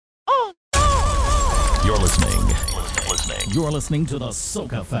You're listening to the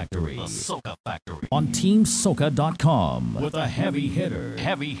Soca Factory. The Soca Factory on TeamSoca.com with a heavy hitter,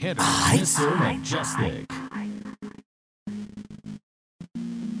 Mr. Mejustik.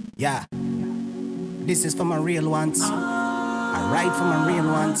 Yeah, this is for my real ones. I ride for my real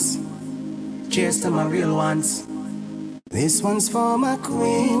ones. Cheers to my real ones. This one's for my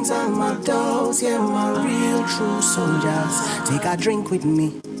queens and my dogs, yeah, my real true soldiers. Take a drink with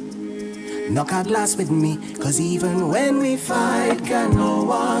me, knock a glass with me, cause even when we fight, can no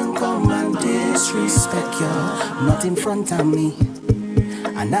one come and disrespect you, not in front of me.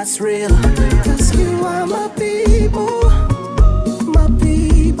 And that's real, cause you are my people,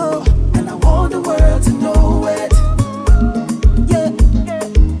 and I want the world to know it. Yeah,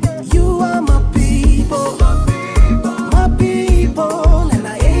 you are my people, and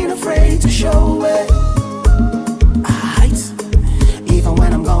I ain't afraid to show it. Even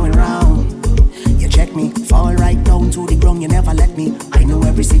when I'm going round, you check me, fall right down to the ground, you never let me. I know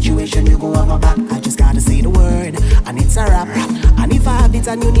every situation you go have my back. I just gotta say the word, and it's a rap. And if I have it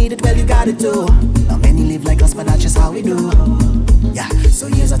and you need it, well you got it too. Not many live like us, but that's just how we do. Yeah, so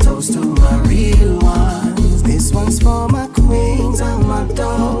here's a toast to my real ones. This one's for my queens and my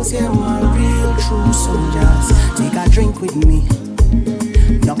dogs, yeah, my real true soldiers. Take a drink with me,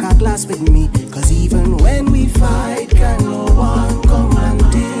 knock a glass with me, cause even when we fight, can no one come and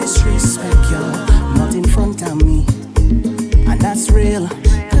disrespect you, not in front of me. And that's real,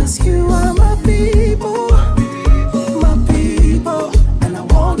 cause you are my people, and I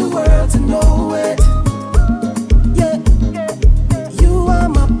want the world to know it. Yeah, you are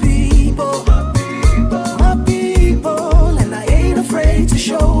my people, and I ain't afraid to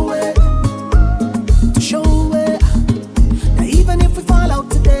show it, Now even if we fall out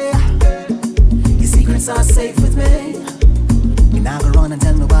today, your secrets are safe with me. You're not gonna run and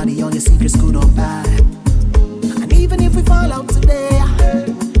tell nobody all your secrets, good or bad. And even if we fall out today,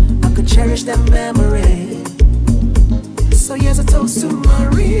 I could cherish that memory. So here's a toast to my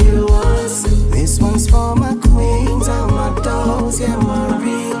real ones. This one's for my queens and my dogs, yeah, my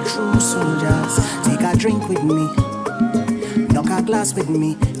real true soldiers. Take a drink with me, knock a glass with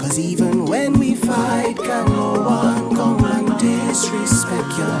me, cause even when we fight, can no one come and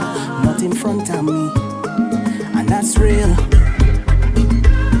disrespect you, not in front of me. And that's real.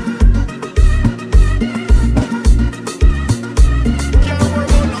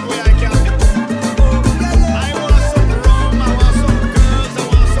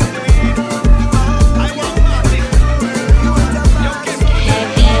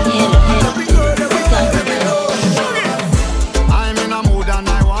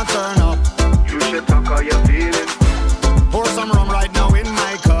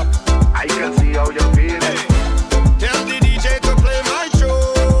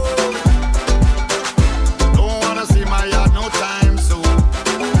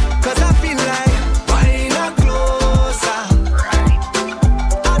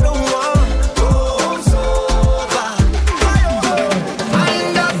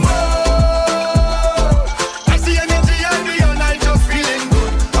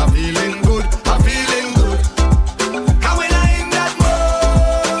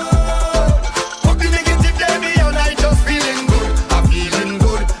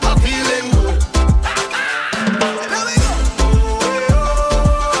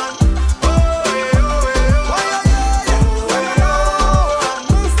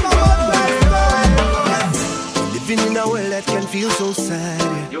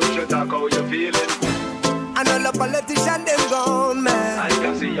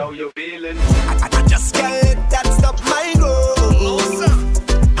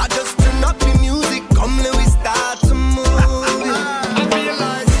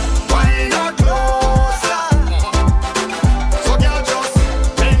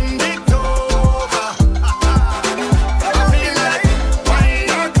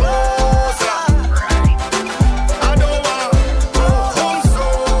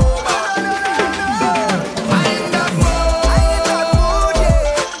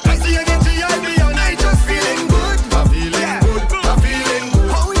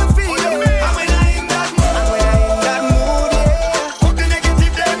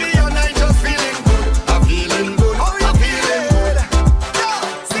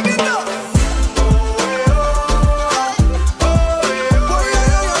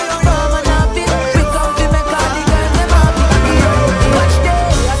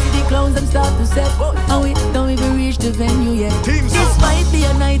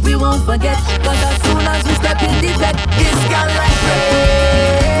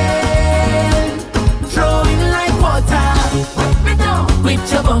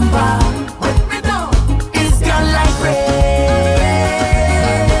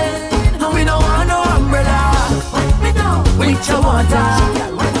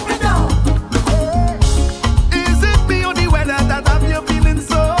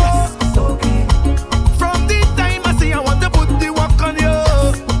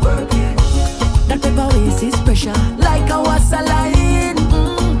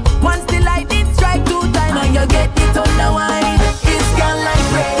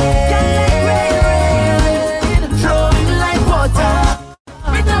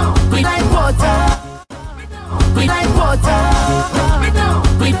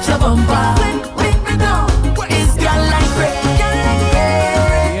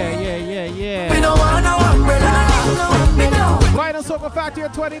 Factory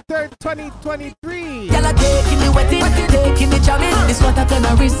 23rd, 2023. Y'all are taking the wedding, taking the jamming. This what I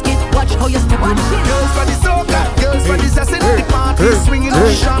gonna risk it. Watch how you step on. Girls for the soca, girls for the sassing. The party swinging,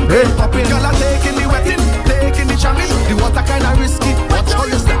 champagne popping. Y'all are taking the wedding, taking the jamming. The water kinda risky. Watch how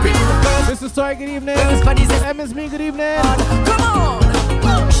you step in. Mr. Soy, good evening. MSB, good evening. Come on.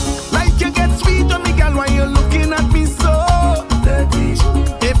 Like you get sweet on me, girl, while you're looking at me so dirty.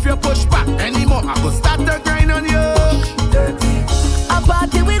 If you push back anymore, I will start to grind on you. Dirty. A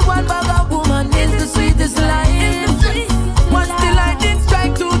party with one bag of woman is the sweetest life. Once the lightning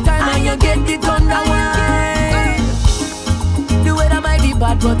strike 2 times and you get the thunder wine. The weather might be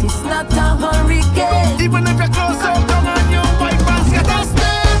bad, but it's not a hurricane. Even if you're close up, come on, you white pants get a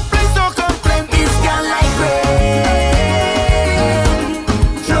step. Please don't complain. It's gone like rain,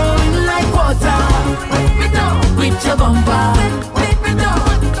 flowing like water. With your bumper,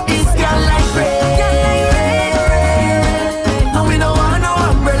 it's gone like rain, and we don't want no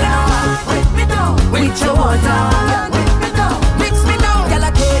umbrella. With your water, mix me now. Y'all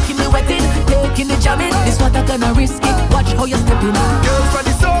are taking the wetting, taking the jamming. This what I gonna risk it. Watch how you step in. Girls for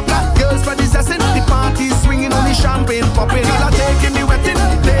the soca, girls for the sassing. The party swinging on the champagne popping. Y'all are taking the wetting,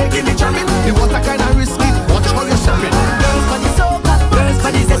 taking the jamming. The water kinda risky. Watch how you step in. Girls for the soca, girls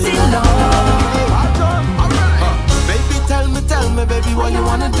for the sassing, love. Tell me, baby, what you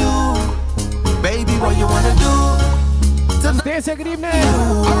wanna do? Baby, what you wanna do? Stay safe, good evening.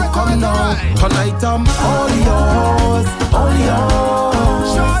 Come now, tonight I'm all yours, all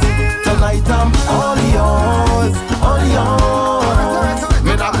yours. Tonight I'm all yours, all yours.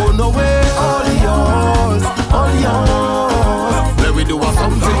 Me not go nowhere, all yours, all yours. Let me do a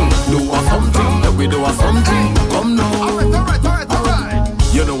something, let me do a something. Come now.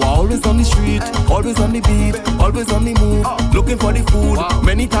 You know, always on the street, always on the beat, always on the move, looking for the food.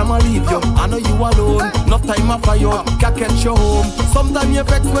 Many times I leave you, I know you alone. Enough time I fire, can't catch you home. Sometimes you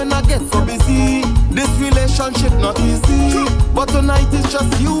vex when I get so busy. This relationship not easy, but tonight it's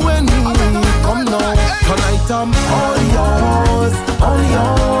just you and me. Come now, tonight I'm all yours, all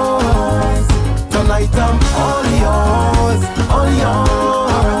yours. Tonight I'm all yours, all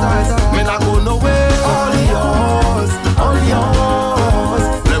yours. Me not go nowhere, all yours, all yours.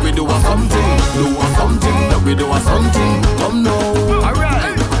 Do a something, let me do a something. Come now,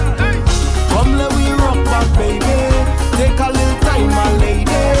 alright. Come let we rock back, baby. Take a little time, my lady.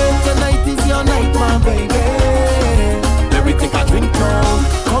 Tonight is your night, my baby. Let me take a drink now.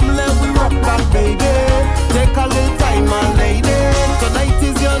 Come let we rock back, baby. Take a little time, my lady. Tonight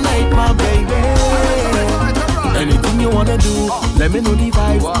is your night, my baby. Anything you wanna do, let me know the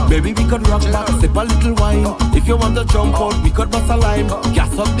vibe. Baby, we could rock back, sip a little wine. If you want to jump out, we could bust a lime.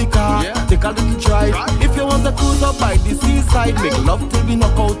 Gas up the car, take a little drive. If you want to cruise up by the seaside, make love till we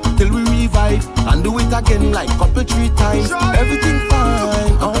knock out, till we revive. And do it again like couple 3 times. Everything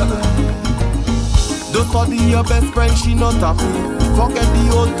fine, alright. Don't study your best friend, she not happy. Forget the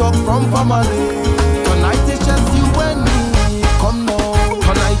old talk from family. Tonight it's just you and me. Come now,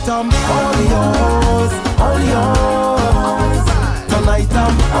 tonight I'm all yours, all yours. Tonight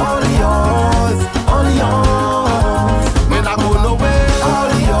I'm all yours, all yours. Me not go nowhere,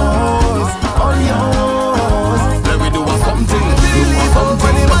 all yours, all yours. Let me do a something,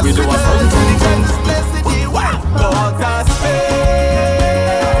 let me do a something. But I stay.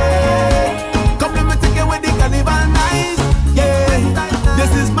 Come let me take you with the carnival night. Yeah,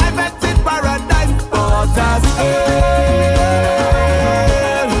 this is my vetted paradise. But I stay.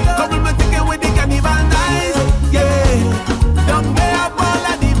 Come let me take you with the carnival night. Yeah. Don't get up all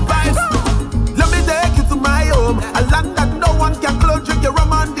of the vibes. Let me take you to my home, a land that no one can close. Drink your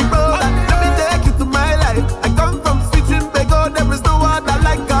rum on the road. Let me take you to my life. I come from sweet Trinbago. There is no other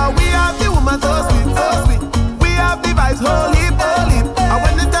like her. We have the woman so sweet, so sweet. We have the vibes, holy, holy. And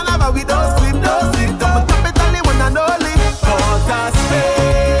when it's done over, we don't sleep, don't sleep. Don't stop it only when I know it. Cause I stay.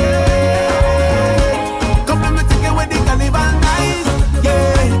 Come let me take you with the carnival night.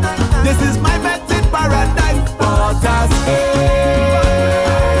 Yeah, this is my vetted paradise. But I stay.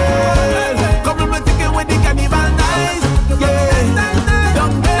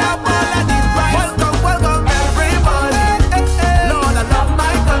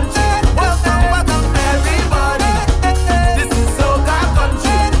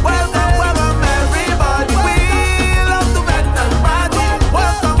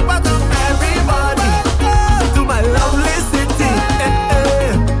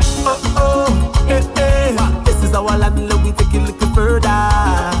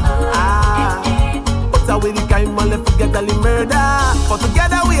 For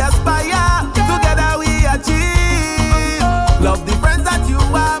together we aspire, together we achieve. Love the friends that you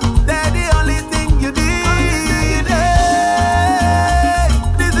have, they're the only thing you need. Yeah.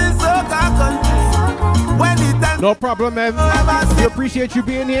 No problem, man. We appreciate you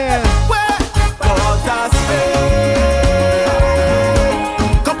being here.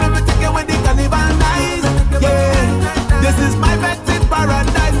 Come let me take you with the carnival night. Yeah, this is my vetted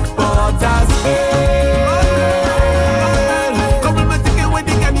paradise. Port of Spain. Come let me take you with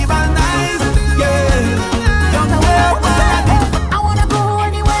the carnival night. Yeah, young world. I wanna go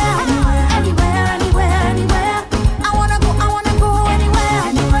anywhere, anywhere, anywhere, anywhere. I wanna go anywhere,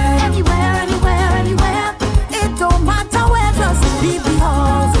 anywhere, anywhere, anywhere. It don't matter where, just leave the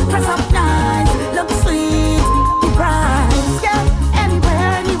house, dress up nice, look sweet, be bright. Yeah,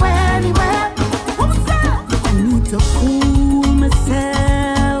 anywhere, anywhere, anywhere. What was that? I need to cool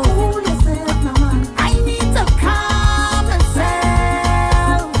myself. Cool yourself, mama. I need to calm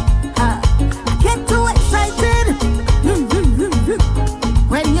myself. I get too excited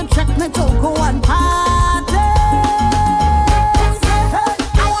when you check me to go and party.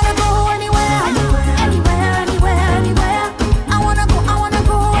 I wanna go anywhere, anywhere, anywhere, anywhere. I wanna go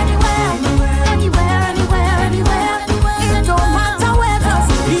anywhere, anywhere, anywhere, anywhere. It don't matter where, just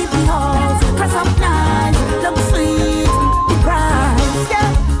leave the house, dress up nice, look sweet, be bright. Yeah,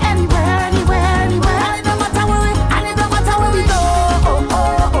 anywhere, anywhere, anywhere. And it don't matter where we go.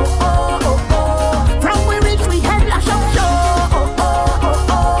 From we reach we head lash up show.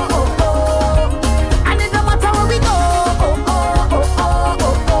 And it don't matter where we go.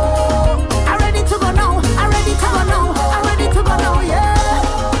 I'm ready to go now. Yeah.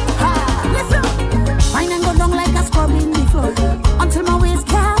 Listen, mine and go down like a scrub in the floor until my waist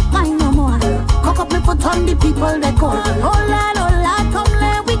can't mine no more. Cock up me foot on the people they call. Oh Lord, come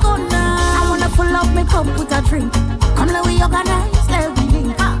let we go now. I wanna full up me cup with a drink. Come let we organize, let we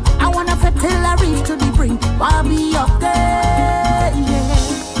link. I wanna fit till I reach to the brink. I'll be up there, yeah.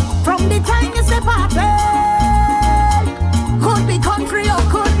 From the time you say party, could be country or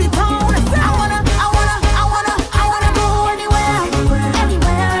could be town. I wanna go anywhere, anywhere,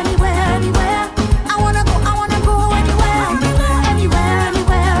 anywhere, anywhere. I wanna go anywhere, anywhere,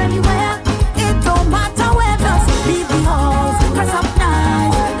 anywhere, anywhere. It don't matter where, just leave the house, dress up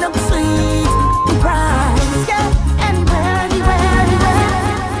nice, look sweet, be bright. Yeah, anywhere, anywhere, anywhere.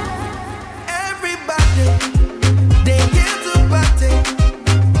 Everybody, they get to party.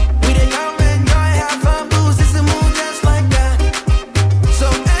 We dey come enjoy, have fun, booze, it's a mood just like that. So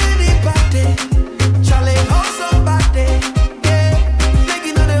anybody, Charlie, hold somebody, yeah. Make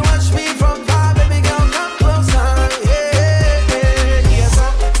you know they watch me from far, baby girl, come closer, yeah. Yes,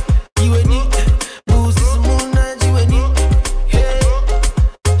 you and me, booze, it's a mood night, you and me, yeah.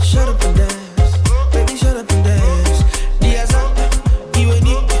 Shut up and dance, baby, shut up and dance. Yes, you and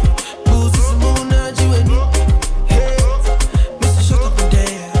me, booze, it's a mood night, you and me, yeah. Mister, shut up and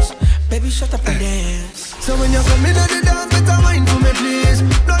dance, baby, shut up and dance. So when you come in at the dance, better wine for me, please.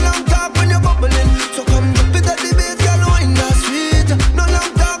 No long talk when you're bubbling. So come up it at the base, girl, wine that sweet. No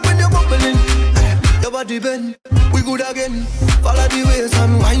long talk when you're bubbling. Your body bend, we good again. Follow the waist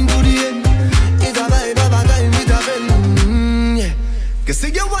and wine to the end. It's a vibe of a time with a friend, yeah. Cause say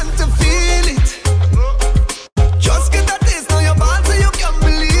you want to feel it. Just get a taste now your ball so you can't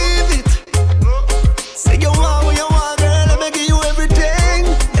believe it. Say you want what you want, girl, let me give you everything.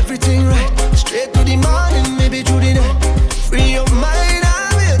 Everything right, straight to the morning, maybe through the night.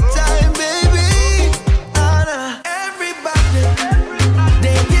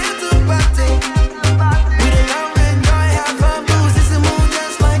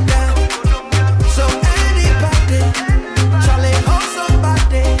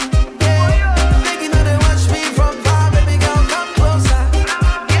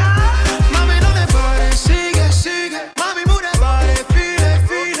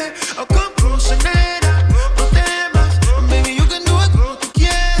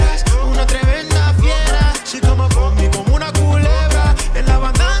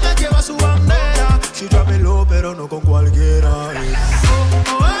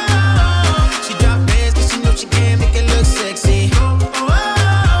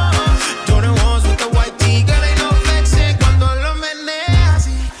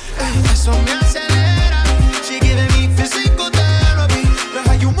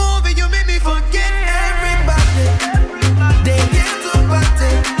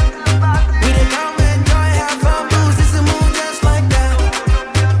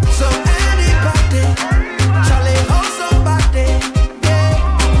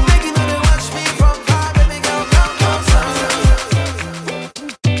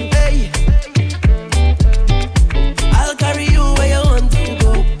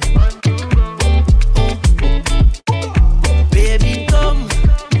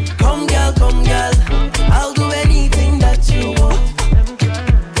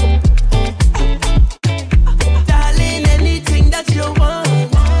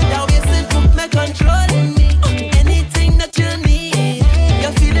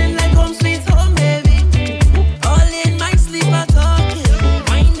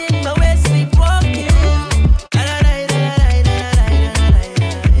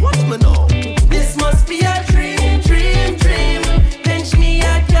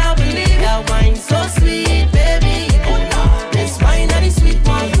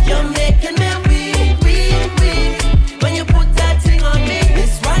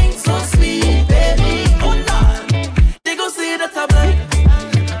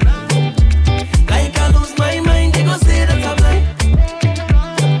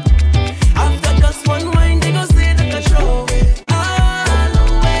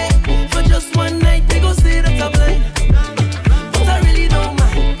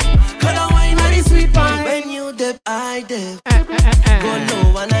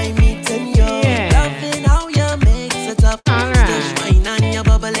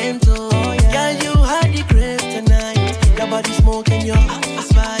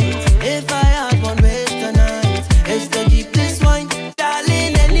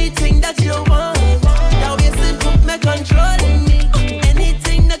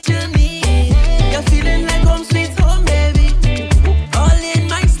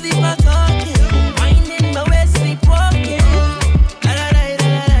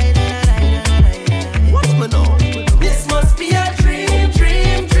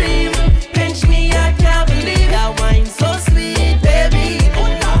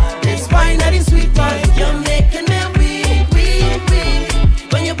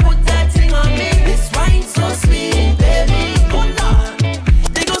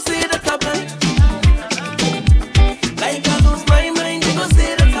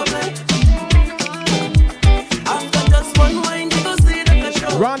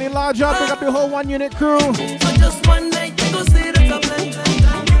 up the whole One Unit crew. So just one night we go stay the top line.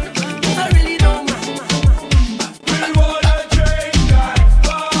 I really don't mind. We wanna drink and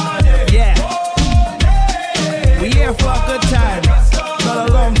party. Yeah. We here for a good time, not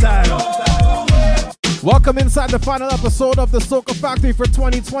a long time. Welcome inside the final episode of the Soca Factory for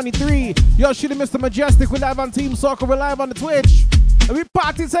 2023. Yo, shooting Mr. Mejustik. We're live on Team Soca. We're live on the Twitch. And we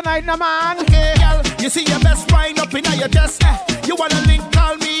party tonight, nah, man. Okay, girl, you see your best wine up in your chest. You wanna link,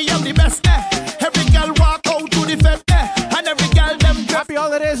 call me, I'm the best. Every girl walk out to the fed. And every girl them dress. Happy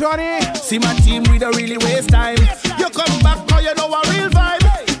holidays, Ronnie. See my team, we don't really waste time. You come back, cause you know a real vibe.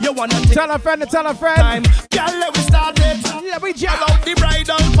 You wanna take Tell a friend to tell a friend. time. Girl, let we start it. Yeah, we Jam jam. out the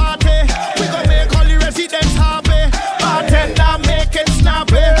bridal party. We gon' make all the residents happy. Bartender make it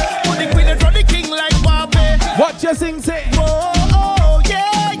snappy. Put the queen in front of the king like Barbie. What you sing, say? Whoa, oh,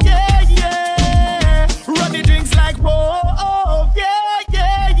 yeah, yeah, yeah. Run the drinks like whoa, oh, yeah,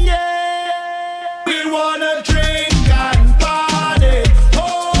 yeah, yeah. We wanna drink and party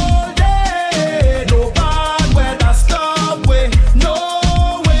all day. No bad weather stop way,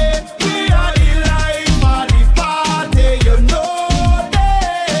 no way. We are the life of the party. You know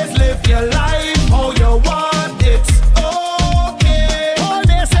this. Live your life how you want it. Okay. All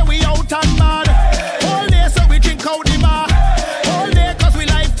day say we out and mad. All day say we drink out the bar. All day cause we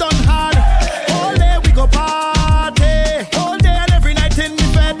life done hard. All day we go party. All day and every night in the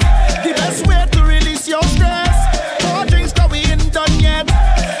bed. The best way to release your stress. More drinks cause we ain't done yet.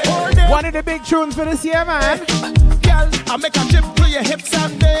 All day. One of the big tunes for this year, man. Girl, I make a trip to your hips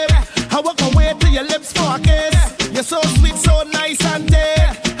and babe. I walk away to your lips for a kiss. You're so sweet, so nice and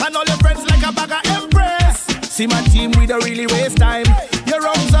dead. And all your friends like a bag of Empress. See my team, we don't really waste time. Your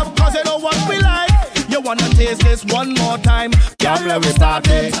rounds up cause you know what we like. You wanna taste this one more time. Girl, let me start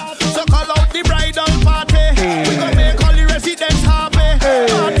it. So call out the bridal party. We gon' make all the residents happy.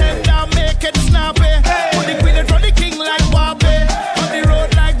 Bartender make it snappy. Put the queen in front of the king like Barbie. On the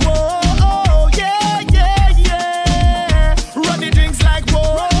road like whoa, oh, yeah, yeah, yeah. Run the drinks like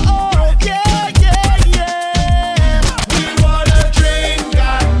whoa, oh, yeah, yeah, yeah. We wanna drink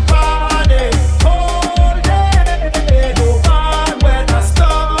and party all day. No bad weather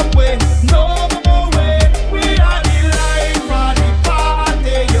stop way, no way. We are the life of the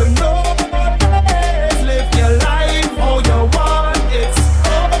party. You know this. Live your life how you want it.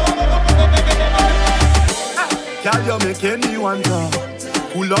 Girl, you're making me wonder.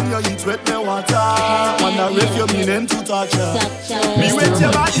 Pull on your heat, wet me water. Wonder if you meaning to touch her. Me with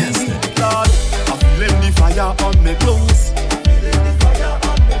your body, Lord. I'm feeling the fire on me clothes.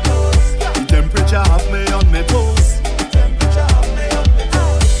 The temperature have me on me toes.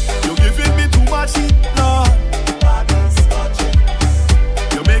 You're giving me too much heat, Lord.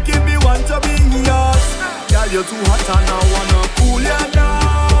 You're making me want to be yours. Girl, you're too hot and I wanna cool you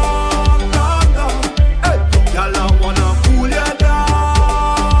down, down, down. Hey, girl, I wanna cool you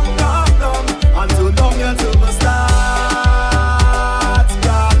down, down, down. And turn down you to my start,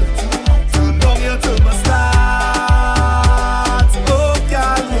 girl. Turn down you to my start. Oh,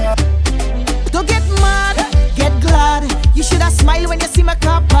 girl, yeah. Don't get mad, get glad. You should have smiled when you see my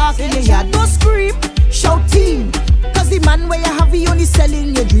car park in your yard. Don't scream, shout team. Cause the man where you have, he only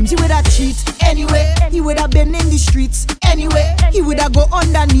selling your dreams. He would have cheat anyway. He would have been in the streets anyway. He would have go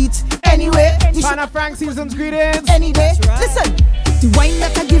underneath anyway. You Pana Frank Seasons greetings. any day. Listen, the wine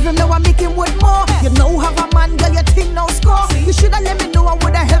that I give him now I make him with more. You know have a man, girl, your thing now score. You shoulda let me know I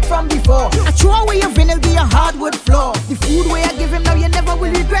woulda helped from before. I throw away your vinyl, be a hardwood floor. The food where I give him now you never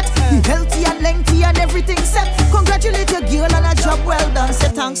will regret. The healthy and lengthy and everything set. Congratulate your girl on a job well done. Say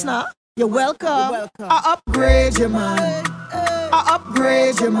thanks now. You're welcome. I upgrade your man. I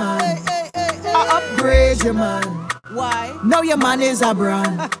upgrade your man. I upgrade your man. Why? Now your man is a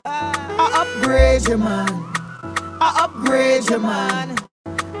brand. I upgrade your man. I upgrade your man.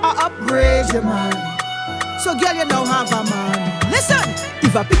 I upgrade your man. So girl, you now have a man. Listen,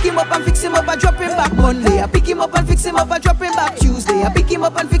 if I pick him up and fix him up, I drop him back Monday. I pick him up and fix him up, I drop him back Tuesday. I pick him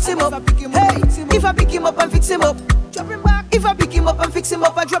up and fix him up. Hey, if I pick him up and fix him up, drop him back. If I pick him up and fix him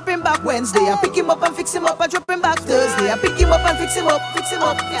up, I drop him back Wednesday. I pick him up and fix him up, I drop him back Thursday. I pick him up and fix him up, fix him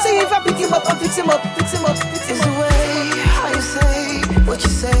up. See if I pick him up and fix him up, fix him up, fix him It's the up. way how you say what you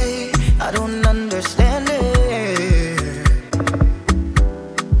say. I don't understand it.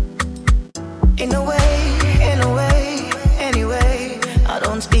 In a way, anyway, I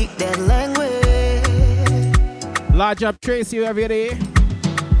don't speak that language. Large up Tracy every day.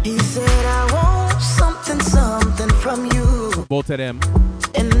 He said I want something from you, Both of them.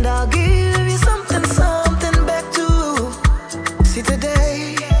 and I'll give you something back too. See,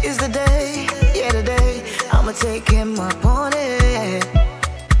 today is the day, yeah, today I'ma take him up on it.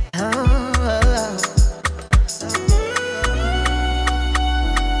 Oh.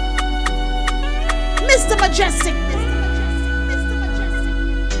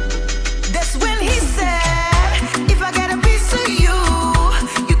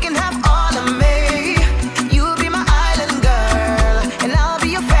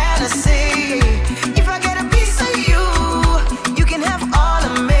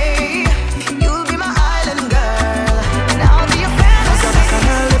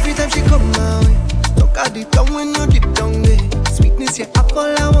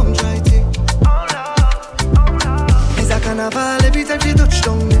 touch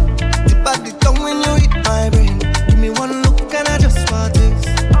down me. Tip at the tongue when you hit my brain. Give me one look and I just want this.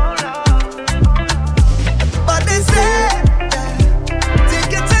 But they say,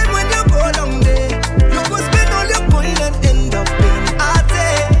 take your time when you go down there. You go spend all your coin and end up in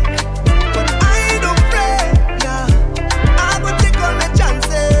Ate. But I don't pray, yeah. I go take all my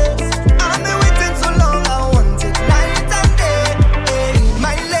chances. I've been waiting so long, I want it night and day. Hey,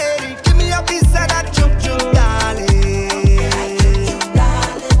 my lady, give me a piece of that chup chup, darling.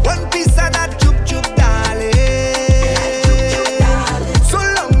 One piece of that chup chup, darling. So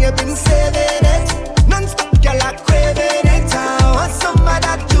long you've been saving it, non-stop you're like craving it. I want some of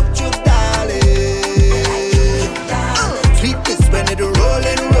that chup chup, darling. Sweetness when it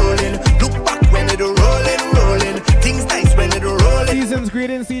rolling, rolling. Look back when it rolling, rolling. Things nice when it rolling. Season's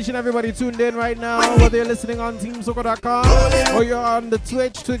greetings to each and everybody tuned in right now, whether you're listening on teamsoca.com or you're on the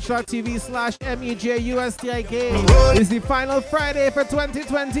Twitch, twitch.tv/MEJUSTIK. It's the final Friday for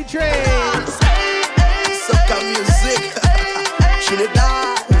 2023. Soca music.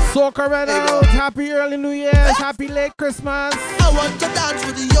 Trinidad. Soca Reynolds, happy early New Year's, happy late Christmas. I want to dance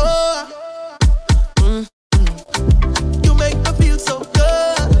with you. You make me feel so good.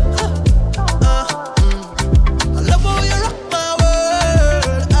 I love how you rock my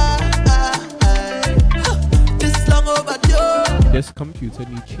world. This long overdue. This computer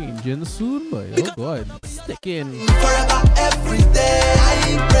need changing soon, boy. Oh God, sticking. Forever, every day.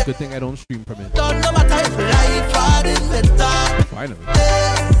 I pray. Good thing I don't stream from it. Don't know matter if life hard in the dark. Finally.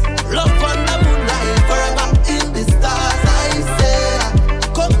 Love on the moonlight. Forever in the stars. I say,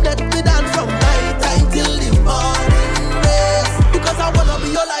 come let me dance from night time till the morning rays. Because I wanna be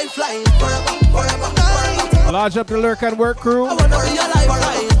your lifeline. Forever, forever, forever. Large up the lurk and work crew. I wanna be your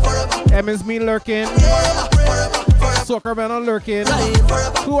lifeline. Forever, Emmons me lurking. forever, forever. Soca man on lurking.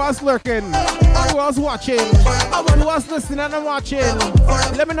 Who else lurking? Who else watching? Who else listening and watching?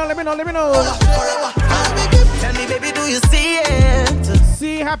 Let me know. Tell me, baby, do you see it?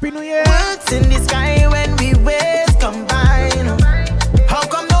 See, Happy New Year. Words in the sky when we waves combine. How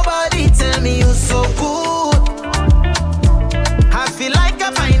come nobody tell me you're so good? I feel like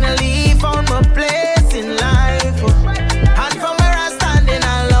I finally found my place in life. And from where I'm standing,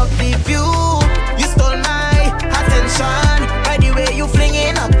 I love the view. You stole my attention by the way you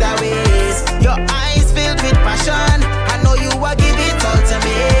flinging up that waist. Your eyes filled with passion. I know you are giving it all to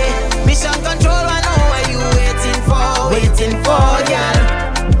me. Mission control, I know what you waiting for, girl.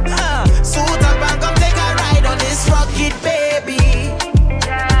 Suit up and come take a ride on this rocket, baby.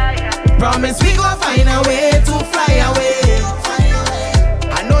 Promise we go find a way to fly away.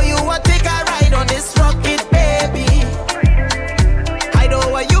 I know you want take a ride on this rocket, baby. I know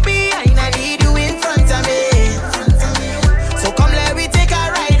where you behind, I need you in front of me. So come let me take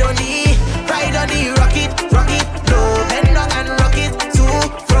a ride on the rocket, low, bend down and rock it, to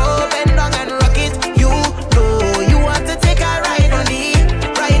fro, bend down and rock it. You know you want to take a ride on the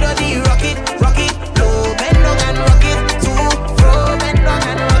rocket, low, bend down and rock it, to fro, bend down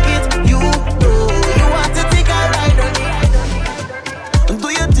and rock it. You know you want to take a ride on the. Do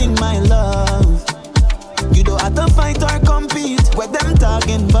you think, my love, you don't have to fight or compete? What them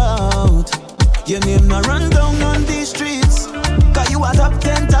talking about? Your name not run down on these streets. Cause you are top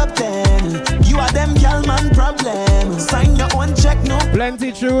 10. You are them girl man problem. Sign your own check, no.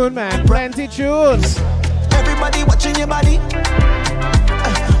 Plenty tune, man. Plenty tunes. Everybody watching your body.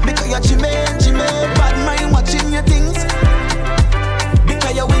 Because you're Jimmy. Bad mind watching your things.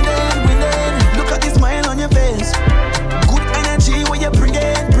 Because you're winning. Look at the smile on your face. Good energy when you bring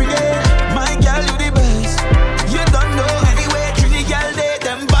it. My girl, you the best. You don't know anyway. Trini girl, they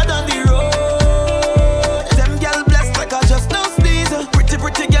them bad on the road. Them girl blessed like I just no sneeze.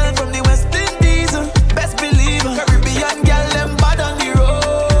 Pretty girl from the West Indies. Best believe Caribbean girl, them bad on the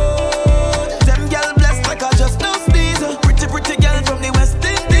road. Them girl blessed like I just no sneeze. Pretty girl from the West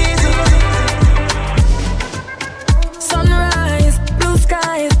Indies. Sunrise, blue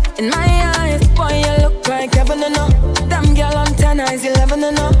skies in my eyes. Boy, you look like heaven and up. Them girl on 10 eyes, 11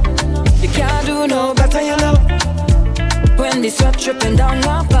 and up. You can't do no better, you know. When the sweat tripping down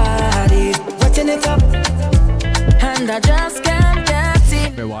my body, wetting it up, and I just can't get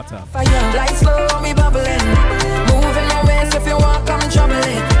it. The water. Fire, lights slow, me bubbling. Moving my waist if you want, come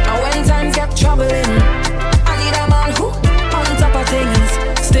troubling. And when times get troubling, I need a man who on top of things.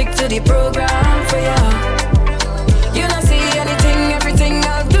 Stick to the program for ya. You not see anything, everything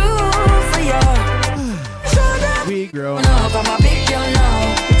I'll do for ya. We grown up, I'm a big girl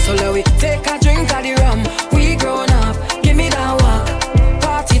now. So let we take a drink of the rum. We grown up, give me that walk.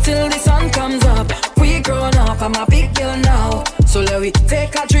 Party till the sun comes up. We grown up, I'm a big girl now. So let we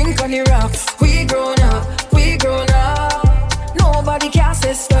take a drink on the rocks. We grown up, Nobody can I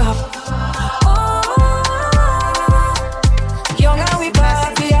say stop. Oh, young and we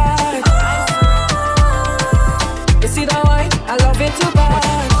party hard. You see that wine? I love it too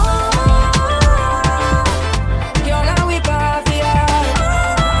bad. Young and we party hard.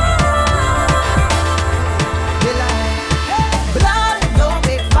 Blood don't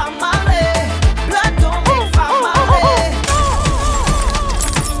make family. Blood don't make family.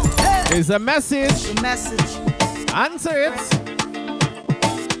 It's a message. The message. Answer it.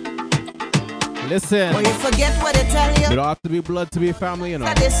 Listen. Or you forget what they tell you. You don't have to be blood to be family, you know.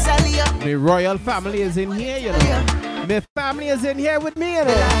 That they sell you. My royal family is in here, you know. My family is in here with me, you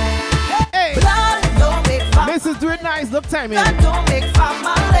know. Hey, Blood don't make family. Mrs. Do It Nice, look time Blood in. don't make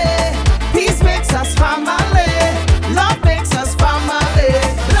family. Peace makes us family. Love makes us family.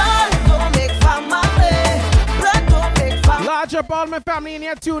 Blood don't make family. Blood don't make family. Large up all my family in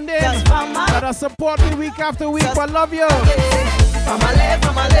here tuned in. Just family. That support me week after week. I love you. Family,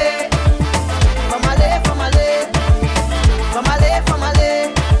 family. Family, family. Family,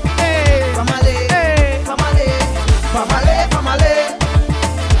 family. Hey, Family, hey. family. Family, family.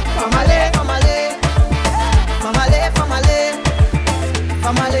 Family, family. Family, family.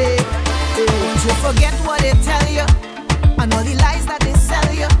 Family. Don't you forget what they tell you, and all the lies that they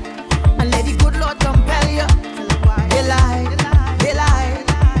sell you, and let the good Lord compel you. They lie, they lie.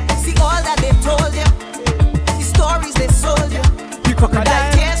 See all that they told you, the stories they sold you. The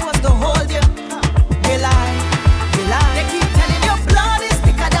crocodile. Tears was to hold you. They lie, they lie. They keep telling you blood is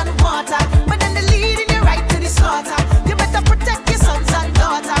thicker than water, but then they leading you right to the slaughter. You better protect your sons and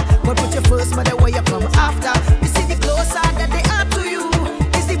daughter, but put your first mother where you come after. You see the closer that they are to you,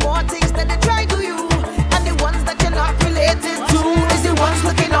 is the more things that they try to you, and the ones that you're not related to is the ones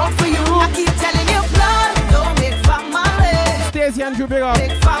looking out for you. I keep telling you blood don't make family. Stacey Andrew, big up.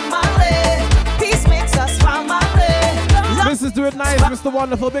 Make family. Peace makes us family. Mrs. Do It Nice, Mr.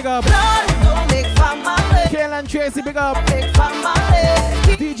 Wonderful, big up. Blood don't make family. Kayla and Tracy, big up. Make family.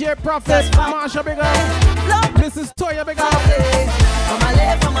 DJ Prophet, Marsha, big up. Love Mrs. Toya, big up.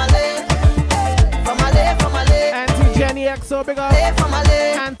 family, family. Family, family. Auntie Jenny XO, big up.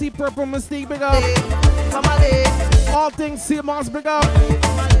 Family. Auntie Purple Mystique, big up. Family. All things Seamoss, big up.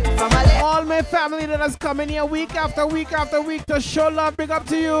 Family. All my family that has come in here week after week after week to show love, big up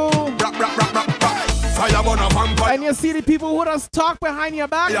to you. Fire burn a vampire. And you see the people who does talk behind your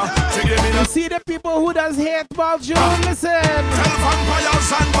back. You see the people who does hate about you. Listen. Tell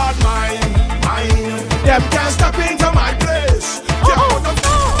vampires and bad mind. Them can't step into my place.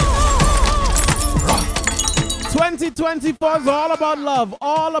 2024 is all about love.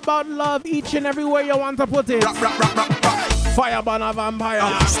 All about love each and every way you want to put it. Fire burn a vampire.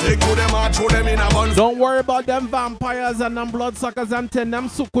 Stick to them or throw them in a bun. Don't worry about them vampires and them bloodsuckers and ten them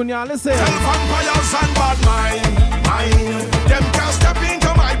sukunya. Listen. Tell vampires and bad mind. Them can't step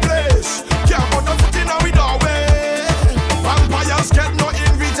into my place. Can't put a foot in our doorway. Vampires get no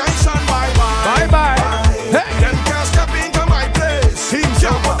invitation. Bye bye. Bye bye. Hey. Them can't step into my place.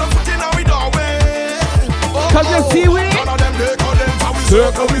 Can't put a foot in our doorway. Cause you see we none of them they call them how we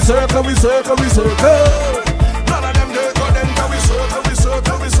circle, we circle, we circle, we circle. None of them they call them how we circle, we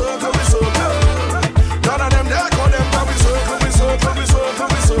circle, we circle, we circle. None of them they call them how we circle, we circle, we circle,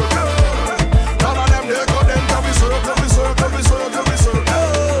 we circle. None of them they call them how we circle, we circle, we circle, we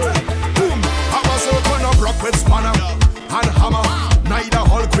circle. Boom, our circle no broke with spanner and hammer. Neither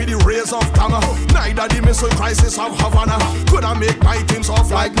Hulk with the rays of Gamma. Neither the missile crisis of Havana. Could I make my teams off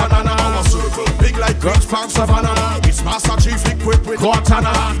like banana? Our circle big like Green's Park Savannah. It's Master Chief equipped with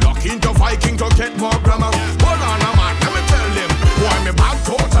Cortana. Lock into Viking to get more grammar. Banana man, let me tell them. Boy, me back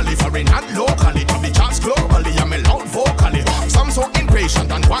totally foreign and locally. To the charts globally, I'm loud vocally. Some so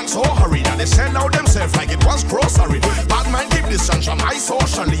impatient and one so hurried that they sell out themselves like it was grocery. Bad man keep distance from my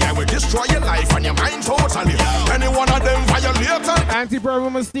socially. I will destroy your life and your mind totally. Any one of them violator. Auntie Purple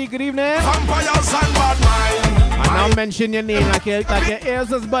Mystique, good evening. Vampires and bad mind. And I'll mention your name like your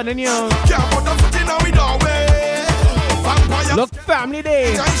ears is burning you. Can't put a foot in our doorway. Vampires. Look, family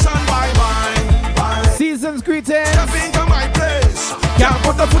day. Bye bye. Season's greetings. Step into my place. Can't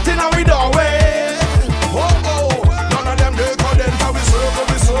put a foot in our doorway. Oh oh. None of them they call them how we circle,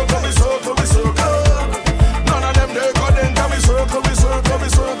 we circle, we circle, we circle. None of them they call them how we circle, we circle, we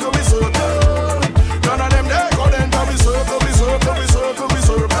circle, we circle. None of them they call them how we circle, we circle, we circle, we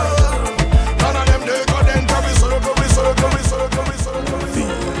circle. None of them they call them how we circle, we circle, we circle, we circle.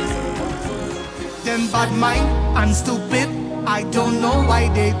 Them bad mind and stupid. I don't know why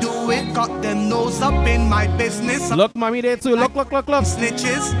they do it. Got them nose up in my business. Look, mommy, there too. Look.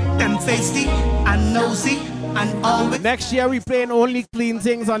 Snitches, them feisty and nosy and always. Next year we playing only clean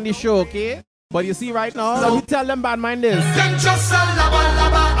things on the show, okay? But you see right now, let me tell them bad mind this. Them just a laba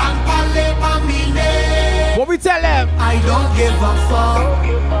laba and pale pa me name. What we tell them? I don't give a fuck.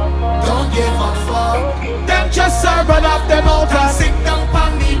 Don't give a fuck. Them just a run off them out and sit down pa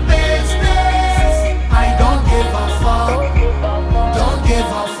me business. I don't give a fuck. Don't give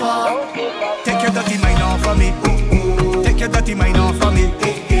a fuck. Take your dirty mind off of me. Take your dirty mind off of me.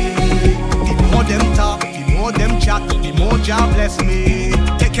 The more them talk, the more them chat, the more Jah bless me.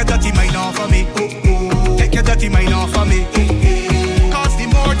 Take your dirty mind off of me. Take your dirty mind off of me. Cause the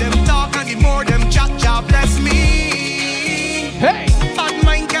more them talk and the more them chat, Jah bless me. Hey! Bad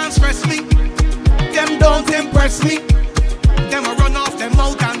mind can't stress me. Them don't impress me. Them a run off them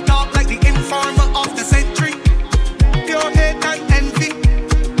mouth and talk like the informer of the century. Pure hate and envy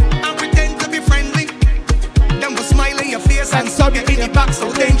and pretend to be friendly. Them will smile in your face and stab you in the back,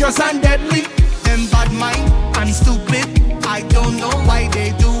 so dangerous and deadly. Them bad mind and stupid, I don't know why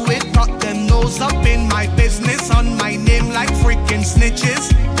they do it. Got them nose up in my business, on my name like freaking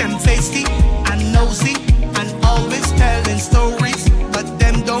snitches. Them feisty and nosy and always telling stories, but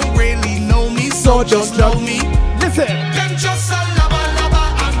them don't really know me, so just know me. Listen. Them just a laba laba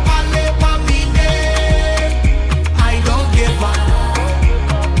and pale pa me name. I don't give up.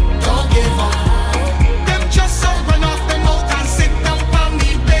 Don't give up. Them just a run off them out and sit down pa me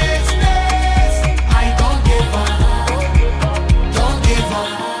business. I don't give up. Don't give up.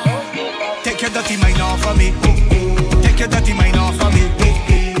 Take your dirty mind off of me. Take your dirty mind off of me.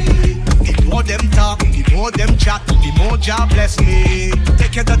 The more them talk, the more them chat, the more Jah bless me.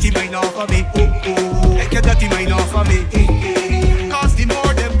 Take your dirty mind off of me. Take your dirty mind off of me. Cause the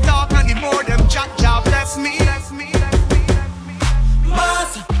more them talk and the more them chat, Jah bless me.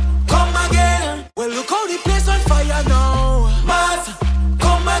 Master, come again. Well, look how the place on fire now. Master,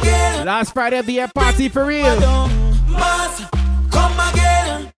 come again. Last Friday be a party for real. Master, come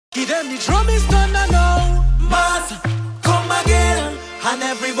again. Give them the drum is done now. Master, come again. And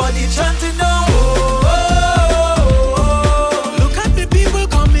everybody chanting now. Oh, oh, oh, oh. Look at the people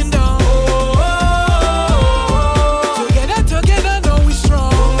coming down. Oh, oh, oh. Together, now we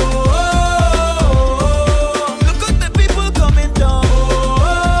strong. Oh, oh, oh. Look at the people coming down. Oh,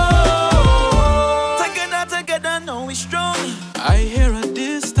 oh, oh. Together, now we strong. I hear a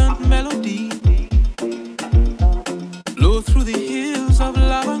distant melody blow through the hills of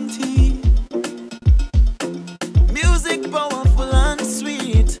Lavanti. Music powerful and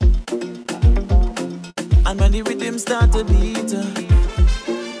sweet, and when the rhythm start to beat,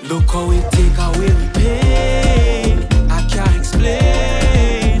 look how it take away the pain. I can't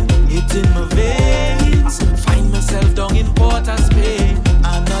explain it in my veins. Find myself down in Port of Spain.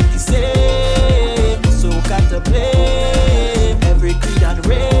 I'm not the same, so got to play every creed and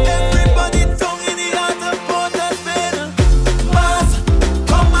race. Everybody down in the heart of Port of Spain. Mass,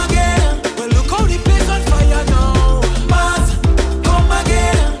 come again. Well, look how the place on fire now. Mass, come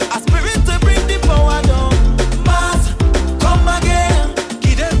again. A spirit to bring the power down. Mass, come again.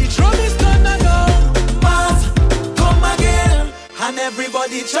 Give them the drum is done now. Mass, come again. And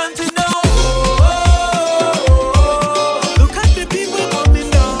everybody chanting now. Oh, oh, oh, oh. Look at the people coming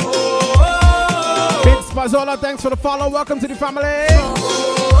down. Oh, oh, oh. Vince Mazzola, thanks for the follow. Welcome to the family.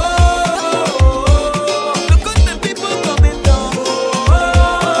 Look at the people coming down.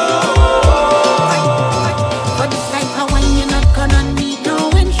 For this type of wine, you're not gonna need no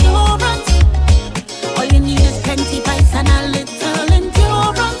insurance. All you need is plenty vice and a little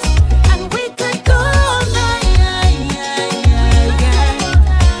endurance. And we could go all night.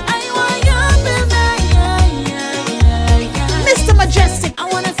 I want you, baby. Mr. Majestic, I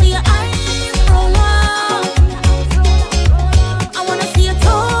wanna see your eyes roll up. I wanna see your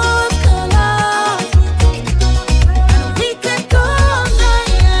toes curl up. And we could go all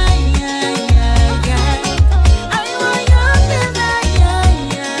night. I want you, baby.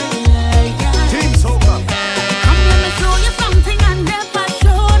 Team Soca. Come let me show you something I never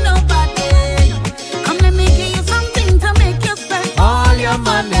show nobody. Come let me give you something to make you spend all your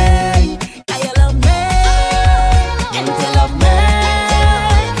money. Yeah, you love me, and you love me,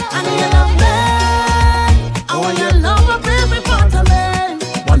 and you love me. I want your love of every part of me.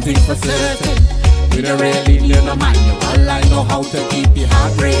 One thing for certain, we don't really need no manual. I know how to keep your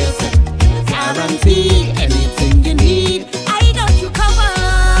heart racing. Guaranteed anything you need. I got you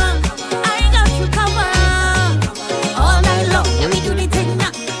covered. I got you covered. All night long, yeah, we do the thing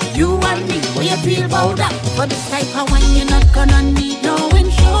now. You and me, what you feel about that? For this type of wine, you're not gonna need no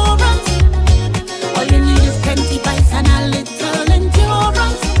insurance. All you need is plenty vice and a little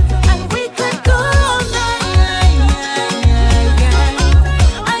endurance. And we could go all night.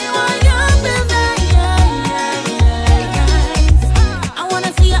 I want you, baby. I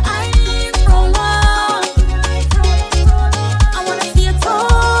wanna see your eyes roll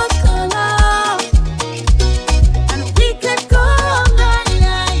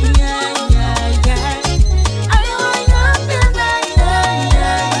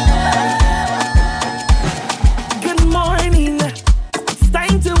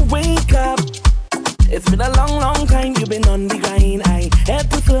time to wake up. It's been a long, long time you've been on the grind. I had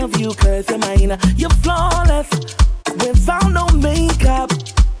to serve you cause you're mine. You're flawless without no makeup.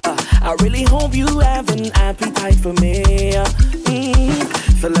 I really hope you have an appetite for me.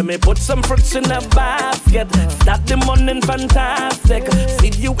 So let me put some fruits in a basket. Start the morning fantastic.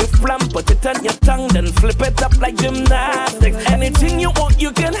 Feed you with plum, put it on your tongue, then flip it up like gymnastics. Anything you want,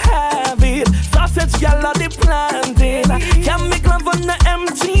 you can have it. Sausage, y'all are the planting. Can make love on the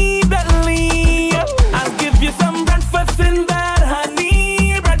empty belly. I'll give you some breakfast in bed,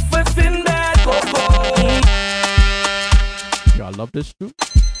 honey. Breakfast in bed, cocoa. Y'all love this too?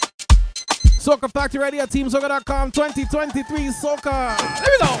 Soca Factory ready at TeamSoca.com 2023 Soca. There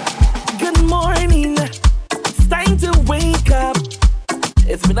we go. Good morning. It's time to wake up.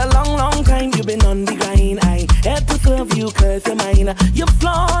 It's been a long, long time you've been on the grind. I had to serve you cause you're mine. You're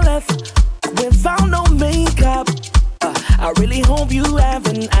flawless without no makeup. I really hope you have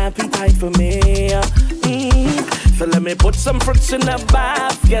an appetite for me. So let me put some fruits in a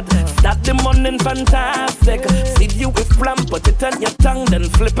basket. Start the morning fantastic. Feed you with plum, put it on your tongue, then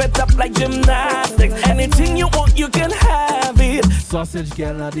flip it up like gymnastics. Anything you want, you can have it. Sausage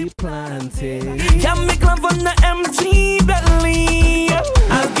girl are the planting. Can make love on the empty belly.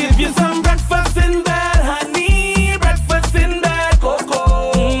 I'll give you some breakfast in bed, honey. Breakfast in bed,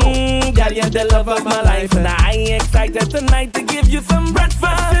 cocoa. Girl, you're the love of my life, and I excited tonight to give you some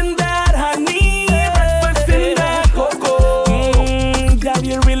breakfast in bed, honey. Breakfast in bed, cocoa. Girl,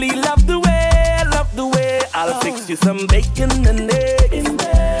 you really love the way I'll fix you some bacon and eggs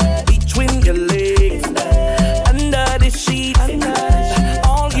between your legs, under the sheets,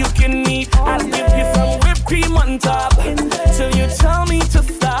 all you can eat. I'll give you some whipped cream on top till you tell me to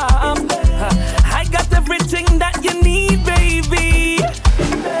stop. I got everything that you need, baby.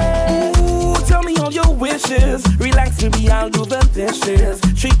 Ooh, tell me all your wishes. Relax, baby, I'll do the dishes.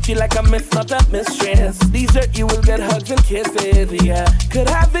 Treat you like a miss, not a mistress. Dessert, you will get hugs and kisses, yeah. Could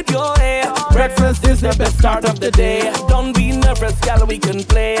have it your way. Breakfast is the best start of the day. Don't be nervous, girl, we can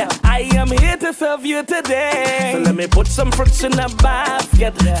play. I am here to serve you today. So let me put some fruits in a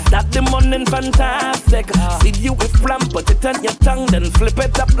basket. Start the morning fantastic. Feed you with plum, put it on your tongue, then flip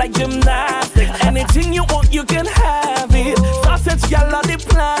it up like gymnastics. Anything you want, you can have it. Sausage, y'all are the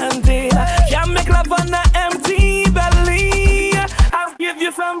planting. Can make love on the empty belly. I'll give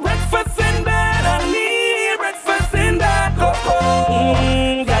you some breakfast in bed, honey. Breakfast in bed,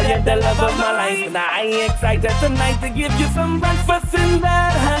 cocoa. Girl, you're the love of my life, and I excited tonight to give you some breakfast in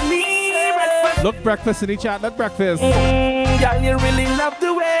bed, honey. Breakfast. Look breakfast in the chat, look breakfast. Girl, you really love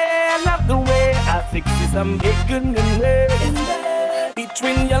the way I fix you some bacon and eggs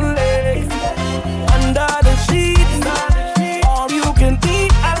between your legs, under the sheets, all you can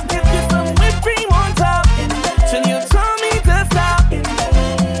eat. I'll give you some whipped cream on top till you tell me to stop.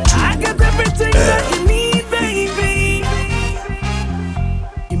 I got everything that you need, baby.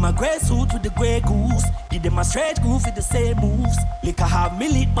 In my grey suit with the grey goose, give them a straight groove with the same moves. Liquor have me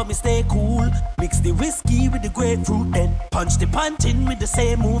lit but me stay cool. Mix the whiskey with the grapefruit, then punch the punch-in with the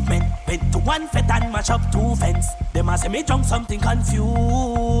same movement. Bend to one fet and match up two fence. Them a say me drunk something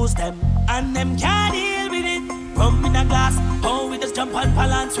confuse them, and them can't deal with it. Rum in a glass, oh we just jump and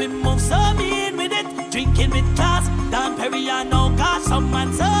balance, swim move so mean with it. Drinking with class, Dan Perry and no gas. Some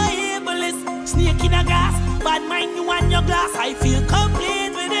man so evilist, snake in a glass. Bad mind you and your glass, I feel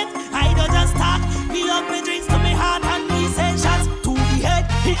complete with it. I don't just talk, me up me drinks to me heart and me send shots to the head,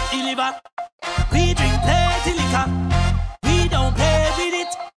 hit the liver. We drink plenty liquor, we don't play with it.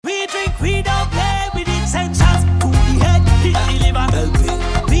 We drink, we don't play with it. Send shots to the head, hit the liver.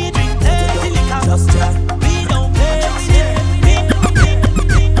 We drink plenty liquor, just try. We don't play with it.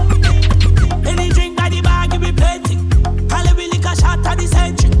 Any drink by the bag, give me plenty. Call it liquor shot at the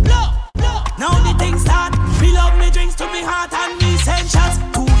century. No. Now the thing start. We love me drinks to me heart and me send shots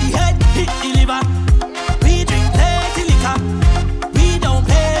to the head, hit the liver. We drink plenty liquor, we don't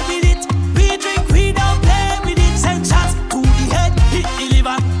play with it. We drink, we don't play with it. Send shots to the head, hit the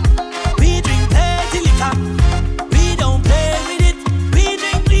liver. We drink plenty liquor, we don't play with it. We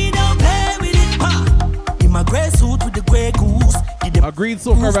drink, we don't play with it. Ha! In my grey suit with the grey goose. Agreed,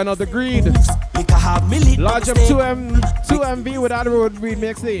 Soca ran out the greed. Large up 2MV with Adderwood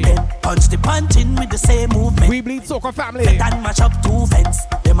remix day. Punch the punch-in with the same movement. We bleed Soca family. And match up two fence.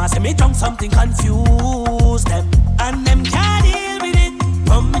 Them a say me drunk something confuse them, and them can't deal with it.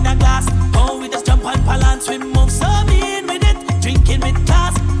 Rum in a glass, oh we just jump and balance, swim move so mean with it. Drinking with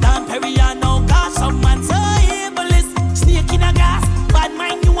class, Dan Perry and no gas. Some man so evilist, snake in a glass. Bad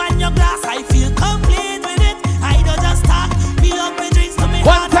mind you and your glass, I feel complete with it. I don't just talk, me up me drinks to me.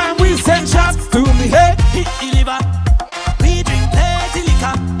 One time we send shots to me head, hit the liver. We drink plenty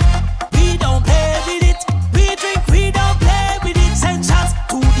liquor,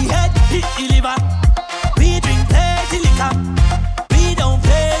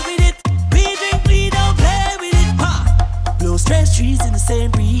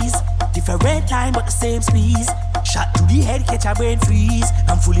 different time but the same squeeze. Shot to the head, catch a brain freeze.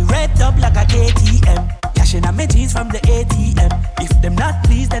 I'm fully revved up like a KTM. Cashing on my jeans from the ATM. If them not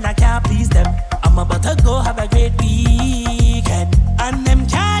pleased, then I can't please them. I'm about to go have a great weekend. And them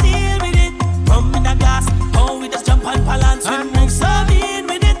can't deal with it. Rum in a glass, oh we just jump on balance. We move serving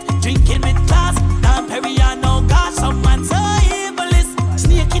with it, drinking with class. Now Perry, I know gosh, someone so evil is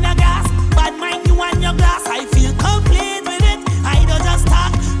snake in a glass. Bad mind you and your glass, I feel complete with it. I don't just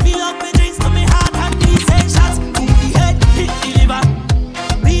talk, fill up with drinks to me heart and these shots to the head, hit the liver.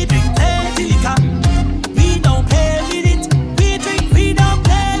 We drink plenty liquor, we don't play with it. We drink, we don't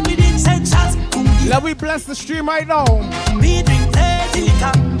play with it. Send shots to the head. Let me bless the stream right now. We drink plenty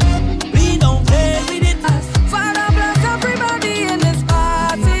liquor, we don't play with it. Father bless everybody in this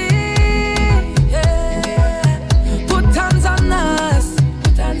party. Yeah. Put hands on us.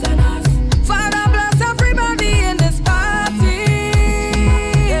 Put hands on us. Father bless everybody in this party.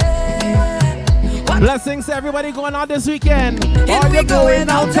 Yeah. Blessings to everybody going out this weekend. All you going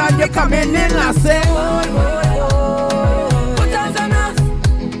out and you coming in, I say, whoa, whoa, whoa. Put hands on us.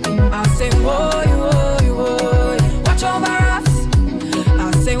 I say, whoa, whoa, whoa. Watch over us.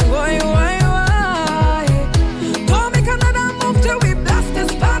 I say, whoa, whoa, whoa. Don't make another move till we blast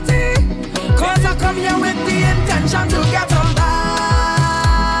this party. Cause I come here with the intention to get on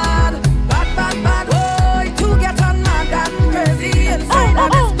bad. Bad, bad, bad. Boy, to get on mad and crazy inside of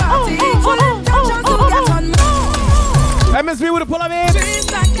this party. Full intention to get on mad. MSB with a pull up in.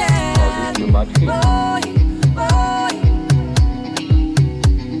 Dreams like that. Boy, boy.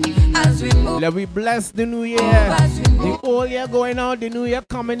 As we move. Let we bless the new year. As we The move. old year going out, the new year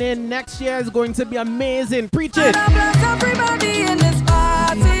coming in. Next year is going to be amazing. Preach it. Father bless everybody in this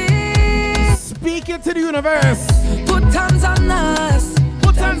party. Speak it to the universe. Put hands on us.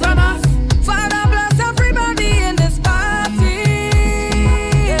 Put hands on us. Father bless everybody in this party.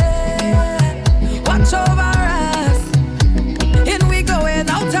 Yeah. Watch over us. In we going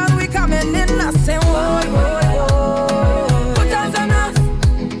out and we coming in. I say whoa, whoa, whoa. Put hands on us.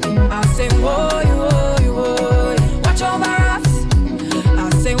 I say whoa, whoa, whoa. Watch over us. I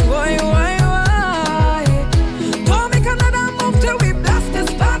say whoa, whoa, whoa. Don't make another move till we blast this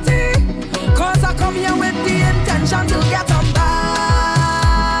party. Cause I come here with the intention to get on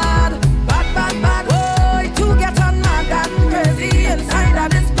bad. Bad, bad, bad. Boy, to get on mad and crazy inside of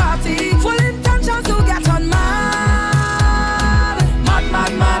this party. Full intention to get on mad. Mad,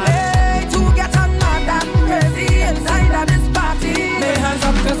 mad, mad. Hey, to get on mad and crazy inside of this party. Lay hands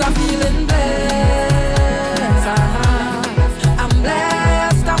up cause I'm feeling blessed. I'm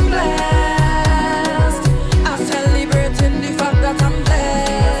blessed, I'm blessed. I'm celebrating the fact that I'm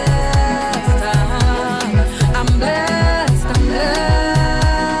blessed. I'm blessed, I'm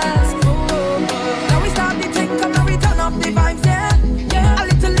blessed. Now we start the thing, come now we turn up the vibes, yeah. Yeah. A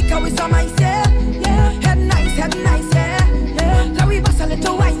little liquor with some ice, yeah. Yeah. Head nice, yeah. Yeah. Now we bust a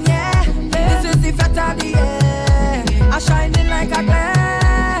little wine, yeah. This is the effect of the air. I shining like a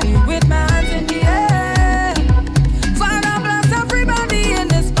glare with my hands in the air. Father bless everybody in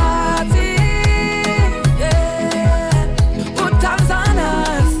this party. Yeah. Put hands on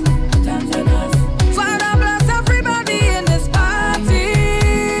us. Put hands on us. Father bless everybody in this party.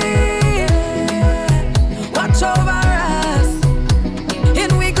 Yeah. Watch over us. In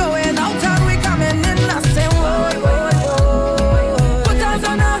we going out and we coming in. I say whoa, whoa, whoa. Put hands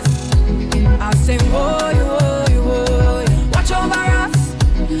on us. I say whoa, whoa, whoa. Watch over us.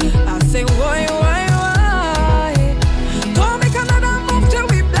 I say whoa, whoa, whoa. Don't make another move till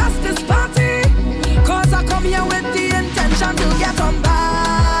we blast this party. Cause I come here with the intention to get on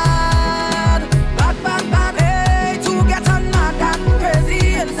bad. Bad, bad, bad. Hey, to get on mad and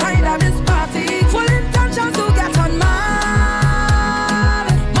crazy inside of this party. Full intention to get on mad.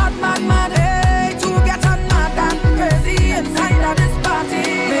 Mad, mad, mad. Hey, to get on mad and crazy inside of this party.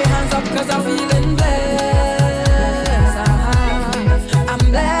 Lay hands up cause I'm feeling blessed. I'm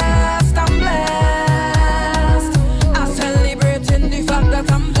blessed, I'm blessed. I'm celebrating the fact that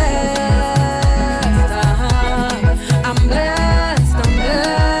I'm blessed. I'm blessed, I'm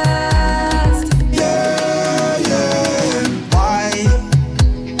blessed. Yeah, yeah. Why?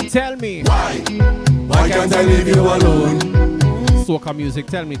 Tell me. Why can't I leave you alone? Soca music.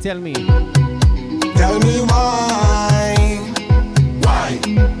 Tell me. Tell me why?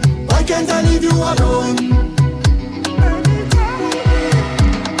 Why can't I leave you alone?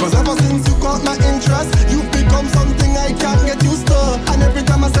 Cause ever since you caught my interest, you've become something I can't get used to. And every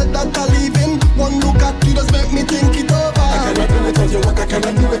time I said that I'm leaving, one look at you just make me think it over. I cannot do without you, I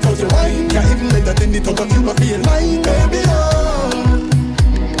cannot do without your wine. Can't even let that in the thought of you not being mine, baby, oh.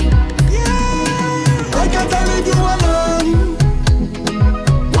 Yeah. Why can't I leave you alone?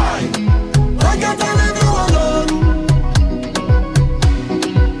 Why?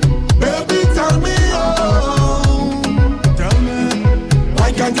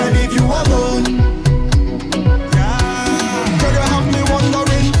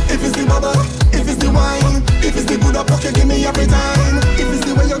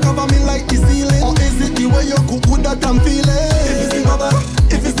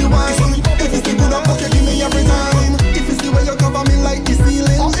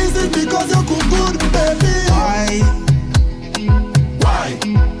 'cause you good, baby.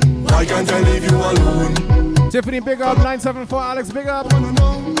 Why can't I leave you alone? Tiffany, big up. 974, Alex, big up.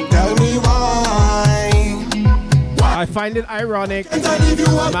 Tell me why. I find it ironic.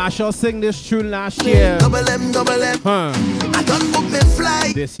 Marshall sing this tune last year. Double M. Huh. I don't book me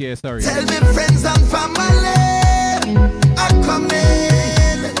flight. This year, sorry. Tell me friends and family are coming.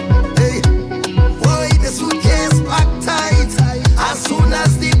 Hey, boy, the suitcase packed tight. As soon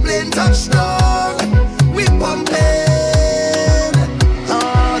as the plane touched down, we pumping.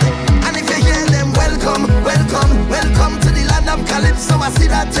 And if you hear them, welcome to the land of Calypso. I see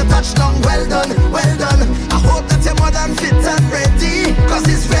that you touched down. Well done. I hope that you're more than fit and ready. 'Cause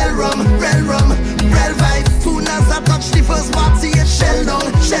it's real rum, real vibe. Soon as I touch the first party, it's shell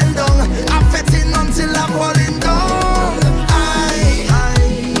down. I'm fetting until I'm falling down.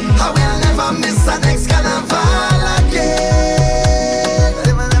 I will never miss an next carnival again.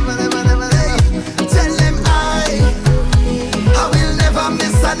 Tell them I will never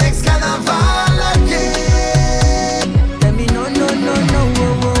miss an next carnival again. Let me no.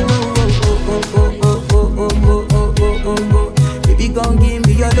 Baby, gon' give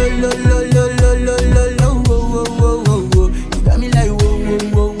me your lo. You got me like whoa.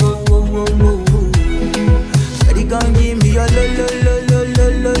 Baby, gon' give me your lo.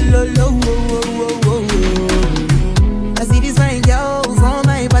 I see this fine girl from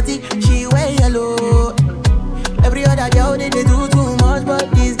my party, she wear yellow. Every other girl they do too much, but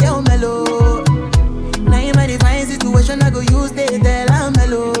this girl mellow. Now in my fine situation, I go use they tell I'm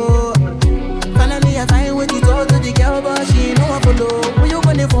mellow. Finally I find what you talk to the girl, but she know I follow. When you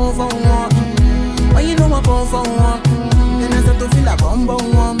gonna phone for one? When you know I phone for one? Then I start to feel a bum.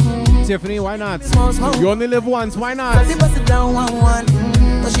 Tiffany, why not? Small. You only live once, why not? She bust it down one.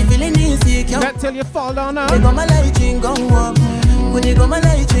 But she feeling insecure. That till you fall down now. They got my light ring go up. When they got my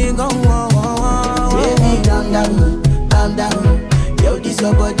light ring go up. Baby, calm down. Yo, this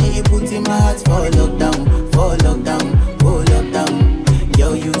your body, put in my heart for lockdown.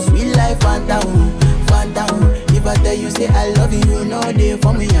 Yo, you sweet life, fan down. If I tell you say I love you, you know they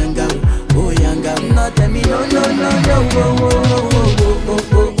for me young girl. Oh, young girl, not tell me no.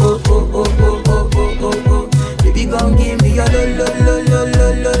 Baby, gon' give me your lo.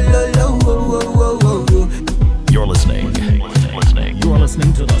 You're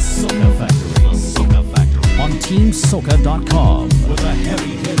listening to the Soca Factory. On TeamSoca.com with a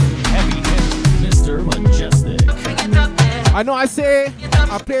heavy hitter, Mr. Mejustik. I know I say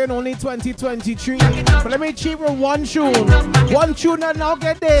I'm playing only 2023, but let me cheat with one tune that now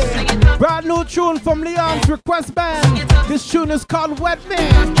get there. Brand new tune from Leon's request band. This tune is called Wet Me.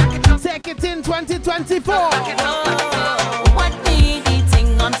 Take it in 2024. Wet me, the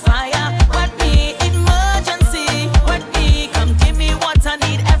thing on fire. Wet me, emergency. Wet me, come give me what I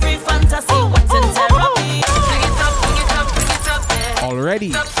need. Every fantasy, wet in therapy. Bring it up,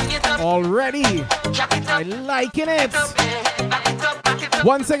 yeah. Already. I liking it.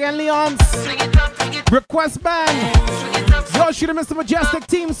 Once again, Leon's request band. Yo, shoot Mr. Mejustik,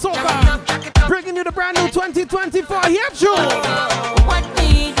 Team Soca, bringing you the brand new 2024. Here, Joe. Wet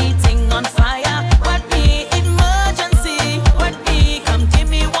me, the thing on fire. Wet me, emergency. Wet me, come give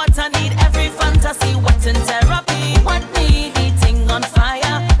me what I need. Every fantasy, wet in therapy. Wet me, the thing on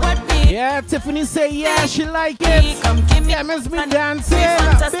fire. Wet me. Yeah, Tiffany say yeah, she like it. Yeah, Miss Me dancing.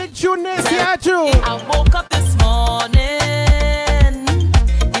 Big tune this, yeah, Joe. I woke up this morning.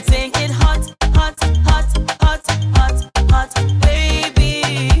 You think it hot,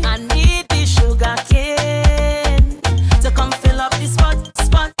 baby. I need the sugar cane to come fill up the spot.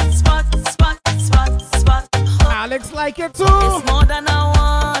 Alex like it too. It's more than I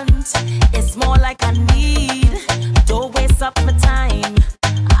want. It's more like I need. Don't waste up my time.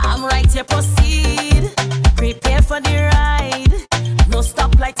 I'm right here, proceed. Prepare for the ride. No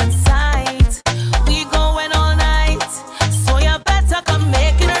stoplight in sight. We going all night. So you better come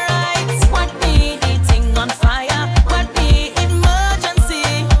make it right. Wet me, the thing on fire. Wet me,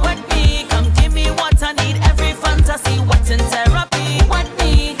 emergency. Wet me, come give me what I need. Every fantasy, wet in therapy. Wet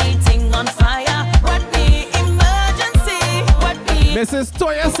me, the thing on fire. Wet me, emergency. Wet me. Mrs.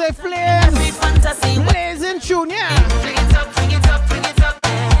 Toya say flames. Every fantasy, Blazing tune, yeah. bring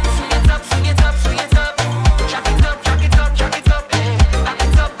it up. Swing it up. Jack it up. Jack it up.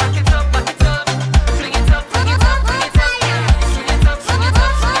 Back it up. Fling it up. Swing it up. Swing it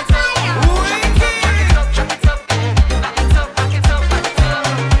up. Back it up.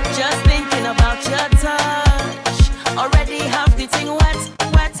 Just thinking about your touch. Already have the thing wet.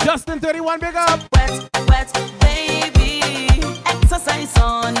 Justin 31, big up. Wet, baby. Exercise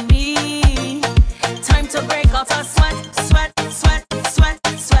on me. Time to break out a sweat.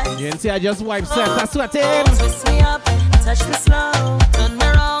 You didn't see I just wiped set. That's what it is. Twist me up, touch me slow, turn me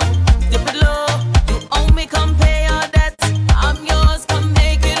around, dip it low. You owe me, come pay your debt. I'm yours, come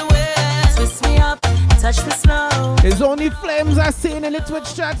make it wet. Twist me up, touch me slow. There's only flames I seen in the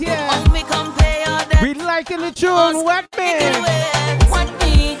Twitch chat here. You owe me, come pay your debt. We liking the tune, wet me. Wet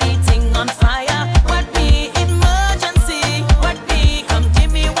me, eating on fire. Wet me, emergency. Wet me, come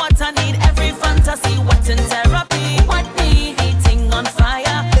give me what I need. Every fantasy, wet in therapy. Wet me, eating on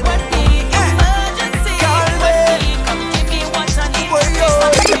fire. Wet me, emergency. Wet me, come give me what I need.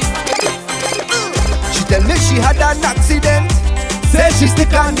 She tell me she had an accident. Say she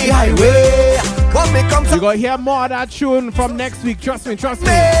stick on the highway. What me come You gonna hear more of that tune from next week. Trust me, trust me.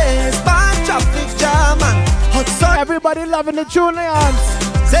 bad traffic jam and hot sun. Everybody loving the tune, Leons.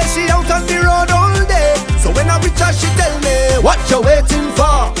 Say she out on the road all day. So when I reach her, she tell me, what you waiting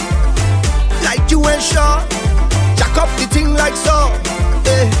for? Like you ain't sure. Jack up the thing like so.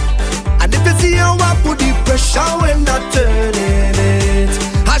 And if you see her, I put the pressure when I turn it.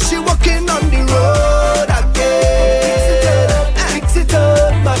 As she walking on the road again. Fix it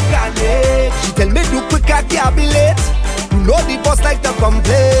up, mechanic. She tell me do quick, I can't be late. You know the boss like to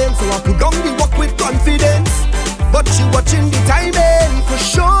complain. So I put down the work with confidence. But she watching the timing. For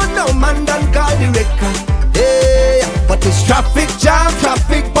sure, no man done call the record. Hey, but it's traffic jam,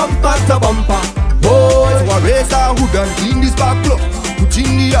 traffic bumper to bumper. Boy, so I raise her hood and clean this back plug. Put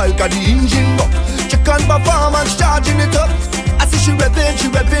in the alk the engine up. Check on performance, charging it up. I see she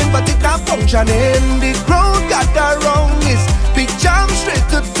revving, but it not functioning. The crowd got her wrong. It's big jam straight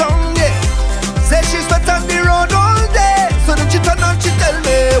to tongue, yeah. Say she's wet on the road all day. So then she turn on, she tell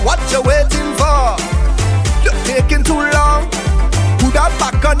me, what you waiting for? You're taking too long. Put her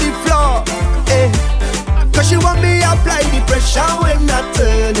back on the floor, eh. Cause she want me apply the pressure when I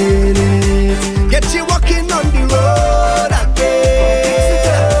turning it. Get she walking on the road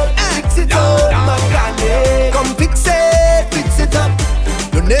again. Fix it up, mechanic. Come fix it up.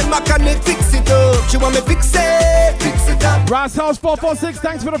 Your name mechanic, fix it up. She want me fix it up. Brass House 446,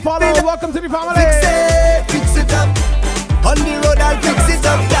 thanks for the follow. Welcome to the family. Fix it up. On the road I'll fix it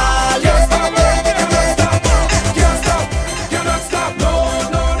up, darling. Can't stop, cannot stop. No,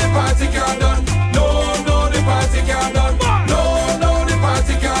 the party can't done. No, the party can't done. No, the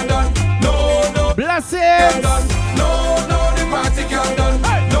party can't done. No, Blessings. no, the party can't done.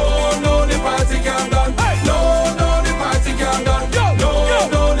 No, the party can't done. No, the party can't done. No,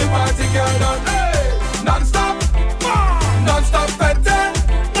 the party can't done. Hey, non-stop betting,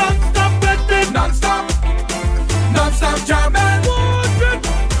 non-stop jamming,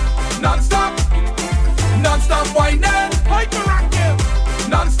 non-stop whining,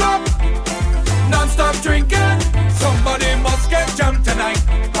 non-stop drinking. Somebody must get jammed tonight.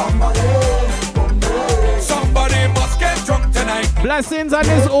 Somebody must get drunk tonight. Blessings on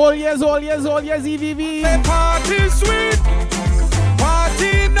this all years, EVV. Party sweet,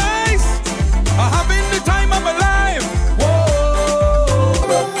 party nice. I'm having the time of my life. Whoa,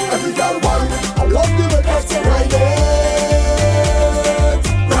 Every girl wine, I love the way that you ride it.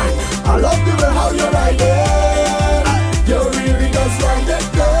 Right, I love the way how you ride it. You really just ride it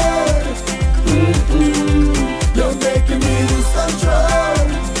good. You're making me lose control.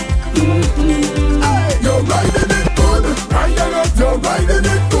 You're riding it good, riding it. You're riding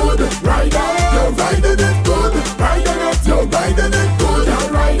it good, riding. You're riding it good, riding it. You're riding it good, you're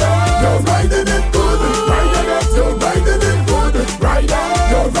riding. You're riding it good, riding it. You're riding it good, riding.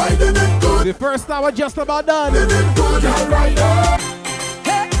 You're riding it good. The first hour just about done. Riding it good, you're riding.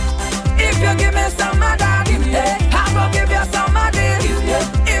 Hey, if you give me some of that, I gon' give you some of this.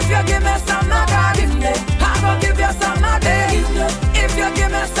 If you give me some of that, I gon' give you some of this. If you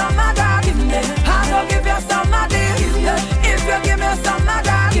give me some of that, I gon' give you some of this. If you give me some of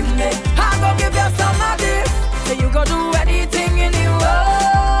that, I gon' give you some of this. So you go do anything in the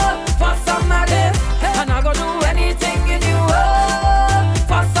world for some of this, and I go do anything in the world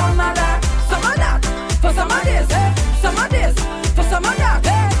for some of that, for some of this, some of this, for some of that,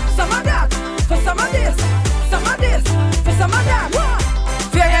 some of that, for some of this, some of this, for some of that.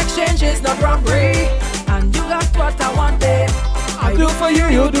 Fair exchange is not robbery, and you got what I want, babe. I do for you,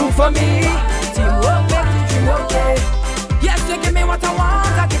 you do for me. Teamwork makes the dream okay. Yes, you give me what I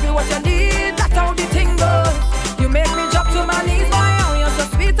want, I give you what you need. That's how the thing goes. You make me drop to my knees, boy. Oh, you're so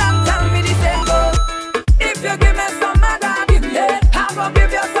sweet and tell me the same goes. If you give me some of that, I gon'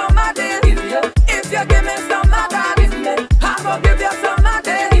 give you some of this. If you give me some of that, I gon' give you some of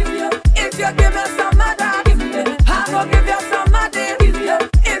this. If you give me some of that, I gon' give you some of this.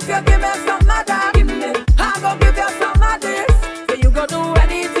 If you give me some of that, I gon' give you some of this. So you go do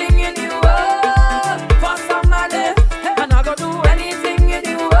anything in the world for some of this, and I go do anything in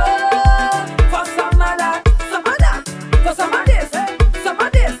the world.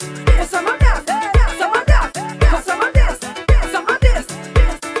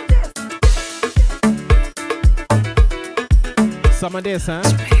 of this, huh?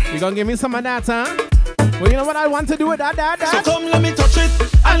 You gonna give me some of that, huh? Well, you know what I want to do with that. So come let me touch it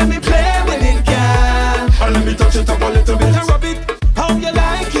and let me play with it, girl. And let me touch it up a little bit and rub it. How you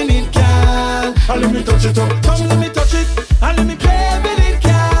liking it, girl? And let me touch it up. Come let me touch it and let me play with it,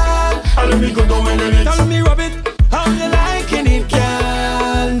 girl. And let me go down in it and let me rub it. How you liking it,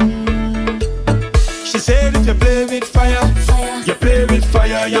 girl? She said if you play with fire, you play with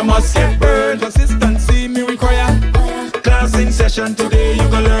fire, you must get burned. Consistency me require. Class in session today, you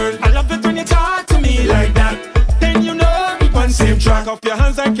gonna learn. I love it when you talk to me like that. Then you know we on same track. Off your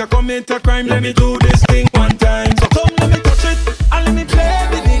hands like you commit a crime. Let me do this thing one time. So come let me touch it and let me play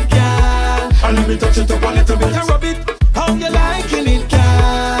with it, girl. And let me touch it up a little bit and rub it. How you liking it,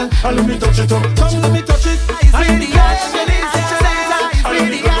 girl? And let me touch it up. Come let me touch it. And let me play with it, girl. And let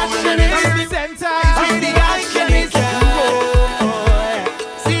me go down in it. And let me liking it, girl.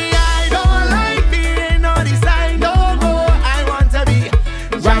 See, I don't like being on the side no more. I want to be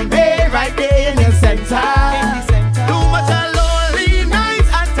right there in the center. Too much of lonely nights,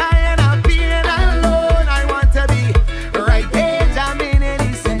 I'm tired of being alone. I want to be right there, jamming in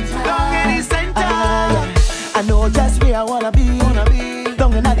the center. Down in the center. I know just where I wanna be.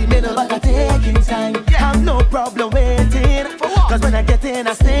 Down in the middle, but I'm taking time. Have no problem waiting. Cause when I get in,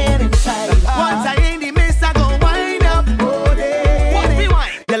 I stand inside. Once I in the mist, I go wind up. Oh, day.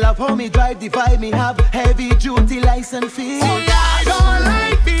 You love how me drive the vibe, me have heavy duty license fee. I don't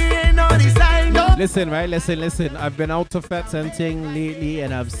like being on the side. No. Listen. I've been out to fets and thing lately,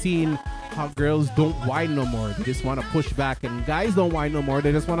 and I've seen how girls don't whine no more. They just want to push back, and guys don't whine no more.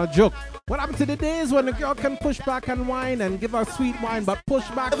 They just want to joke. What happened to the days when the girl can push back and whine and give her sweet wine, but push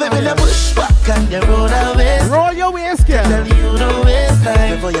back? Push back and you roll the waist. Roll your waist, girl. Tell you the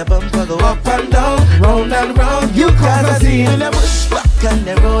waistline. Before your bumper go up and down, round and round. You cause a scene. Push back and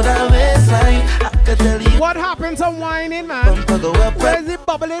you roll the waistline. I can tell you. What happened to whining, man? Bumper go up. Where's the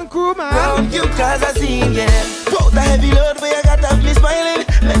bubbling crew, man? Round you cause a scene, yeah. Put the heavy load where you got have me smiling.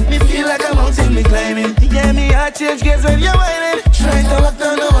 Make me feel like a mountain me climbing. Yeah, me heart change gears when you're whining. Trying to walk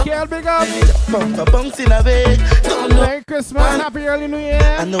down the wall. Girl, big up. Bumper bouncing away. Don't know. Merry Christmas, happy early New Year.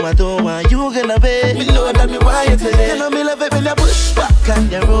 I know I don't want you gonna be. Me know that me want you today. You know me love it when you push back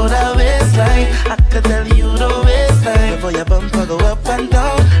and you roll the waistline. I can tell you the waistline. Before your bumper go up and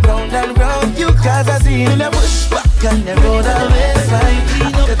down, round and round. You cause a scene. When you push back and you roll the waistline.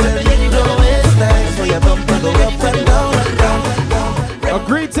 I can tell you the waistline. Before your bumper go up and down, round and round.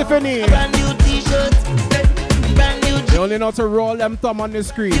 Agreed, Tiffany. Brand new t-shirt. Brand new You only know to roll them thumb on the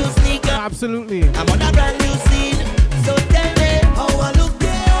screen. Absolutely. I'm on a brand new scene. So tell me how I look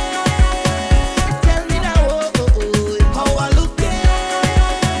there. Tell me now, how I look there.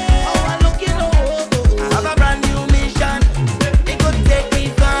 How I look, you know. I have a brand new mission. It could take me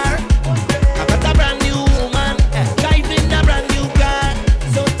far. I got a brand new woman driving a brand new car.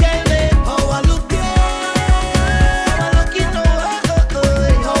 So tell me how I look there. How I look, you know.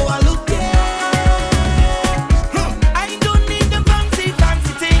 How I look there. I don't need the fancy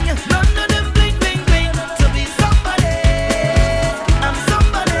thing. None of them bling bling bling to be somebody. I'm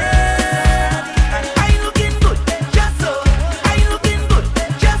somebody. And I looking good, just so. I looking good,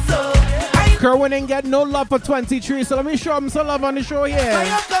 just so. Kerwin ain't get no love for 23, so let me show him some love on the show here.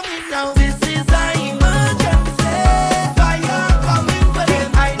 Fire coming now. This is an emergency. Fire coming for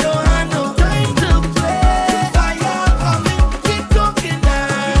them. I don't have no time to play. Fire coming. Keep talking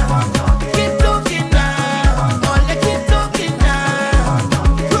now. Keep talking now. All you keep talking now.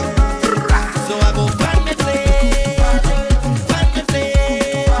 So I go fan me flame. Fan me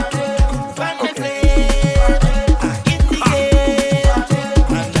flame. Fan me flame. In the game.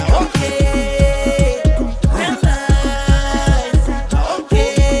 And now okay. Real nice.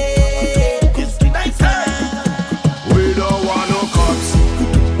 Okay. It's the nice time. We don't want no cups.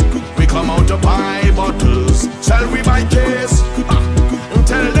 We come out to buy bottles. Sell we buy case.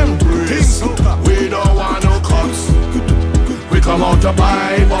 Tell them brace. We don't want no cups. We come out to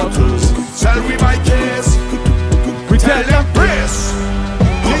buy bottles. Sell we buy case. We tell them brace.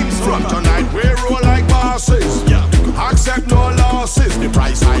 Things from tonight we roll like bosses. Accept no losses. The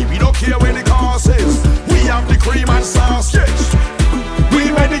price high, we don't care where the cost is. We have the cream and sausage.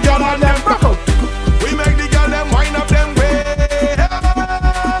 We make the girl and them rock up. We make the girl them wind up them ways.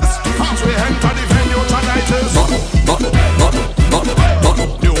 As we enter the venue tonight is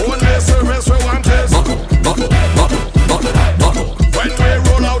the only service we want is when we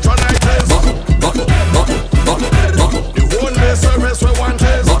roll out tonight is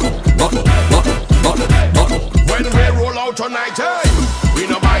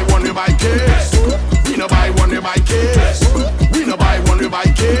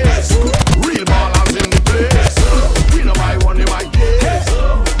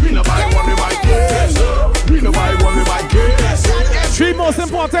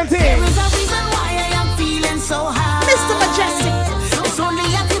important thing. There is a reason why I am feeling so high. Mr. Mejustik. It's only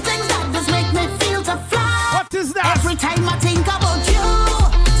a few things that just make me feel to fly. What is that? Every time I think about you,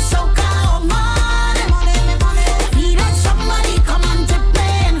 Soca, money, feeling somebody come and to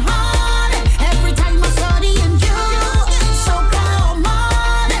playing hard. Every time I study in you, Soca,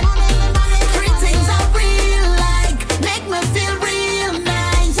 money, three things I real like, make me feel real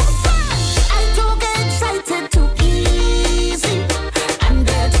nice. I don't get excited too easy, and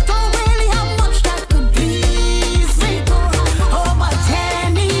that don't really have much that could please me. Oh, but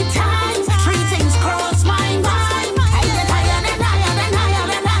anytime, three things cross my mind. I get higher and higher and higher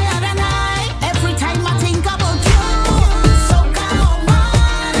and higher and higher. Every time I think about you, Soca,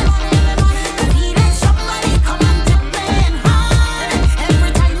 money, feeling somebody come and to playing hard.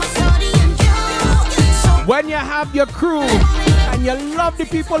 Every time I study in you, Soca. When you have your crew and you love the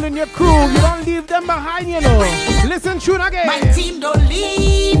people in your crew, you don't leave them behind, you know. Listen, tune again. My team don't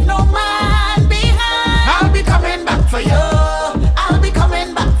leave no man behind. I'll be coming back for you. I'll be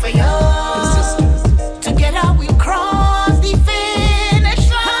coming back for you. Together we'll cross the finish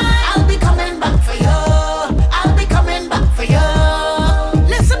line. I'll be coming back for you. I'll be coming back for you.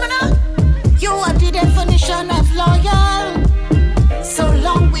 Listen, man, you are the definition of loyal. So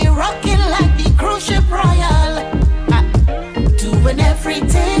long we rocking like the cruise ship royal. Doing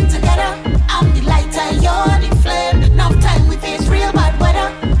everything together. I'm the lighter, you're the flame. Enough time we face real bad weather.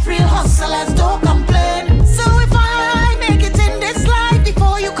 Real hustlers don't complain. So if I make it in this life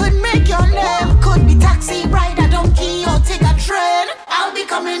before you could make your name, could be taxi, ride a donkey or take a train, I'll be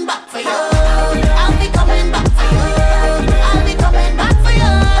coming back for you. I'll be coming back for you. I'll be coming back for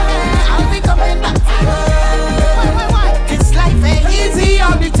you. I'll be coming back for you. Why? This life ain't easy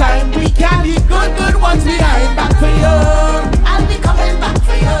all the time. We can't leave good ones behind. Back for you. I'll be coming back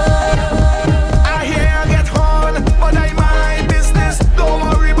for you. I hear I get on, but I mind business. Don't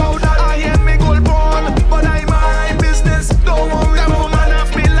worry about that. I hear me gold born, but I mind business. Don't worry. That woman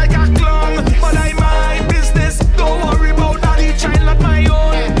have me like a clown, but I mind business. Don't worry about that. The child not my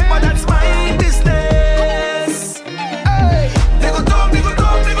own, but that's my business. Hey, they go talk, they go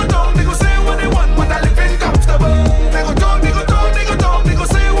talk, they go talk, they go say what they want, but I live in comfortable. They go talk, they go talk, they go talk, they go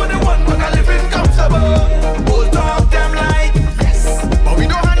say what they want, but I live in comfortable. We'll talk them like yes, but we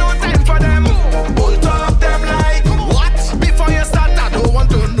don't have no time for them. We'll talk them like what? Before you start, I don't want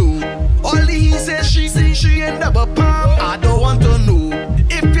to know. All the he says, she in double palm. I don't want to know.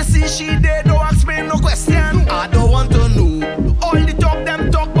 If you see she there, don't ask me no question. I don't want to know. All the talk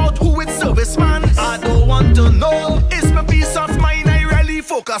them talk about who is serviceman. I don't want to know. It's my peace of mind I really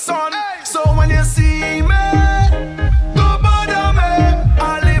focus on. So when you see me, don't bother me.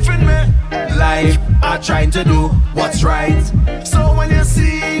 I live in me life. I'm trying to do what's right. So when you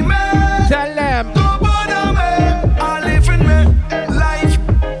see me, Tell them. don't bother me. I live in me life.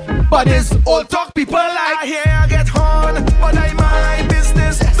 But it's all talk people like. I hear I get on, but I mind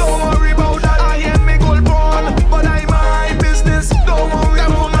business. Don't worry about that. I hear me gold born, but I mind business. Don't worry. That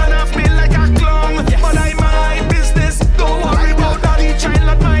woman have me like a clown, but I mind business. Don't worry about that. The child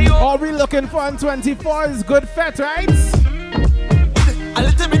not my own. All we looking for in 24 is good fat, right? A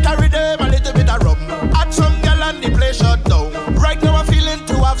little bit of rhythm, a little bit of rum. At some girl and the place shut down. Right now I'm feeling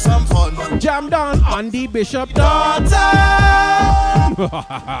to have some fun. Jam down on the Bishop Daughter,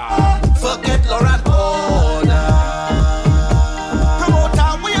 forget Laurent Order.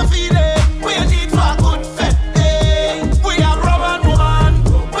 Promoter, we are feeling. We are need for a good fete. We are rum and woman.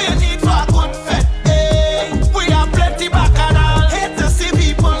 We are need for a good fete. We are plenty bacchanal. Hate to see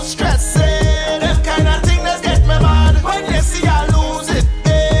people stressing. Them kind of thing that get me mad. When they see I lose it,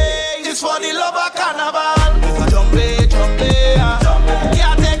 it's for the love of carnival. Jumpe, jumpe,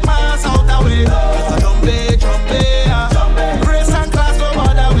 can't take my ass out the way. Jumpe, jumpe, grace and class no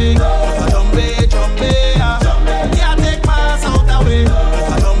bother way. Jumpe, jumpe, can't take my ass out the way.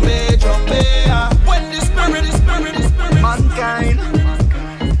 Jumpe, jumpe, when the spirit, mankind,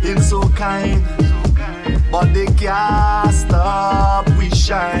 him so kind, but they can't stop we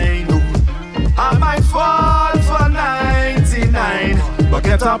shine. I might fall for 99, but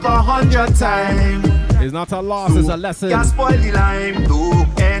get up 100 times. It's not a loss, it's a lesson. Can't spoil the lime, though.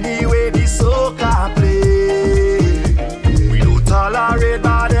 Anyway, the soca play. We don't tolerate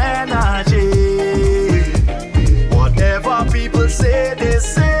bad energy. Whatever people say, they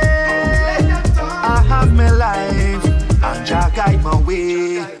say. I have my life, and Jah guide my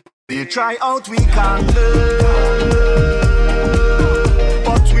way. They try out, we can't learn,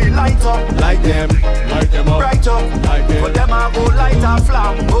 but we light up Light them up. bright up. Like them. For them I go light a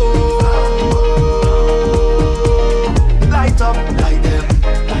flambeau. Light up, light them,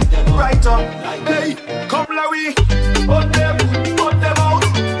 bright up. Hey, come Larry, put them out.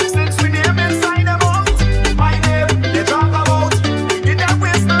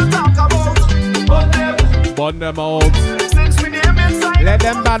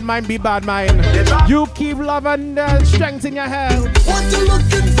 bad mind, be bad mind. You keep love and strength in your health. What you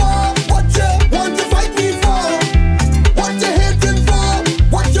looking for? What you want to fight me for? What you hating for?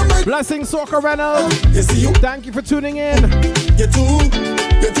 What you make? Blessing Soca Reynolds. You see you? Thank you for tuning in. You too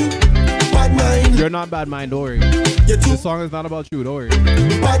bad mind. You're not bad mind, don't worry. You too This song is not about you, don't worry.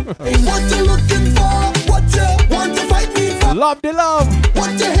 bad mind. What you looking for? What you want to fight me for? Love the love.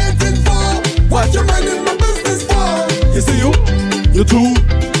 What you hating for? What you minding my business for? You see you? You too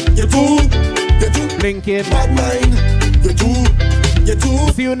Lincoln. bad mind. You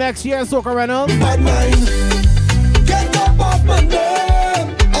too See you next year, Soca Reynolds. bad mind. Get up off my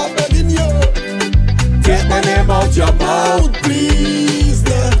name, I'm begging you. Get my name out your mouth, please.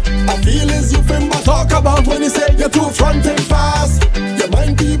 I feel as you feel my talk about when you say you're too front and fast. You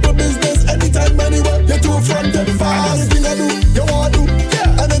mind people business anytime, anywhere. You're too front and fast. Anything I do, you want to do.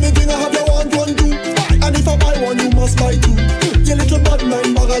 Yeah. And anything I have, you want one do. And if I buy one, you must buy two. You little bad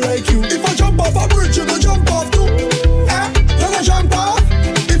mind bugger like you. If I jump off a bridge, you go jump off too. Eh? You go jump off.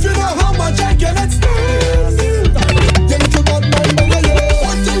 If you know how much I can extend. You little bad mind bugger, yeah.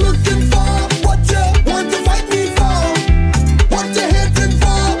 What you looking for? What you want to fight me for? What you hating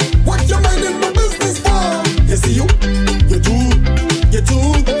for? What you minding my business for? You see you too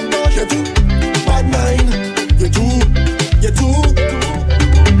bad mind. You too.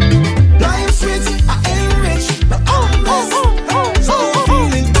 Life sweet, I ain't rich, but I'm blessed. So I'm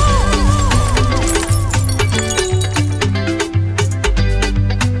feeling.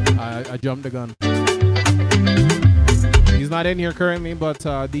 I jumped the gun. He's not in here currently, but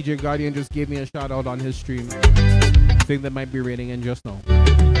DJ Guardian just gave me a shout out on his stream. Thing that might be rating in just now.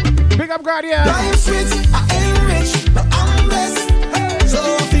 Big up Guardian! Life sweet, I ain't rich, but I'm blessed. So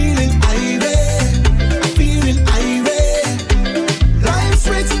I'm feeling irate. Life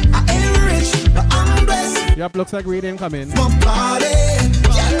sweet, I ain't rich, but I'm blessed. Yep, looks like reading coming. One party,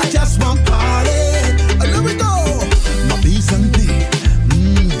 yeah, I just want party. Let me go. My peace and day,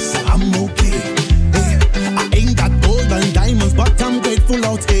 so I'm okay. Hey, I ain't got gold and diamonds, but I'm grateful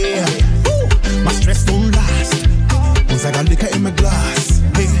out here. Ooh, my stress don't last. Once I got liquor in my glass.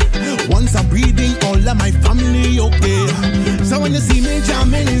 Hey, once I'm breathing, all of my family okay. So when you see me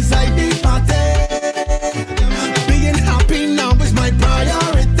jamming inside the party, being happy now is my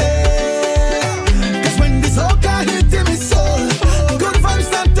priority. Cause when this soca hit in my soul, good vibes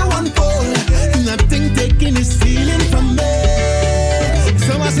start to unfold. Nothing taking is feeling from me.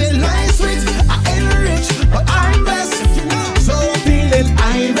 So I say life sweet, I ain't rich, but I'm blessed. So I'm feeling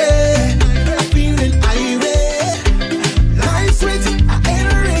irate. I'm feeling irate. Life sweet, I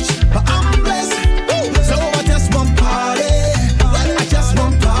ain't rich, but I'm blessed. So I just want party. I just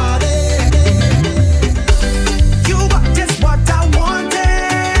want party. You got just what I wanted.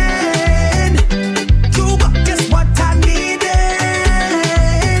 You got just what I needed.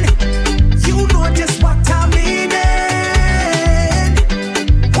 You know just what I needed.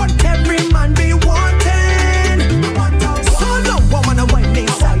 What every man be wanting. So no one wanna wine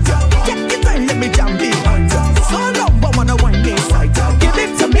inside. Take it and let me jam behind. So no one wanna wine inside. Give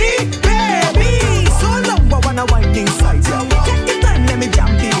it to me, baby. So no one wanna wine inside. Take it and let me jam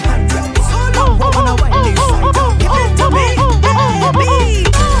behind. So no one wanna wine inside. Give it to me, baby.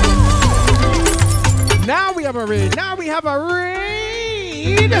 Now we have a raid.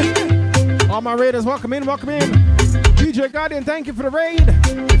 All my raiders, welcome in. DJ Guardian, thank you for the raid.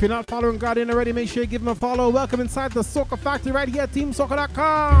 If you're not following Guardian already, make sure you give him a follow. Welcome inside the Soca Factory right here at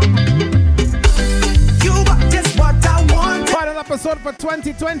TeamSoca.com. You got just what I want. Final episode for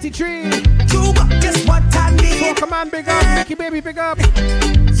 2023. You got just what I need. Soca Man, big up. Mickey Baby, big up.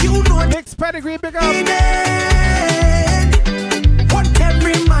 You know Mixed Pedigree, big up. what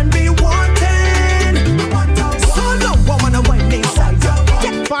every man be wanting. So no one wanna wine inside.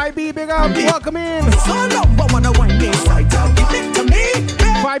 5B, big up. Welcome in. So no one wanna wine inside. Give it to me.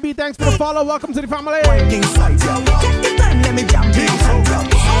 5B, thanks for the follow. Welcome to the family. Wine inside. Take it and let me jam behind. So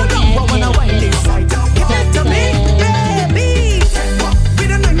no one wanna wine inside. Give it to me, baby.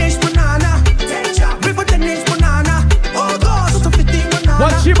 With a 9-inch banana. With a 10-inch banana. Oh God, so 15 banana.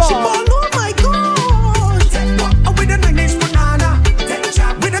 What she bought? Oh my God. With a 9-inch banana.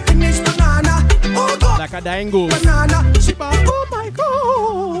 With a 10-inch banana. Oh God. Like a dango. Banana. She bought. Oh my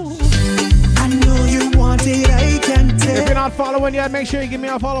God. I know you want it, I can tell. If you're not following yet, make sure you give me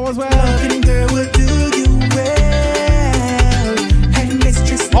a follow as well. Loving girl will do you well. And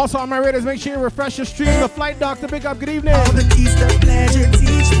mistress. Also on my raiders, make sure you refresh your stream. The Flight Doctor, big up, good evening. All the keys to pleasure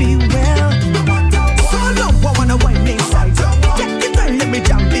teach me well. So no one wanna wine inside. Take it and let me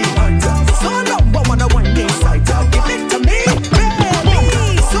jam behind. So no one wanna wine inside. Give it to me,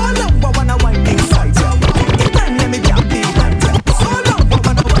 baby. So no one wanna wine inside. Take it and let me jam behind. So no one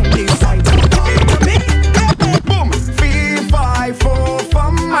wanna wine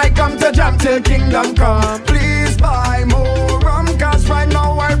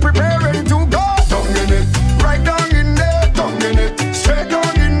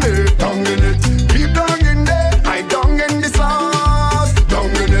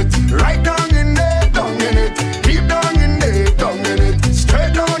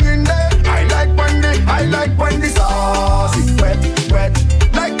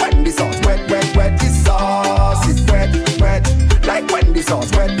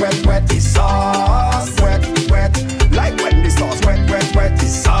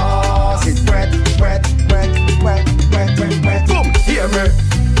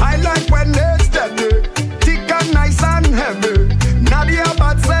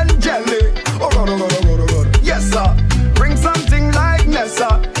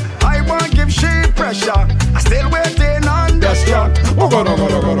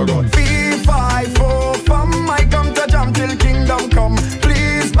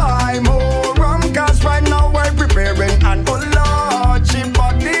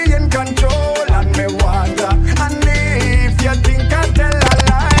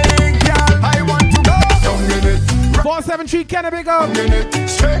 173 Kenny, big up. Down in it,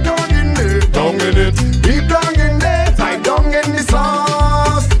 straight down in it, down in it, deep down in it, tight down in the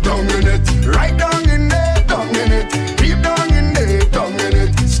sauce. Down in it, right down in it, down in it, deep down in it, down in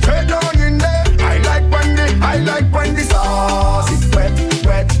it, straight down in it. I like when the sauce is wet,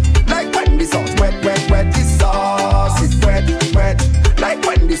 wet. Like when the sauce wet, wet, wet. The sauce is wet, wet. Like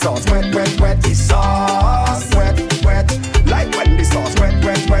when the sauce wet, wet, wet. The sauce wet, wet. Like when the sauce wet,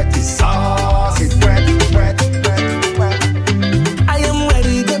 wet, wet. The sauce is wet, wet, wet, wet. I am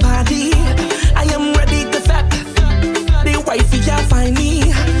ready to party. I am ready to fat. The wifey can't find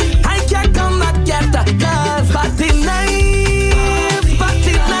me. I can't come back yet. Cause party nice,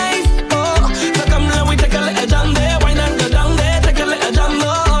 party nice. Oh, so come let we take a little jam there. Wine and go down there, take a little jam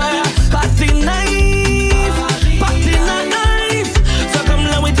there. Party nice, party nice. So come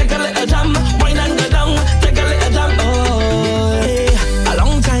let we take a little jam. Wine and go down, take a little jam. Oh, a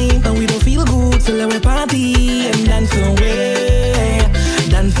long time and we don't feel good, so let we party and dance away,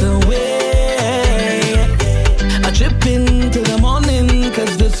 dance away. A trip into the morning,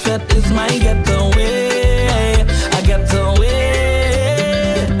 cause this fete is my getaway, a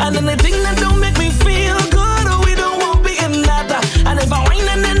getaway. And then the thing that don't make me feel good, we don't want be in that. And if I whine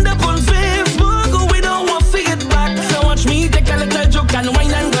and end up on Facebook, we don't want see it back. So watch me take a little joke and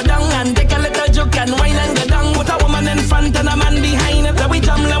whine and go down, and take a little joke and whine and go down. With a woman in front and a man behind it. Let we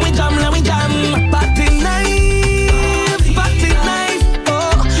jam, let we jam, let we jam. Party nice, party nice.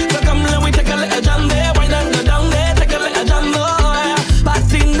 Oh, so come let we take a little jam there. Whine and go down there, take a little jam. Oh,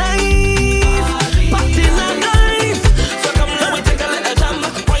 party nice, party nice. So come let we take a little jam.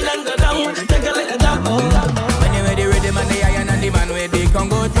 Whine and go down, take a little jam. Oh. When you ready, rhythm and the iron and the man where they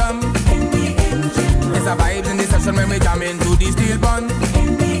Congo drum. It's a vibes in the session when we jam into the steel bun.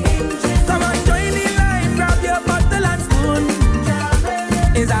 Come on, join the line, grab your bottle and spoon.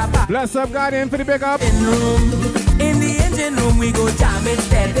 It's a party Bless up, God, in for the big up. room. In the engine room, we go jam it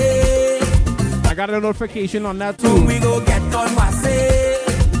steady. I got a notification on that Room, too. we go get on wase.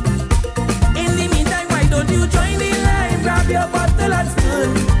 In the meantime, why don't you join the line, grab your bottle and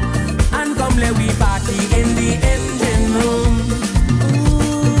spoon, and come let we party in the engine room.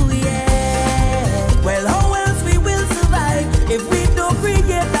 Ooh, yeah. Well, how else we will survive if we don't create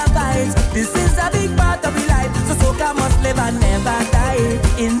a vibe? This is a big part of the life, so soca must live and never die.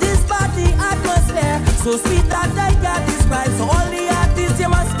 In this party atmosphere, so sweet that I can't describe. So all the artists, you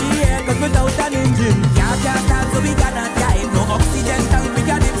must be here, cause without an engine, can't start, so we cannot guide. No oxygen tank, we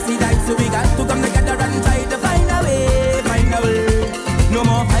got dipsy dive, so we got to come together and try to find a way, find a way. No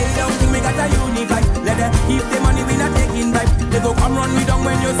more fight down, thing, we got a unify. Let them keep the money, we not taking vibe. They go come run me down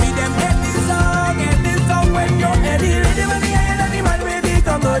when you see them. Get this song when you're ready, ready when the iron and the man with the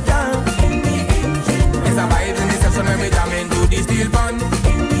Congo jam. It's a vibe in the session when we jam into the steel bun.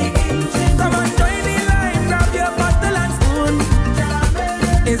 Come on, join the line, grab your bottle and spoon.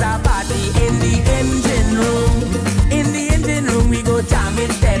 It's a party in the engine room. In the engine room, we go jam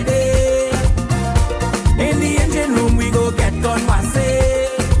it steady. In the engine room, we go get on wase.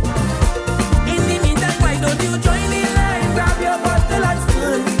 In the meantime, why don't you join the line, grab your bottle and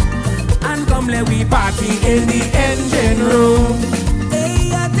spoon, and come let we party in the engine room.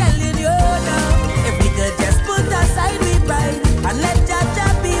 Hey, I'm telling you now, if we could just put aside we pride and let Jaja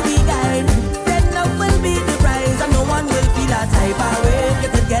be we guide, then love will be the prize and no one will feel a type of way. You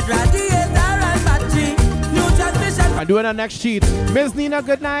could get radiator and battery, new transmission. I'm doing our next cheat. Miss Nina,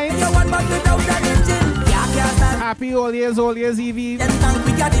 good night. You want but without an engine, yeah, can't start. Happy all years, Eve. Then tank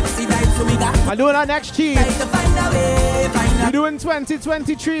we got dipsy dive, so we got I'm doing our next cheat. try to find a way, find We're a doing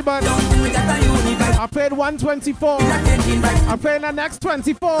 2023, but don't think we got a unify. I played 124. Not taking back. I'm playing the next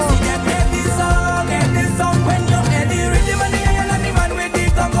 24. Get this song when you're ready. Rhythm and the iron and the man with the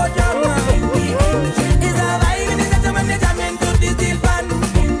Congo jam. It's a vibe in the session when they jam into the steel pan.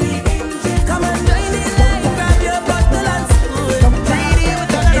 Come and join the line, grab your bottle and spoon.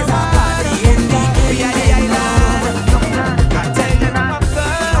 It's a party in the engine room. I tell you not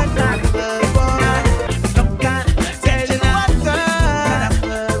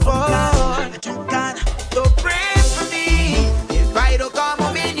don't pray for me. If I don't come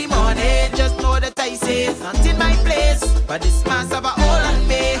home in the morning, just know that I say it's not in my place. But this man's have a hold on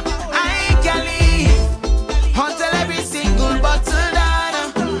me. I can leave until every single bottle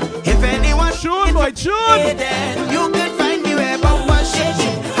done. If anyone Tune, boy, tune. then you can find me where bumper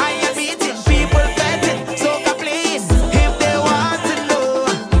shaking. I am beating people betting. Soca please, if they want to know,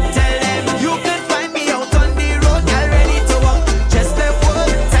 tell them you can find me out on the road. Get ready to walk, just left work,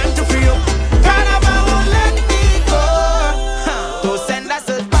 time to free up. Carnival won't let me go. To send us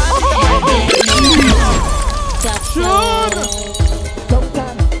a Tune.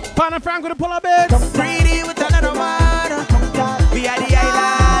 Pan and Frank with a pull up bit. greedy with another man.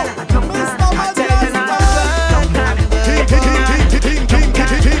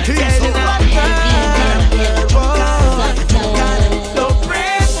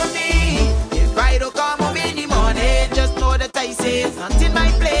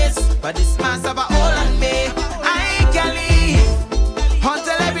 But this mass of a hole on me, I can leave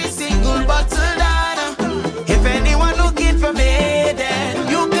until every single bottle done. If anyone looking for me, then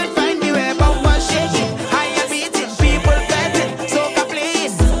you can find me where bumper shaking. I am beating people betting. Soca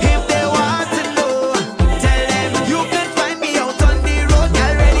please, if they want to know, tell them you can find me out on the road.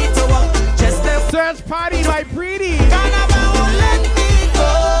 Get ready to walk, just the search party by Pretty. Carnival won't let me go.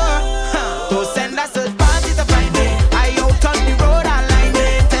 To send a search party to find me. I out on the road online.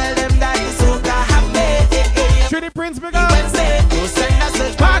 Tell them that the Soca have me. Trinity Prince, big up. Wednesday, to send a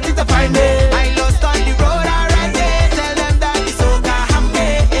search party to find me. I lost on the road already. Tell them that the Soca have me.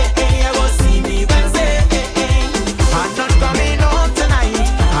 You go see me Wednesday. I'm not coming home tonight.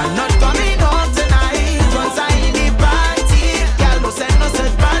 I'm not coming home tonight. Once I in the party, girl, go send a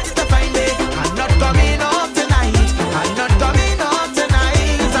search party to find me. I'm not coming home tonight. I'm not coming home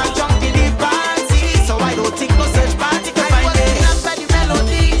tonight. I'm drunk in the party, so I don't think no search party can find me. After the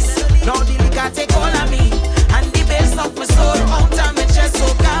melodies, now the liquor take all of me, and the bass of my soul out of my chest, so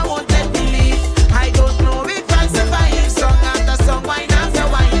God won't let me leave. I don't know if I'll survive. Song after song, wine after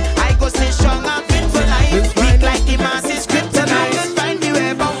wine, I go stay strong and fit for life. Weak like the masses kryptonite. You can find me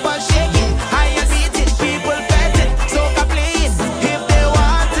where bumper shaking. I am beating people betting. Soca please, if they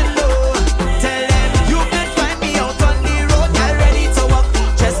want to know, tell them you can find me out on the road. Get ready to walk,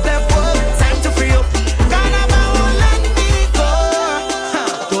 just left work, time to free up. Carnival won't let me go.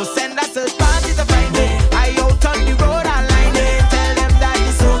 Go send a search party to find me. I out on the road online. Tell them that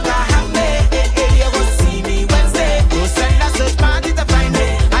the Soca have me. You go see me Wednesday. Go send a search party to find me.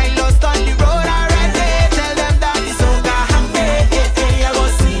 I lost on the road already. Tell them that the Soca have me. You go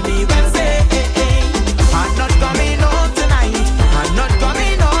see me Wednesday. I'm not coming home tonight. I'm not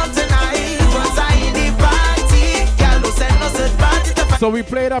coming home tonight. Once I in the party, girl, go send a search party to find me. So we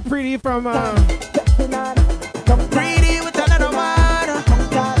played a Pretty from Pretty with another man.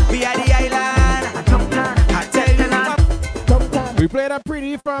 We are the island. I tell you, we played a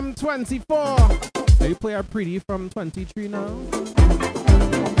Pretty from 24. We play a Pretty from 23 now.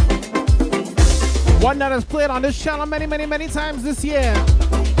 One that has played on this channel many times this year.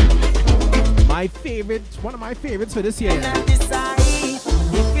 My favorite, one of my favorites for this year. and decide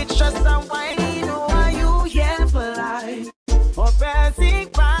if it's just a wine or are you here for life or passing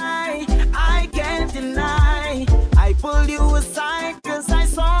by. I can't deny. I pulled you aside 'cause I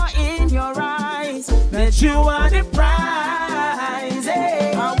saw in your eyes that you are the prize.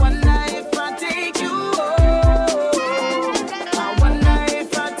 Hey, I wonder if I take you home. I wonder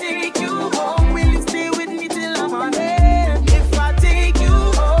if I take you home. Will you stay with me till I'm on end? If I take you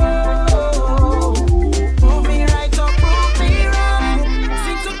home, prove me right or prove me wrong.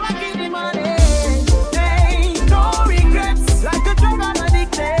 6 o'clock in the morning. Ain't no regrets, like a drug I'm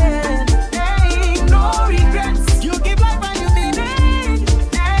addicted. Ain't no regrets, you give life and you mean it.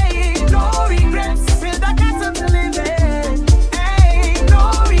 Ain't no regrets, build a castle to live in. Ain't no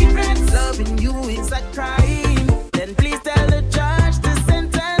regrets, loving you is a crime. Then please tell the judge to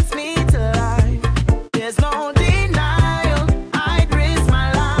sentence me to life. There's no denial, I'd risk my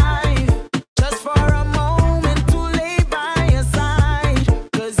life just for a moment to lay by your side.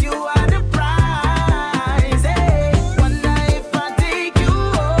 'Cause you are the prize. Hey, wonder if I take you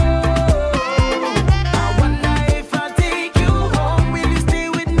home. I wonder if I take you home. Will you stay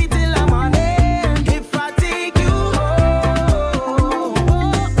with me till I'm on end? If I take you home,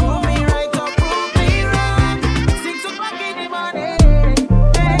 prove me right or prove me wrong. 6 o'clock in the morning.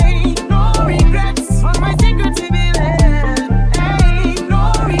 Ain't no regrets, all my secrets revealing. Ain't no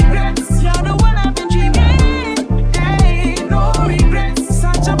regrets, you're the one I've been dreaming. Ain't no regrets,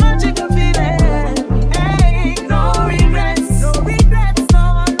 such a magical feeling. Ain't no regrets, no regrets, no,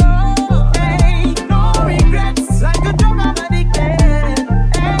 no. Ain't no regrets, like a drug I'm addicted.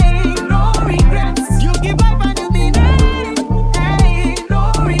 Ain't no regrets, you give up and you mean it. Ain't no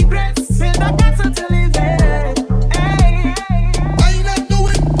regrets, build a castle to live in. I'm not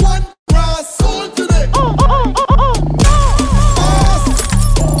doing one brass soul today.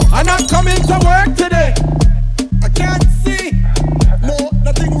 I'm not coming to work today. I can't see. No,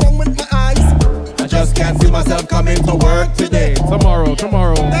 nothing wrong with my eyes. I just can't see myself coming to work today.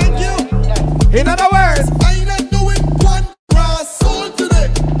 Tomorrow. Thank you. In other words, I'm not doing one brass soul today.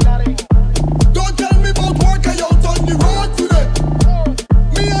 Don't tell me about work, I out on the road today.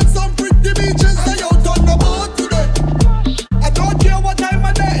 Me and some pretty beaches, I out on the boat today. I don't care what time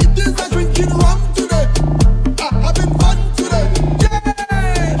of day it is, I'm drinking rum today. Having fun today.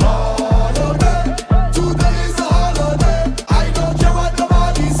 Yeah! Holiday, today is a holiday. I don't care what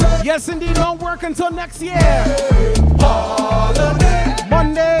nobody says. yes indeed, don't work until next year. Holiday,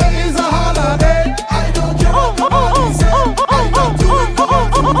 Monday is a holiday.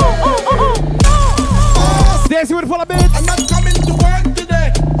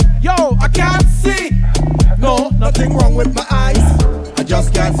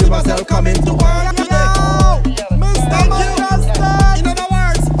 can't see myself coming to work today. Mr. Mejustik. In other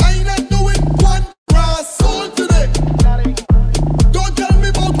words, I ain't not doing one grass soul today. Don't tell me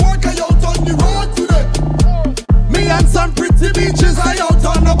about work, I out on the road today. Me and some pretty beaches, I out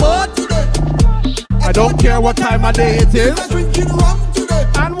on the boat today. I don't care what time of day it is. I'm drinking rum today.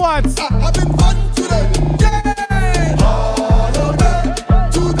 And what? Having fun today. Yeah. Holiday.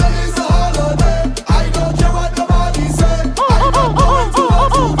 Today is a holiday. I don't care what nobody say. I'm not going to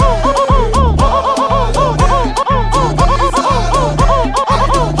work today. Holiday. Today is a holiday. I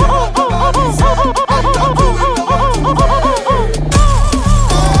don't care what nobody say. I'm not doing no work today.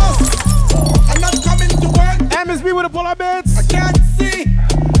 I'm not coming to work. MSB with a polar bits. I can't see.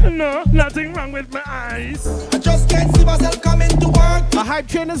 No, nothing wrong with my eyes. I just can't see myself coming to work. The hype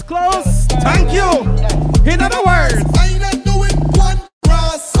train is close. Thank you. In other words, I ain't not doing one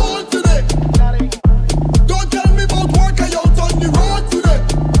grass soul today. Don't tell me about work, I out on the road today.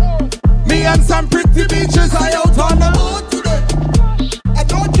 Me and some pretty beaches, I out on the boat today. I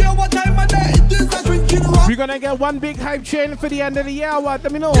don't care what time of day it is, I drinking rum. we're gonna get one big hype train for the end of the year. What?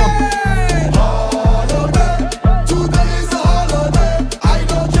 Let me know. Yeah. Holiday. Today is a holiday. I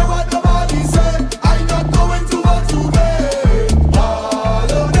don't care what nobody say. I'm not going to work today.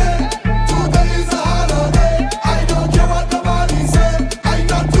 Holiday. Today is a holiday. I don't care what nobody say. I'm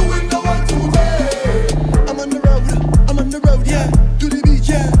not doing no work today. I'm on the road, yeah. To the beach,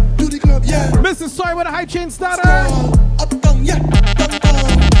 yeah. To the club, yeah. Mr. Soy with a hype train starter. Up, down, yeah.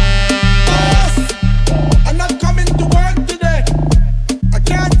 Down. Boss, I'm not coming to work today. I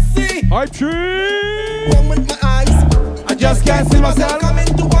can't see. Hype train. Wrong with my eyes. I just can't see myself. Coming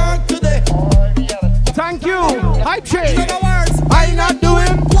to work today. Thank you. Hype train. In other words, I ain't not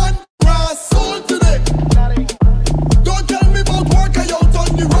doing one grass soul today. Don't tell me about work, I out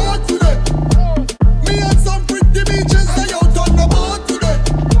on the road today. Me and some pretty beaches, I out on the boat today.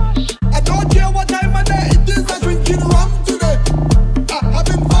 I don't care what time of day it is, I drinking rum today.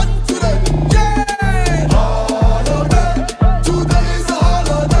 Having fun today. Yeah. Holiday. Today is a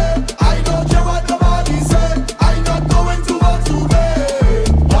holiday. I don't care what nobody say. I'm not going to work today.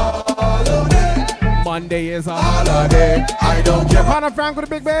 Holiday. Monday is a holiday. I don't care. Hannah Frank with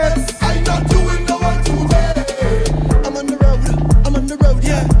the big bits. I'm not doing no work today. I'm on the road,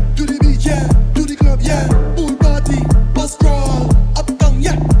 yeah. To the beach, yeah. To the club, yeah. Pool party, bus crawl. Up, down,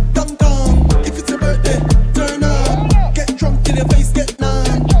 yeah. Downtown. If it's your birthday, turn up. Get drunk till your face get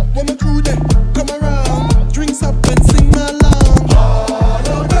numb. When my crew there, come around. Drinks up and sing along.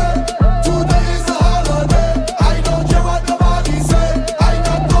 Holiday. Today is a holiday. I don't care what nobody say. I'm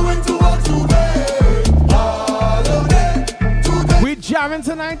not going to work today. Holiday. Today. We jamming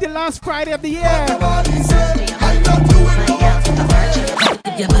tonight, the last Friday of the year. Nobody say. I'm not doing no work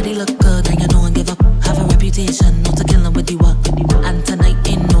today. Your body look good and you know and give up. Have a reputation, not to kill them with you up. And tonight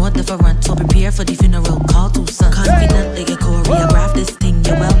ain't no different, so prepare for the funeral. Call to son. Confidently you choreograph this thing.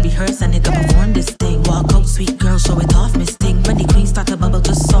 You well rehearse and you can perform this thing. Walk out, sweet girl, show it off, Miss Thing. When the queen start to bubble,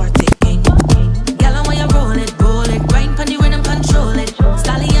 just sort it, king. Girl, when you roll it. Grind pon the rhythm, control it.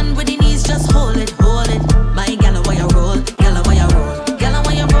 Stallion with the knees, just hold it. My girl, when you roll. Girl, when you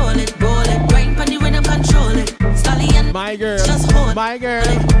roll it. Grind pon the rhythm, control it. Stallion, My girl, just hold my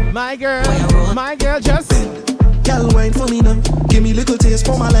girl, my girl, just. Girl, wine for me now. Give me little taste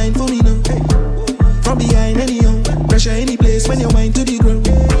for my line for me now. From behind anyhow. Pressure any place when you wine to the ground.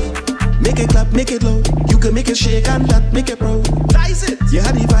 Make it clap, make it loud. You can make it shake and that make it proud. Dice it. You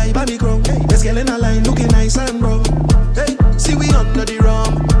had the vibe on the ground. Best girl in a line looking nice and brown. Hey, see we under the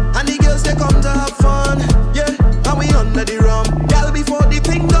rum. And the girls they come to have fun. Yeah, and we under the rum. Girl, before the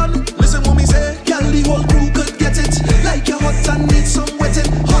thing done. Listen what me say. Girl, the whole crew could get it. Like you're hot and need some wetting.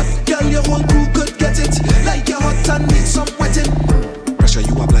 Hot girl, your whole crew could get it. Like you're hot and need some wetting. Pressure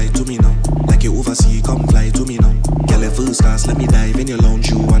you apply to me now. Like you oversee, come fly to me now. Girl, your first class, let me dive in your lounge.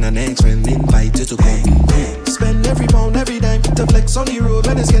 You and an ex friend invite you to come. Spend every pound, every dime to flex on the road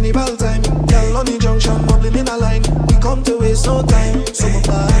when it's cannibal time. Girl on the junction, bubbling in a line. We come to waste no time, so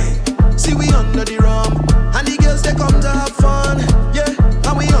bye. See we under the rum, and the girls they come to have fun. Yeah,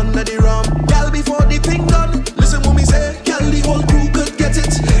 and we under the rum. Girl, before the thing done, listen what me say. Girl, the whole crew could get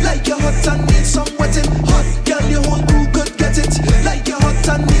it. Like you're hot and need some wetting. Hot girl, your whole crew could get it. Like you're hot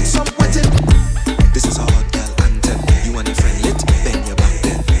and need some wetting. This is a hot girl anthem. You and your friend lit, bend your back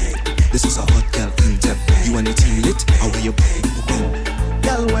then. This is a hot girl anthem. You and your team lit, how are you?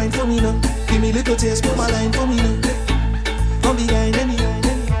 Girl, wine for me now. Give me little taste, put my line for me now. From behind any.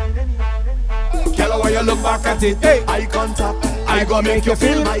 Girl, when you look back at it, hey, eye contact. I gonna make you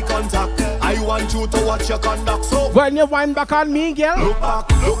feel my contact. I want you to watch your conduct. So when you wind back on me, girl, look back,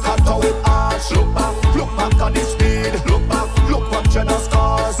 look at how it arch. Look back at the speed. Look back, look what watch you no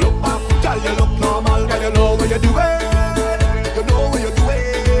scars. Look back, girl, you look normal, girl, you know what you're doing. You know what you're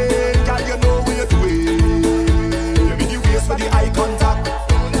doing, girl, you know what you're doing. Give me the waist for the eye contact.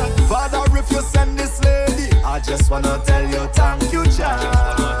 Father, if you send this lady, I just wanna tell you thank you, child.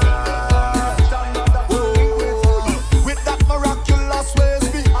 With that miraculous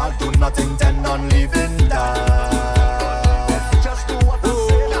ways, me, I do not intend on leaving that. Just do what I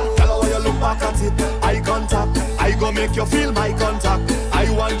say now. Tell her when you look back at it, eye contact. I go make you feel my contact. I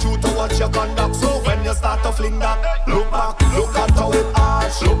want you to watch your conduct. So when you start to fling that, look back, look at how it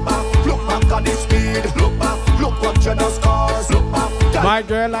arch. Look back at the speed. Look back, look what you know scars. Look back. My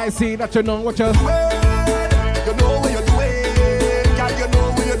girl, I see that you know what you're doing. You know what you're doing. Girl, you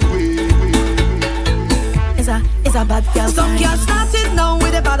know what you're doing. It's a bad girl. Some girl started now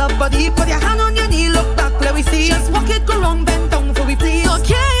with a bad up body. Put your hand on your knee, look back, let me see. Just walk it, go wrong, bend down for we please. Don't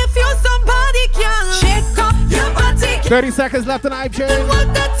care if you're somebody, girl. Shake up your body. 30 seconds left in hype chain. Then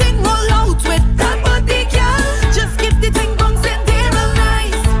what that thing roll out with that body, girl. Just keep the thing bouncing there real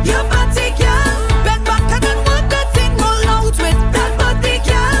nice. Your body, girl. Bend back and then what that thing roll out with that body,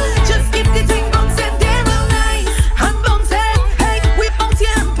 girl. Just keep the thing bouncing there real nice. And bouncing, hey, we bounce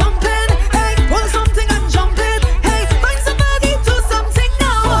here and pumping. Hey, pull something and jump it. Hey, find somebody, do something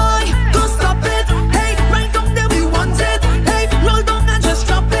now. Boy, don't stop it. Hey, right down there we want it. Hey, roll down and just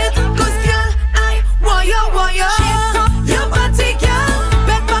drop it. Cause girl, I wire. Shake up your body, girl.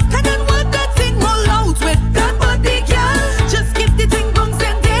 Bend back and then what that thing roll out with that body, girl. Just keep the thing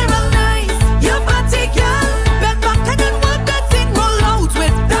bouncing there real nice. Your body, girl. Bend back and then what that thing roll out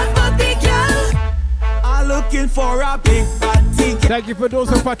with that body, girl. I'm looking for a big body girl. Thank you for those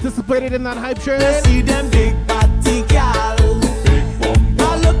who participated in that hype train. See them big body girl.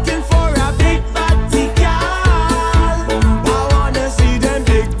 I'm looking for a big body girl. I wanna see them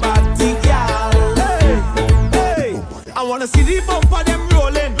big body girl. Hey, I wanna see the bumper them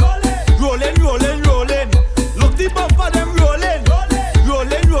rolling, rolling, rolling, rolling. Look the bumper them rolling,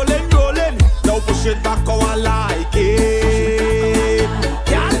 rolling, rolling, rolling. Now push it back how I like it.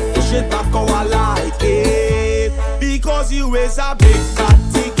 Girl, push it back how I like it. Because you is a big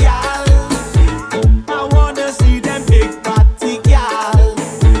body girl. I wanna see them big body girl.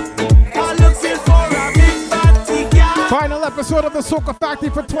 I'm looking for a big body girl. Final episode of the Soca Factory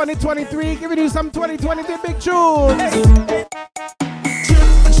for 2023. Giving you some 2023 big tunes. Hey.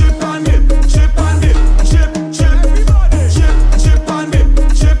 Chip on it, chip on it, chip, chip, chip on it,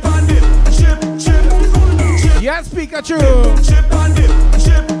 chip on it, chip, chip. Yes, Pikachu. Chip on it,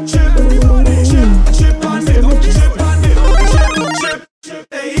 chip, chip, chip, chip on it, chip on it, chip, chip.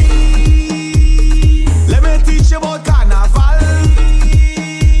 Hey, let me teach you about carnival.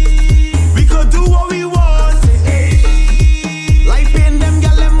 We could do what we want. Hey, like paying them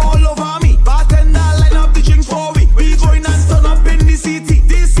gal them all over me. Bartender line up the drinks for we. We going and turn up in the city.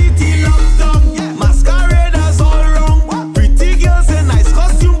 This city locked down. Yeah. Masqueraders all wrong. Pretty girls in nice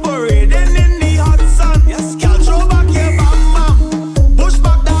costume parading in the hot sun. Yes, girl, throw back your bam bam. Push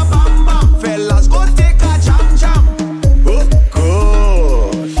back that bam bam. Fellas, go take a jam jam. Oh,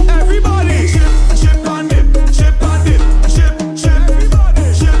 good. Everybody, chip, chip on it, chip on it, chip, chip. Everybody,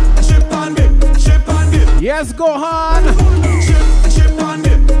 chip, chip on it, chip on it. Yes, Gohan. Chip, chip on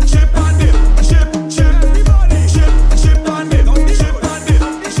it, chip on it, chip, chip. Everybody, chip, chip on it, chip on it,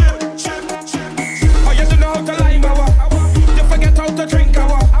 chip, chip, chip. Oh, you don't know how to lime our. You forget how to drink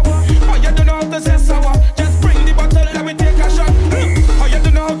our. Oh, you don't know how to zest our. Just bring the bottle and we take a shot. Oh, you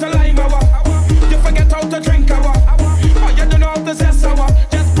don't know how to lime our. You forget how to drink our. Oh, you don't know how to zest our.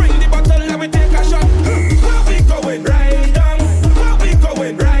 Just bring the bottle and we take a shot. Where we going right down? Where we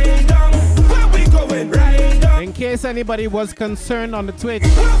going right down? Where we going right down? In case anybody was concerned on the Twitch,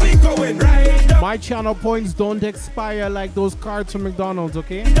 Where we going right down? my channel points don't expire like those cards from McDonald's,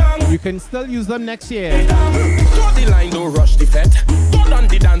 okay? You can still use them next year. Draw the line, don't rush the fet. Don't on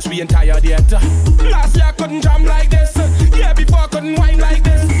the dance, we ain't tired yet. Last year I couldn't jam like this. Yeah, before I couldn't whine like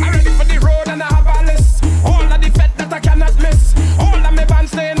this. I'm ready for the road and I have a list. All of the fet that I cannot miss. All of my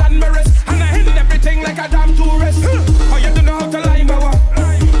bands staying on my wrist. And I hit everything like a damn tourist. Oh, you don't know how to lime our.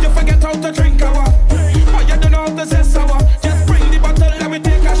 You forget how to drink our. Oh, you don't know how to zest our. Just bring the bottle and we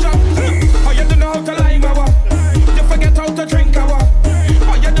take a shot. Oh, you don't know how to lime our. You forget how to drink our.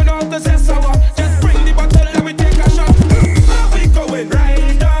 Oh, you don't know how to zest our. Just bring the bottle and we take a shot. Where we going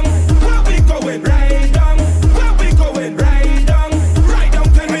right down? Where we going right down? Where we going right down? Right down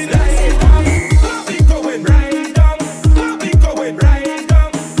till we die down. Where we going right down?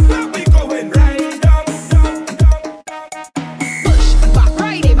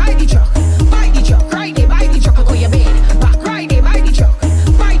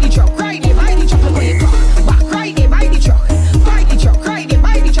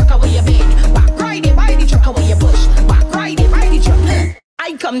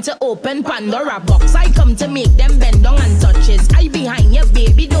 open Pandora box. I come to make them bend down and touches. I behind you,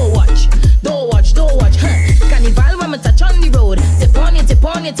 baby, don't watch. Don't watch, don't watch. Carnival when me touch on the road. Tip on you, tip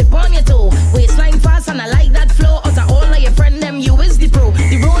on you, tip on your toe. Waistline fast and I like that flow. Out of all of your friend them, you is the pro.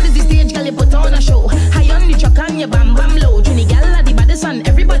 The road is the stage, girl, you put on a show. High on the truck and you bam bam low. Trini gal at the baddest and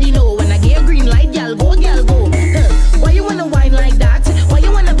everybody know. When I get a green light, gal go, gal go. Why you wanna whine like that? Why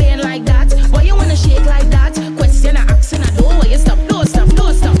you wanna bend like that? Why you wanna shake like that? Question I ask and I don't. Why you stop? Don't stop,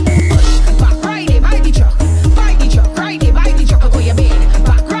 don't stop. Push back, ride it, buy the truck. Buy the truck, ride it, buy the truck. Go your bed.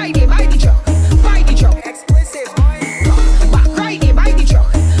 Back, ride it, buy the truck. Buy the truck. Explicit, boy. Back, ride it, buy the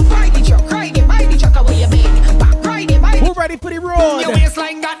truck. Buy the truck, ride it, buy the truck. Go your bed. Back, ride it, buy the truck. Who ready for the road? Your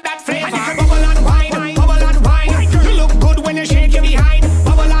waistline got that flavor. And you can bubble and wine, bubble and wine. You look good when you shake your behind.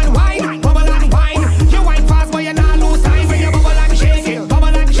 Bubble and wine, bubble and wine. You wine fast, but you not lose time. When you bubble and shake it,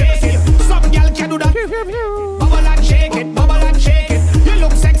 bubble and shake it. Some girl can do that. Bubble and shake it, bubble and shake it. You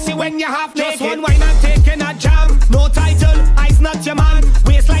look sexy when you half naked. Just one wine and taking a jam. No title, I's not your man.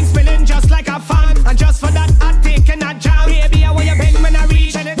 Waistline spinning just like a fan. And just for that, I'm taking a jam. Baby, I want you bend when I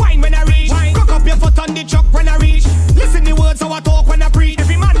reach. Wine when I reach. Cock up your foot on the truck when I reach. Listen the words how I talk when I preach.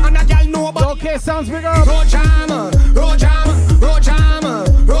 Every man and a girl know about. Okay, sounds big up. Road jammer, road jammer, road jammer,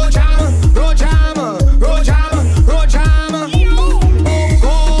 road jammer, road jammer, road jammer, road jammer.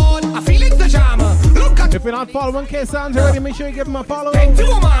 Oh God, I feel it's the jammer. Look at. If you're not following K Sounds already, make sure you give him a follow. Thank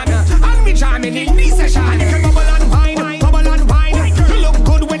you, man. And me jamming in this session. You can bubble and wine, bubble and wine. You look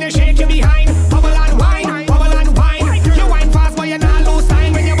good when you shake your behind. Bubble and wine, bubble and wine. You wine fast, but you not lose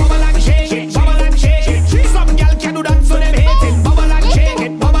time when you bubble and shake it, bubble and shake it. Some girl can do that, so them hate it. Bubble and shake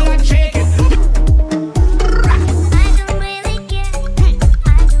it, bubble and shake it.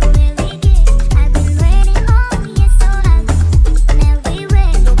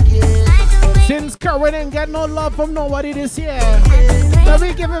 Since Kerwin ain't get no love from nobody this year, let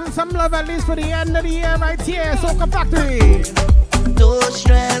me give him some love at least for the end of the year right here. Soca Factory. Don't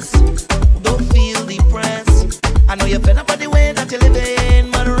stress, don't feel depressed. I know you're fed up with the way that you're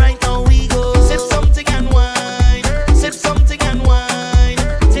living, but right now we go. Sip something and wine, sip something and wine.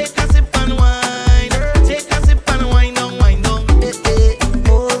 Take a sip and wine, take a sip and wine down, wine down.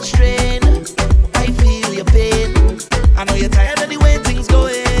 Old strain, I feel your pain. I know you're tired of the way things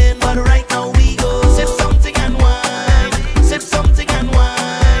going, but right now we go. Sip something and wine, sip something and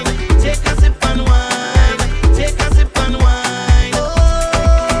wine. Take a sip and wine, take a sip and wine. Oh,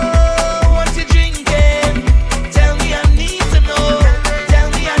 what you drinking? Tell me I need to know. Tell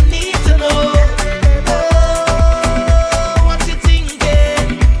me I need to know. Oh, what you thinking?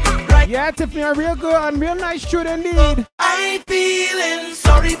 Right. Yeah, Tiffany, a real good and real nice tune indeed. I feeling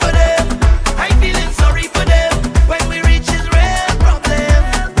sorry for them. I feeling sorry for them. When we reach is real problem.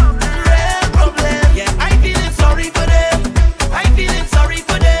 Real problem. Yeah, I feeling sorry for them. I feeling sorry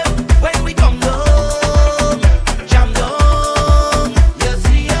for them. When we come down, jam down. You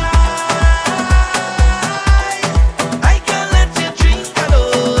see I can't let you drink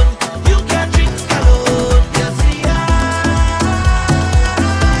alone. You can't drink alone. You see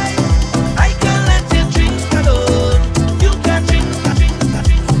I can't let you drink alone. You can't drink.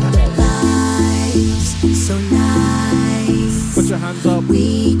 Life's so nice. Put your hands up.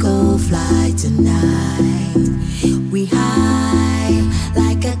 We go fly tonight. We high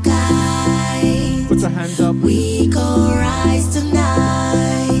like a kite. Put your hands up. We go rise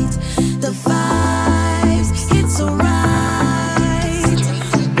tonight. The vibes, it's so right.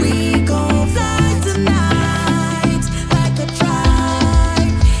 We go fly tonight like a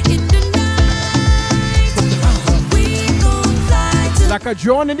tribe in the night. We go fly tonight. Like a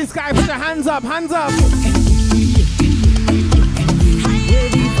drone in the sky. Put your hands up, hands up.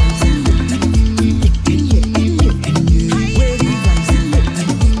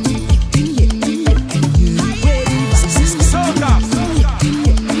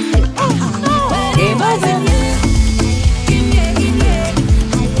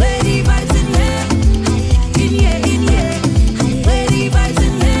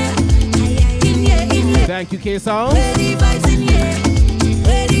 Thank you, K Sound.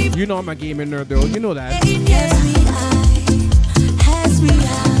 You know I'm a gaming nerd, though. You know that. Yes, we are.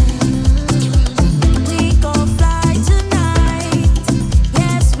 We gon' fly tonight.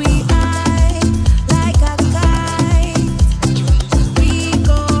 Yes, we are. Like a kite. We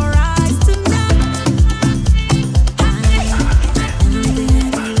gon' rise tonight.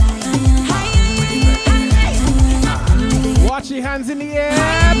 Watch your hands in the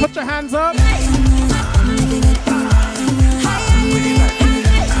air. Put your hands up.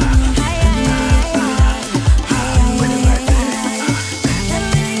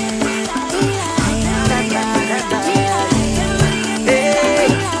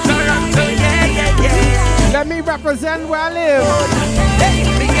 represent where I live.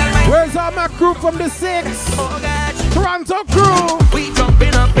 Where's all my crew from the 6? Toronto crew. We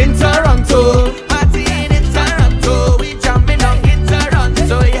jumping up in Toronto. Partying in Toronto. We jumping up in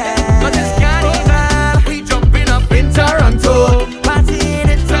Toronto, yeah. But this carnival. We jumping up in Toronto. Partying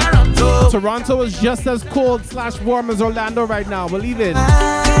in Toronto. Toronto is just as cold / warm as Orlando right now. Believe it.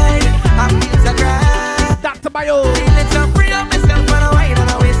 I feel so grand. Dr. Bayo. Feeling so free of myself on a wine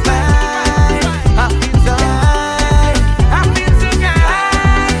and a waistline. I feel so high. I feel so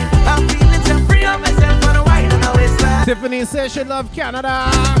high. I'm feeling so free of myself on a wine and a waistline. Tiffany says she love Canada.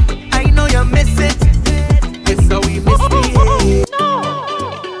 I know you miss it. It's so we miss it.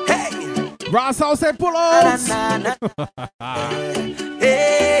 Hey. Ross House say pull out.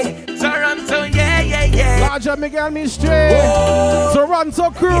 Hey, Toronto, yeah. Roger Miguel Mistre. Toronto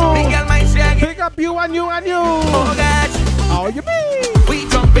crew. Miguel Mistre. Pick up you and you and you. Oh gosh. How you mean? We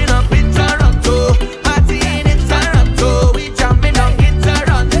jumping up in Toronto. Partying in Toronto. We jumping up in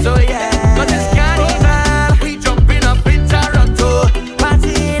Toronto, yeah. But this carnival. We jumping up in Toronto.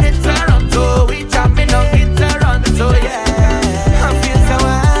 Partying in Toronto. We jumping up in Toronto, yeah. I feel so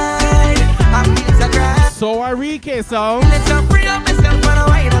high. I feel so grand. So Enrique song. Let's free up myself on a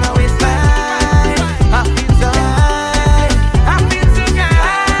wine and a waistline. I feel so high. I feel so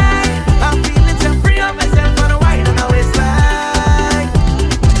high. I'm feeling so free of myself on a wine and a waistline.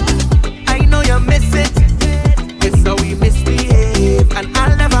 I know you miss it. It's how we misbehave, and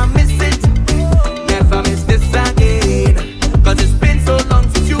I'll never miss it. Never miss this again. Cause it's been so long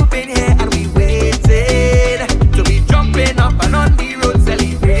since you've been here, and we waited to be jumping up and on the road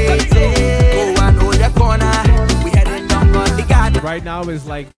celebrating. Go and hold your corner. We heading down on the garden. Right now is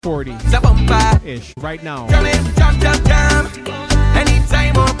like 40 ish. Right now. Jam.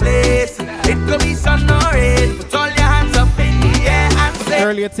 Anytime or place. It could be sun or rain. Put all your hands up in the air and say.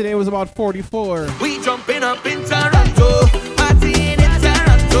 Earlier today was about 44. We jumping up in Toronto. Partying in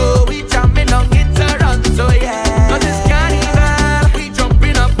Toronto. We jumping down in Toronto, yeah. Cause it's carnival. We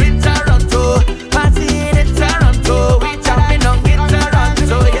jumping up in Toronto. Partying in Toronto. We jumping down in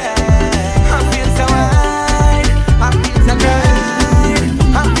Toronto, yeah. I feel so high. I feel so good.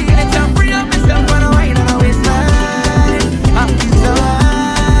 I'm feeling so free of myself on a wine and a waistline. I feel so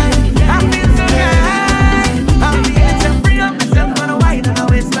high. I feel so high. I'm feeling so free of myself on a wine and a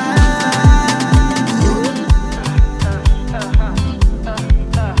waistline.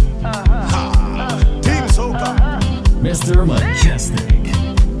 Team Soca. Mr. Mejustik.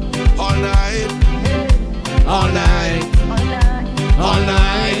 All night. All night. All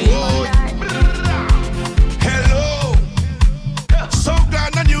night. Hello. So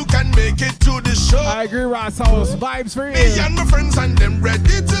glad that you can make it to the show. I agree, Ross House. Vibes for Me you. and my friends and them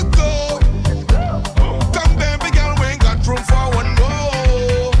ready to go. Come baby girl, we ain't got room for one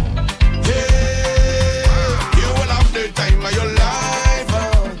more. Yeah, you will have the time of your life.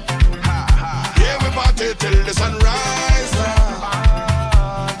 Yeah, we party till the sunrise.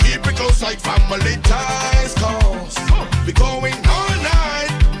 Keep it close like family ties, cause we going all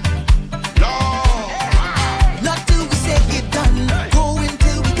night long. Not till we say it done. Going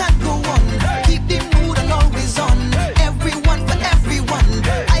till we can't go on. Keep the mood and always on. Everyone for everyone.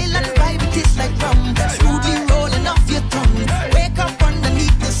 Island vibe, it is like rum. Smoothly rolling off your tongue. Wake up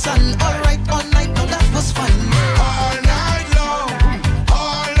underneath the sun. Alright, all night, now that was fun. All night long,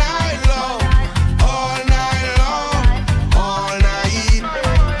 all night long, all night long, all night,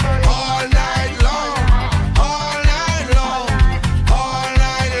 all night long, all night long, all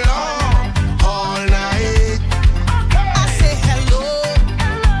night long, all night. I say hello.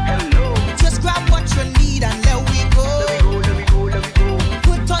 Just grab what you need and let we go.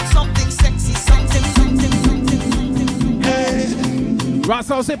 Put on something sexy, something. Ross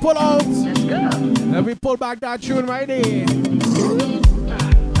House say pull out. Let me pull back that tune right there.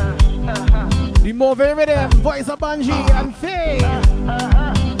 The more rhythm, voice of Bungie and Faye.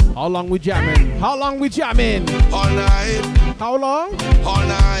 How long we jamming? How long we jamming? All night, How long? all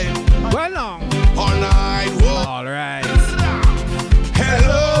night, Well long. all night. Whoa. All right.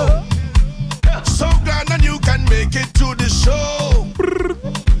 Hello. So glad that you can make it to the show.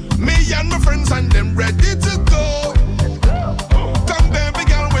 Me and my friends and them ready to go. Come baby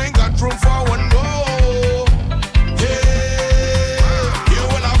girl, we ain't got room for one more. Yeah, you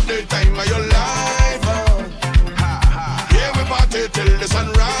will have the time of your life. Yeah, we party till the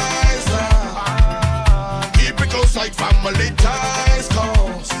sunrise. Keep it close like family ties,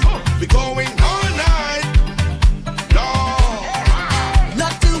 cause we going all night long.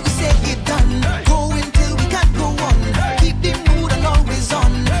 Not till we say it done. Going till we can't go on. Keep the mood and always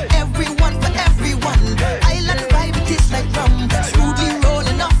on. Everyone for everyone. Island vibe, it is like rum. Smoothly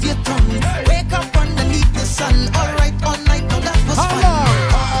rolling off your tongue. Wake up underneath the sun.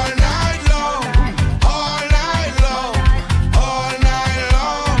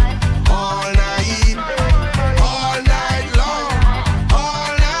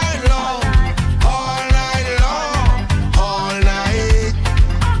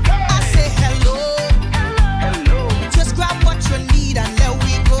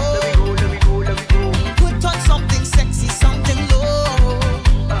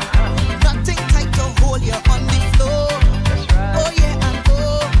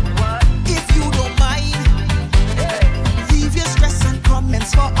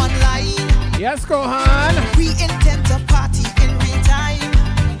 Yes, Kohan. We intend to party in real time.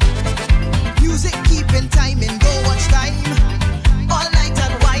 Music keeping time and go watch time. All night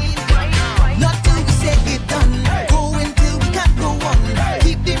and wine. Not till we say it done. Go until we can't go on.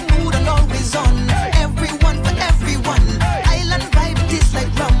 Keep the mood and always on. Everyone for everyone. Island vibe tastes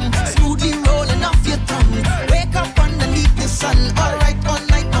like rum. Smoothly rolling off your tongue. Wake up underneath the sun. All right, all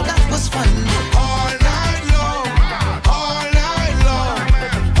night, now that was fun. All night long, all night long,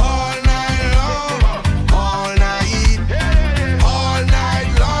 all night long, all night, all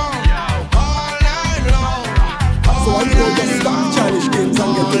night long, all night long. So I know just stop childish games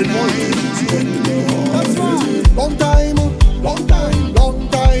and get the money. That's right. Long time, long time, long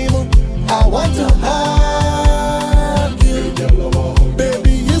time. I want to have you.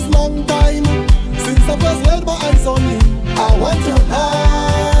 Baby, it's long time since I first laid my eyes on you. I want to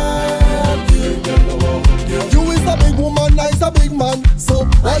have you. You is a big woman, I is a big man. So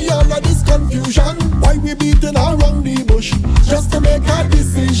why all of this confusion? Why we beating around the bush just to make a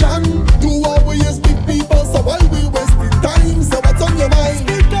decision? Do always big people, so why we wasting time? So what's on your mind?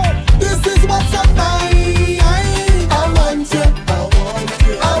 This is what's on my mind. I want you, I want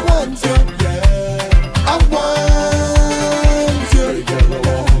you, I want you, yeah. I want you,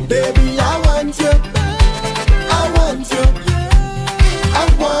 baby, I want you, I want you, I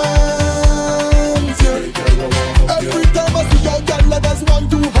want you. Every time I see your girl, I just want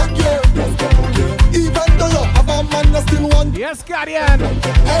to hug you. Even though you have a man, I still want you. Yes, Guardian.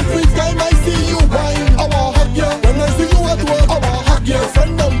 Every time I see you whine, I wanna hug you. When I see you at work, I wanna hug you.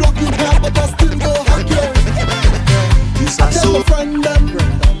 Friend them blocking her, but I still go hug you. I tell my friend them,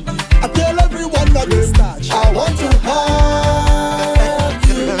 I tell everyone that this I want to hug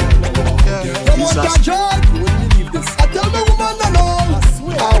you. Come on, that joke. I tell my woman alone,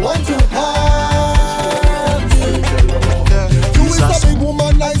 I want to hug you. You is a big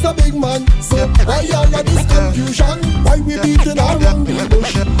woman, I is a big man. So why all of this confusion? Why we beating around the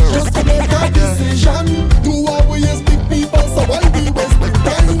bush just to make a decision? Do always big people, so why we wasting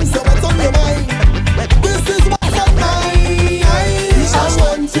time? So what's on your mind? This is what's on my mind. I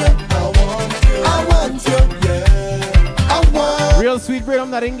want you, I want you, I want you, yeah. I want Real sweet rhythm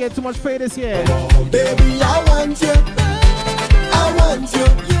that didn't get too much play this year. baby, I want you, I want you,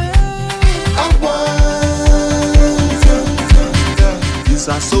 I want you. It's a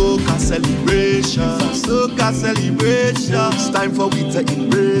soca celebration, soca celebration. It's time for we to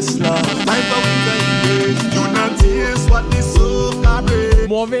embrace love. Time for we to embrace unity is what the soca brings.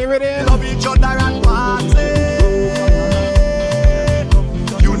 More favorite in. Love each other and party.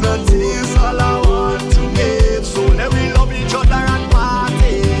 Unity is all I want to give. So let me love each other and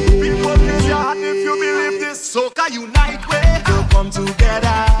party. People raise your hand if you believe this. Soca unite way to come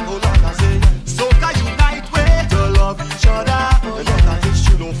together. Hold on, I say soca unite way to love each other. Hold on, I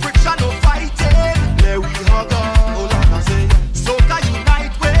say no friction, no fighting. Let we hug up. Hold on, I say soca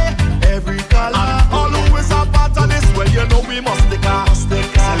unite way. Every color, all who is a part of this. Well, you know we must take a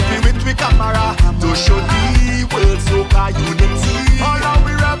selfie with we camera to show the world soca unity. All of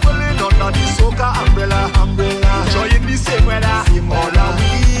we reveling under the soca umbrella. Enjoying the same weather. All of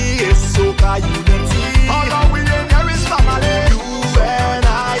we is soca unity. All of we in here is family.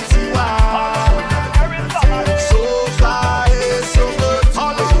 U-N-I-T-Y. Soca is so good.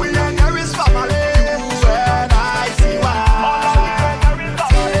 All of we in here is family. U-N-I-T-Y.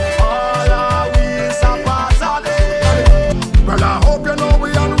 All of we is a part of it. Well, I hope you know we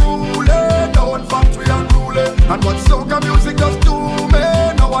unruly. No, in fact, we unruly. And what soca music does to me,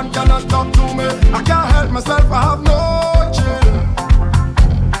 no one cannot talk to me. I can't help myself, I have no chill.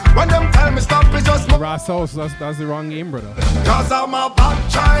 When them tell me stop, it's just Ross House, that's the wrong game, brother. cause I'm a bad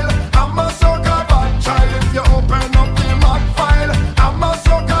child. I'm a soca bad child. If you open up the mad file, I'm a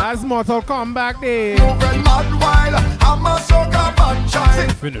soca. As Mortal Kombat Day. Moving mad while I'm a soca bad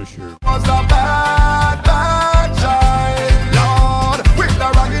child. Finisher. Was a bad, bad child. Lord, with the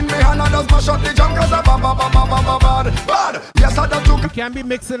rag in me hand, I just mash up the jam cause I'm bad. Yes, I don't You can't be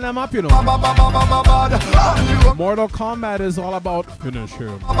mixing them up, you know. bad. Mortal Kombat is all about finisher,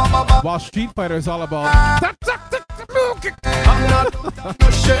 while Street Fighter is all about. I'm not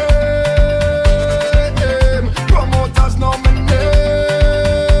ashamed. Promoters know my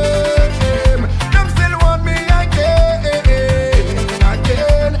name. Them still want me again.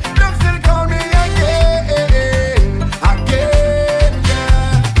 Them still call me again. Yeah.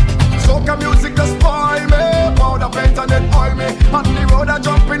 Soca music just spoil me. Powder paint and then oil me. On the road I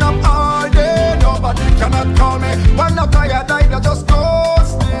jumping up all day. Nobody cannot call me. When I'm tired, I just go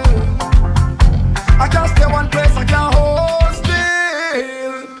still. I can't stay one place, I can't hold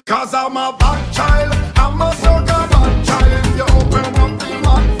still. Cause I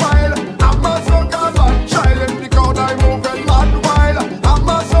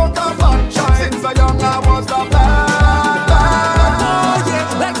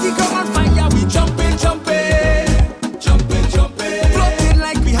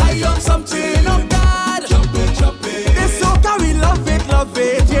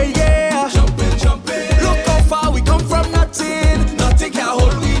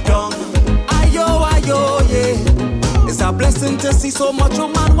so much,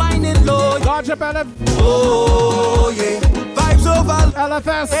 man, wine it low. Large up LF. Oh, yeah. Vibes over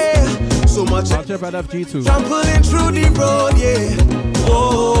LFS. Yeah. So much. Large up LFG2. Trampling through the road, yeah.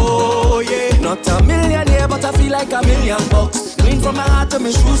 Oh, yeah. Not a millionaire, but I feel like $1,000,000. Clean from my heart to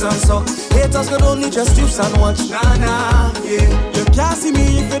my shoes and socks. Haters could only just juice and watch. Nah, yeah. You can't see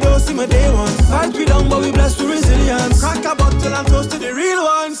me if you don't see my day one. Fight we down, but we blessed with resilience. Crack a bottle and toast to the real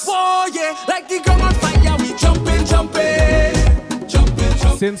ones. Oh, yeah. Like the ground on fire, we jumping.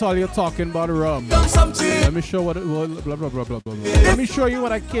 Since all you're talking about rum, let me show blah, blah, blah, blah, blah. Let me show you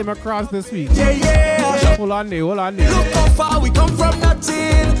what I came across this week. Yeah. Hold on there. Look how far we come from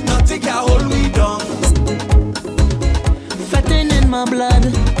nothing. Nothing can hold we down. Fetting in my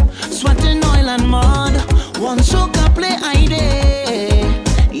blood, sweating oil and mud. One soca play ID.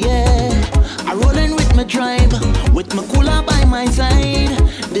 Yeah, I rollin' with my tribe, with my cooler by my side.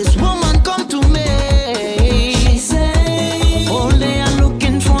 This woman come to me. She say, all day I'm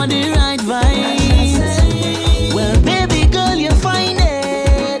looking for the right vibes. Well, baby girl, you find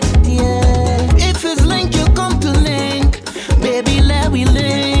it. Yeah, if it's link, you come to link. Baby, let we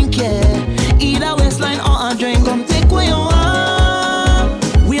link. Yeah, either waistline or a drink. Come take where you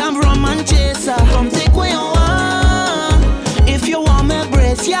want. We have rum and chaser. Come take where you want. If you want me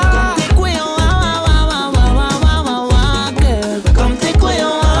brace, yeah. Come take where you want. Girl, come take where you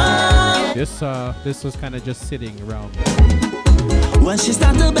want. This was kind of just sitting around. When she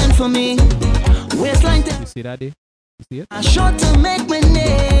start to bend for me, waistline. You see that, Dave? You see it? I short to make my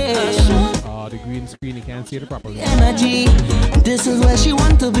name. Oh, the green screen, you can't see it properly. Energy, this is where she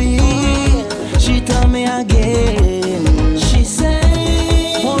want to be. She tell me again. She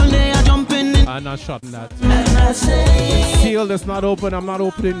say, whole day I jumping in. I'm not shutting that. And I say, it's sealed, it's not open. I'm not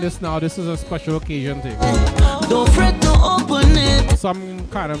opening this now. This is a special occasion thing. Don't fret to open it. Some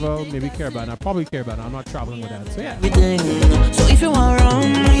kind of maybe Caribbean. I probably Caribbean. I'm not traveling with that. So yeah. So if you want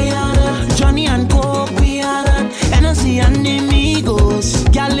rum, we are that. Johnny and Coke, we are that. Hennessy and Amigos.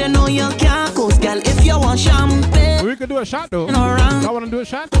 Girl, you know you can't coast. Girl, if you want champagne, we could do a shot though. I want to do a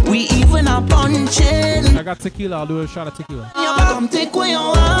shot. We even are punching. I got tequila. I'll do a shot of tequila. Come take what you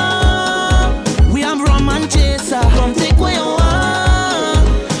want. We have rum and chaser. Come take what you want.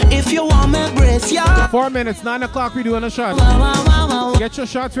 If you want me brace, yeah. 4 minutes, 9 o'clock, we doing a shot. Get your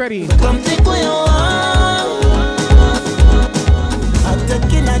shots ready. Come take what you want. I'm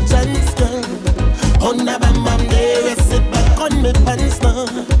taking a chance, girl. On the bam bam day, sit back on me pants now.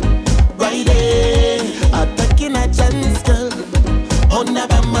 Right there, I'm taking a chance, girl. On the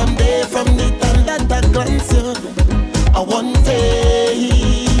bam bam day, from the time that I glance you, I want day,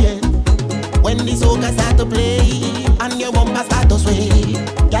 yeah. When the soca start to play and your bumper start to sway,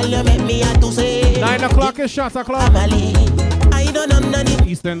 girl, you make me have to say 9 o'clock is shot o'clock. I don't know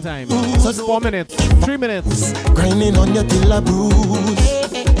Eastern time. So 4 minutes, 3 minutes. Grinding on your till a bruise.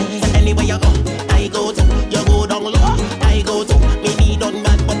 Anywhere you go, I go to. You go down low, I go to. Me need on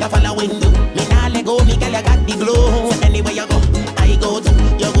bad, but I following you. Me nah let go, me girl, you got the glow. Anywhere you go, I go to.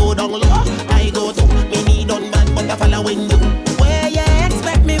 You go down low, I go to. Me need on bad, but I following you. Where you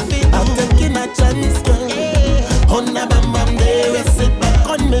expect me fit? I'm taking a chance, girl. On the bam bam day, we sit back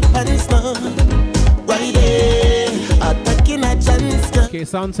on me pants now. Right there, I'm taking a chance, girl. Okay,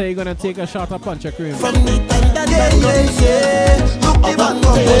 sound say you're gonna take a shot of punch cream. From the time that yeah. Look the back of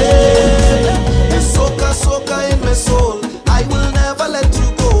me. It's soca in my soul. I will never let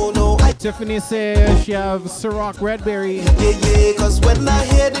you go, no. Tiffany says she have Ciroc Redberry. Yeah, cause when I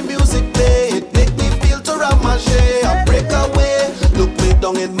hear the music play, it make me feel to ramache. I break away, look me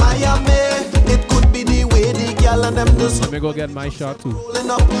down in Miami. It could be the way the gal and them just let me go get my shot too. rolling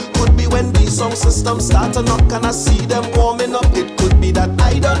up. Could be when the sound system start to knock and I see them warming up. It could be that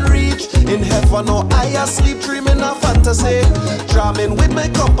I don't reach in heaven or I asleep dreaming of fantasy. Drumming with my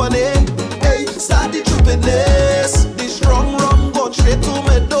company. Hey, start the troopiness. The strong rum go straight to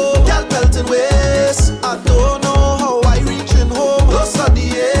my door. Gal pelting waist. I don't know how I reaching home. Lost at the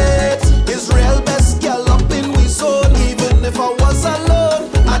 8. Israel best gal up in we zone. Even if I was alone,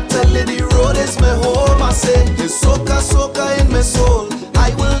 I tell you the road is my home. I say it's soca in my soul.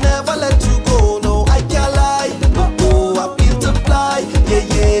 I will never let you go. No, I can't lie. Oh, I feel to fly.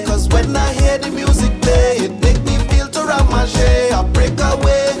 Yeah, cause when I hear the music play, it make me feel to ramache. I break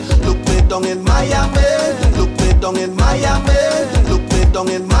away. Look me down in Miami. Look me down in Miami. Look me down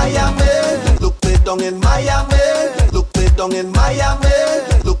in Miami. Look me down in Miami. Look me down in Miami.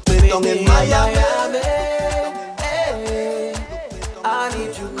 Look me down in Miami. I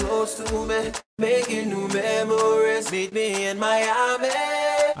need you close to me, making new memories. Meet me in Miami.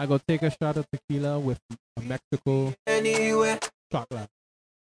 I go take a shot of tequila with a Mexico anywhere shot glass.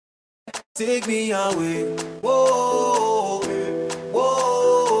 Take me away. Whoa.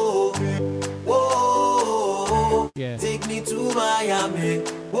 Miami.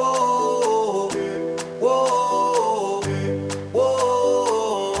 Whoa, whoa,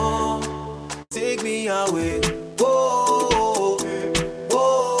 whoa. Take me away. Whoa,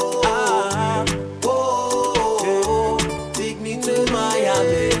 whoa, whoa. Take me to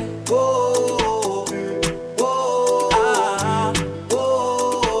Miami. Whoa, whoa.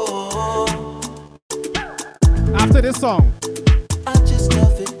 After this song, I just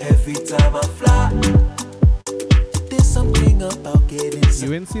love it every time I fly. There's something about getting you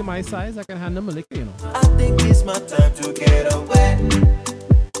didn't see my size, I can handle my liquor, you know. I think it's my time to get away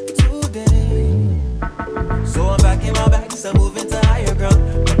today. So I'm back in my bags, I'm moving to higher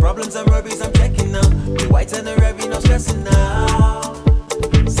ground. The problems and worries I'm checking now. The whites and the revy, no stressing now.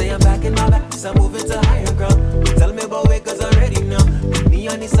 Say I'm back in my bags, I'm moving to higher ground. Tell me about it cause I'm ready now. Me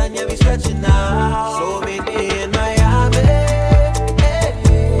on the sun, yeah, we stretching now. So meet me in Miami.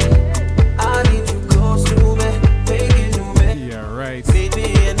 I need you close to me, make it to me. Yeah, right. Meet me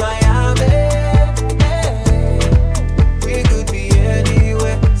in Miami. We could be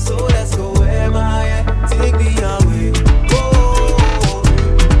anywhere, so let's go where Miami. Take me away.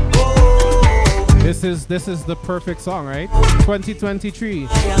 This is the perfect song, right? 2023. You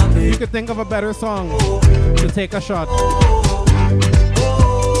could think of a better song to take a shot.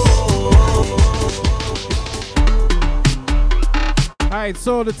 Alright,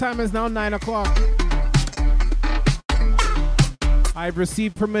 so the time is now 9 o'clock. I've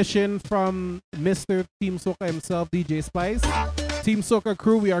received permission from Mr. Team Soca himself, DJ Spice. Team Soca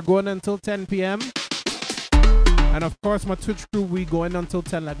crew, we are going until 10 p.m. And of course, my Twitch crew, we going until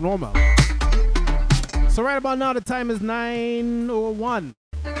 10 like normal. So right about now, the time is 9:01.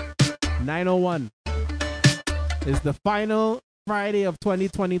 9:01 is the final Friday of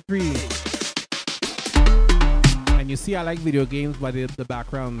 2023. And you see I like video games by the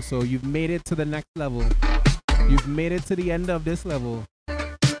background. So you've made it to the next level. You've made it to the end of this level.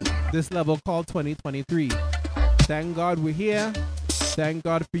 This level called 2023. Thank God we're here. Thank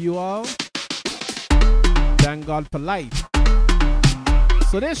God for you all. Thank God for life.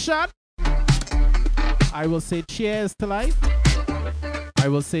 So this shot, I will say cheers to life. I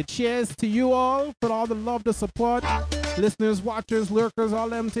will say cheers to you all for all the love, the support, listeners, watchers, lurkers, all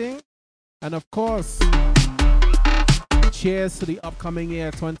them things. And of course, cheers to the upcoming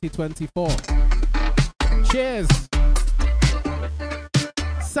year 2024. Cheers.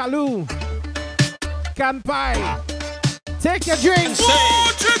 Salut. Kanpai. Take your drink.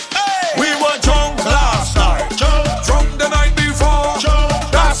 We were drunk last night, drunk the night before.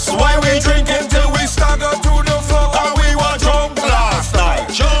 That's why we drink until we stagger to the floor. And we were drunk last night,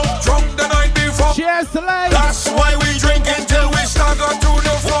 drunk the night before. Cheers to life. That's why we drink until we stagger to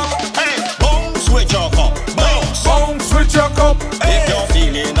the floor. Hey, bounce with your cup, bounce with your cup. If you're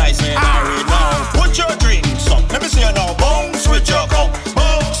feeling nice and married now, put your drinks up. Let me see you now. Bounce with your cup,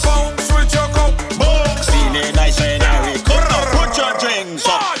 bounce with your cup. Feeling nice and married, put your drinks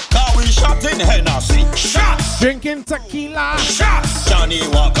up. In Hennessy, shots. Drinking tequila, shots. Johnny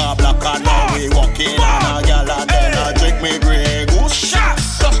Walker Black and now we walking on a gal and then I drink me Grey Goose,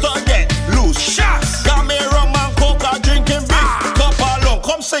 shots. Just to get loose, shots. Got me rum and coca drinking big cup alone.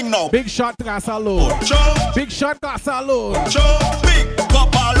 Come sing now. Big shot glass alone. Big shot glass alone. Big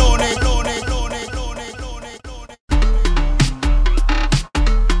cup alone.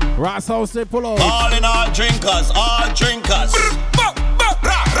 Ross House they pull out. All in all drinkers, all drinkers.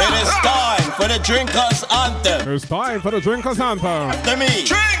 It is time for the drinkers anthem. It's time for the drinkers anthem. After me,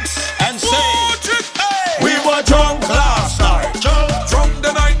 drinks and say, we were drunk last night, drunk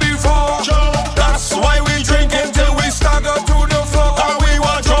the night before. That's why we drink until we stagger to the floor. And we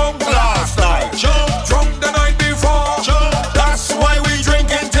were drunk last night, drunk the night before. That's why we drink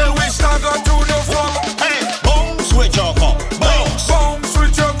until we stagger to the floor. Hey, bounce with your cup, bounce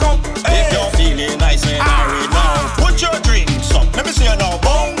with your cup. If you're feeling nice and married now, put your drinks up. Let me see you now.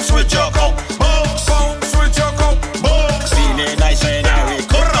 With your cup, bounce with your cup, feeling nice and airy.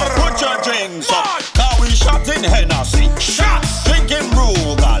 Put your drinks up. Cause we shot in Hennessy, shots. Drinking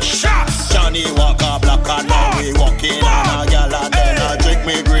Rugal, shots. Johnny Walker Black and now we walking on a gal and then I drink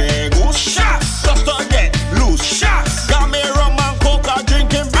me Grey Goose, shots. Just to get loose, shots. Got me rum and coca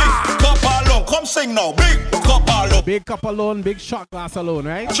drinking big cup alone. Come sing now, big cup alone. Big cup alone, big shot glass alone,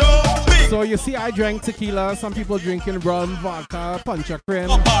 right? So you see I drank tequila, some people drinking rum, vodka, punch of cream.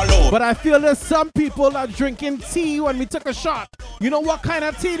 But I feel there's some people are drinking tea when we took a shot. You know what kind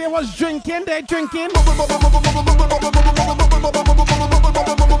of tea they was drinking? They drinking tea.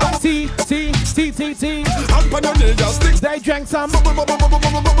 They drank some tea.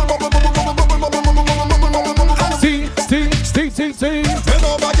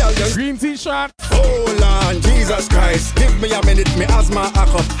 Green tea shot. Hold on, Jesus Jesus Christ. Give me a minute, me asthma hack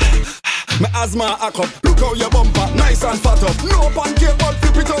up. Me asthma hack up. Look how your bumper, nice and fat up. No pancake, but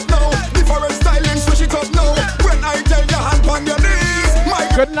flip it up now. Different styling, switch it up now. When I tell you hand on your knees. My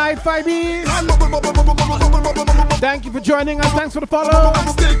good night, 5E. Thank you for joining us. Thanks for the follow.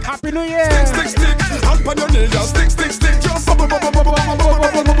 Happy New Year. Stick, stick, stick. Hand on your knees, just stick, stick, stick. Just and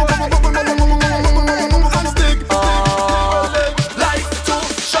stick. Life too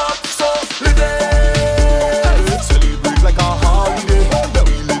short, so live it. Celebrate like a holiday. Then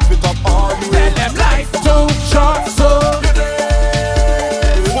we live it up all the way. Tell them life too short, so live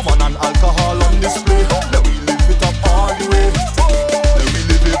it. Woman and alcohol on display. Then we live it up all the way. Then we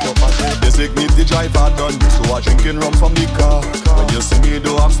live it up and say, designate the driver done. So I drinking rum from the car. When you see me,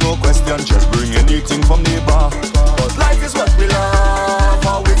 don't ask no question. Just bring anything from the bar. Cause life is what we love.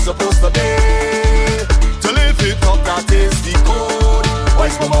 How it's supposed to be. To live it up, that is the code.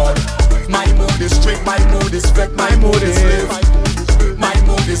 What's my mood? My mood is strict, my mood is fake, my mood is live. My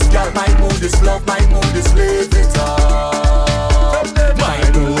mood is girl, my mood is love, my mood is live it up. My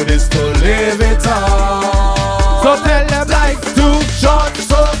mood is to live it up. so tell them life too Short,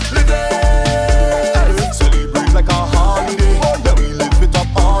 so live it. Celebrate like a holiday. Then we live it up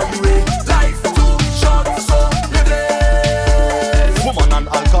all the way. Life too short, so live it. Woman and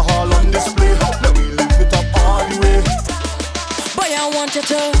alcohol on display. Then we live it up all the way. Boy, I want you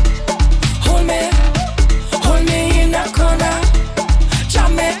to hold me in the corner.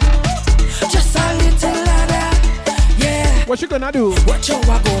 Jam me, just a little louder. Yeah. What you gonna do? Watch how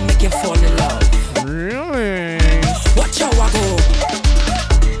I go make you fall in love. Really? Watch how I go.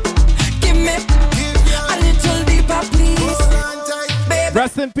 Give me a little deeper, please. Baby,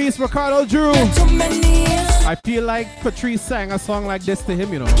 Rest in peace, Ricardo Drew. too many. I feel like Patrice sang a song like this to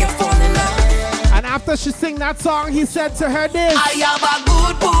him, you know. You fall in love. And after she sang that song, he said to her this. I have a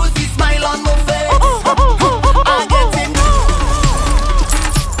good pussy smile on my face. I get in.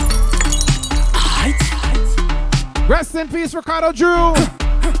 Rest in peace, Ricardo Drew.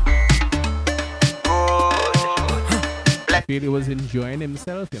 I feel he was enjoying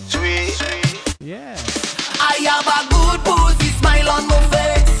himself, you know. Yeah. I have a good pussy smile on my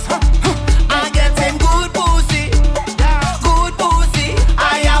face. I get in good pussy. Good pussy.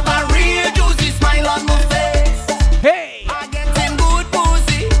 I have a real juicy smile on my face. Hey! I get in good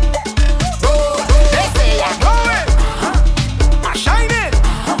pussy. Good. They say I'm glowing. I'm shining.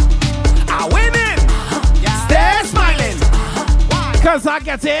 I'm winning. Stay smiling. Cause I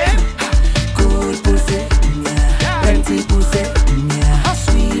get in. Good pussy. Plenty pussy.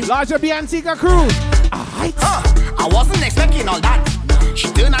 Sweet. Larger B Antigua crew. I wasn't expecting all that. She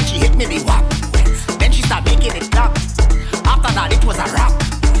turned and she hit me the whap. Then she started making it clap. After that it was a rap.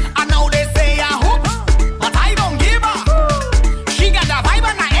 And now they say I hope, but I don't give her. She got the vibe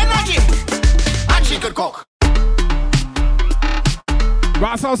and the energy, and she could cook.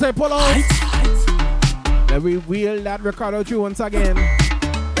 Ross House say pull out. Then we wheel that Ricardo Drew once again.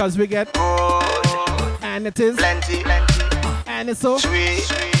 Cause we get and it is Plenty, and it's so sweet.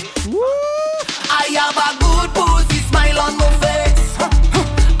 woo. I have a good pussy smile on my face.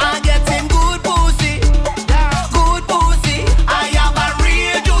 I get in good pussy. Good pussy. I have a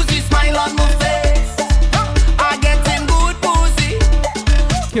real juicy smile on my face. I get in good pussy.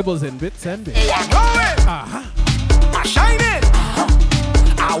 Kibbles in bits and bits. Hey, I'm glowing. I'm shining.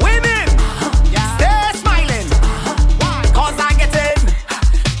 I'm winning. Stay smiling. Cause I get in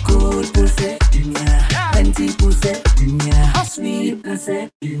Good pussy. Plenty pussy. Sweet pussy.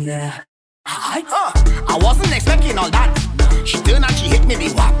 I wasn't expecting all that. She turned and she hit me the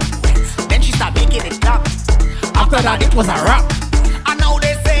whap. Then she started making it clap. After that it was a rap. And now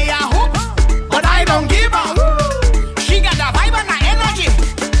they say I hope, but I don't give up. She got the vibe and the energy,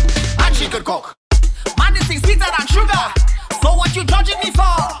 and she could cook. Man, this thing's sweeter than sugar. So what you judging me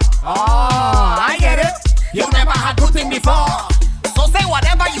for? Oh, I get it. You never had pudding before. So say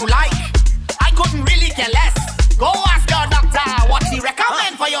whatever you like. I couldn't really care less. Go ask your doctor what he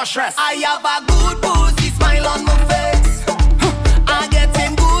recommend for your stress. I have a good pussy smile on my face. I get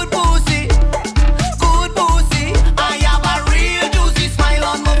in good pussy. Good pussy. I have a real juicy smile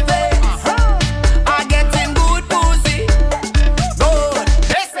on my face. I get in good pussy. Good.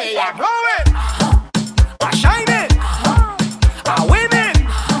 They say I'm glowing. I'm shining. I'm winning.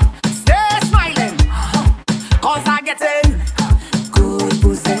 Stay smiling. Cause I get in Good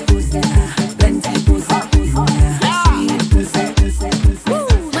pussy. Plenty pussy. Sweet pussy.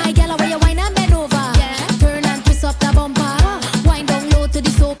 My girl, where you wine and bend over? Turn and twist up the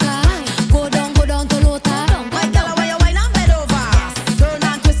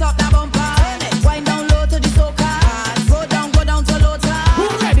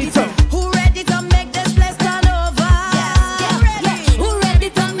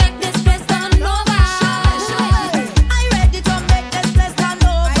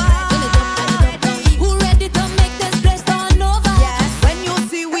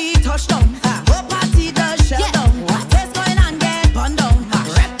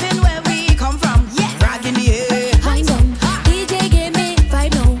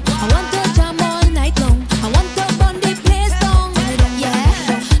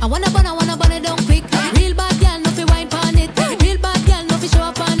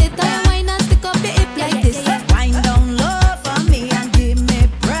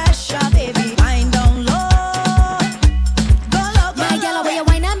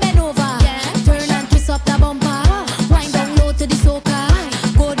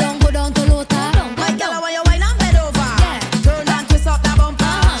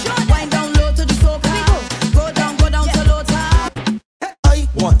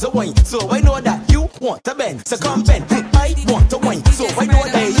to wine, so I know that you want to bend. So come bend. I want to wine, so I know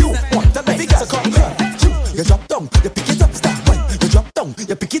that you want to bend. So come bend. You drop down, you pick it up, stop wine. You drop down,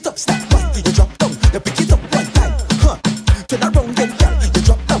 you pick it up, stop wine. You drop down, you pick it up one time. Turn around then, girl. You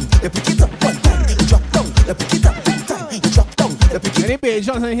drop down, you pick it up one time. You drop down, you pick it up two time. You drop down, you pick it up. Any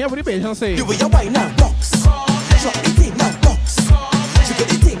beijos in here? What the beijos say? Do your wine now, box. Drop the thing now, box. Shake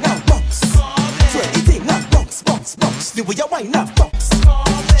the thing now, box. Twerk the thing now, box, box, box. Do your wine now, box.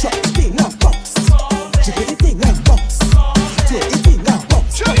 Drop the thing now, box. Shake the thing now, box. Twerk the thing now,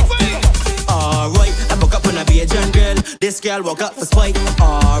 box. Alright, I woke up on a Bajan girl. This girl woke up for spite.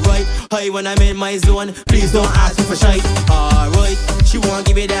 Alright, hey, when I'm in my zone, please don't ask me for shite. Alright, she won't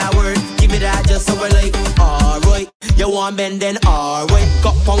give me that word, give me that just so I like. Alright, you want bend then alright,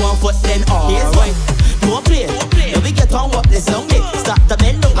 cup on one foot then alright. No play, now we get on what this long day. Start to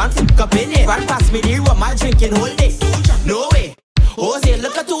bend down and fuck up in it. Run past me the rum and drinking whole day. No way, Jose,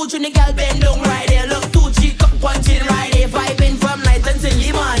 look at two Trini gal bend down right there. Look two cheek up punching right there. Vibing from night until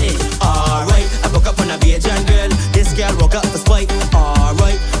the morning. Alright, I woke up on a Bajan girl. This girl woke up for spite.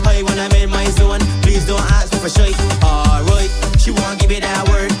 Alright, hey, when I'm in my zone, please don't ask me for shite. Alright, she won't give me that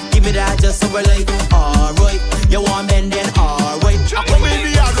word, give me that just so I like. Alright, you want bend then alright.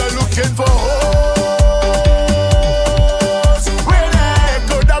 Maybe I'm looking for hoes. Where they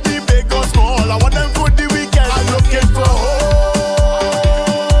could that be big or small? I want them for the weekend. I'm looking for hoes.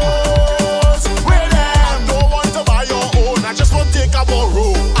 Where they don't want to buy your own. I just want to take a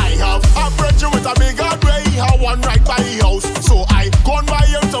borrow. I have a bridge with a big gray. I one right by the house. So I gone by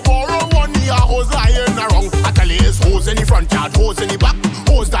him to borrow one. Here hoes lying around. I tell you it's hoes in the front yard, hoes in the back,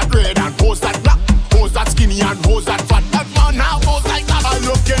 hoes that red and hoes that black, hoes that skinny and hoes that fat. That man now hoes like that. I'm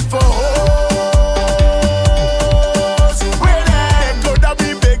looking for hoes. Where they could that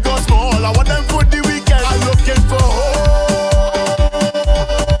be big or small? I want them for the weekend. I'm looking for hoes.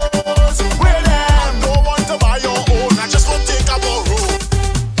 Where they don't want to buy your own. I just want to take a borrow.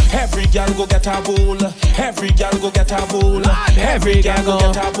 Every girl go get a bowl. Every girl go get a bowl. Every girl go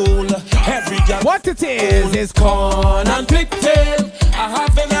get a bowl. Every girl. What it is corn and pigtail. I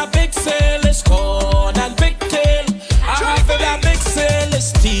have in a big sale. It's corn and pigtail. I have in a big sale. It's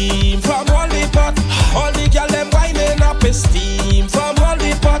steam from all the pot. All the girl them winding up. It's steam from all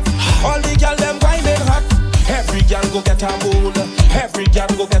the pot. All the girl them winding hot. Every girl go get a bowl. Every girl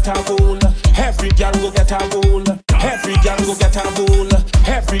go get a bowl. Every girl go get a bowl. Every girl go get a bowl.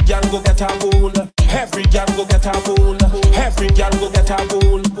 Every girl go get a bowl. Every girl go get a bowl. Every girl go get a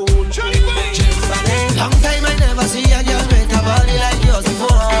bowl. Long time I never see a girl make a body like yours before.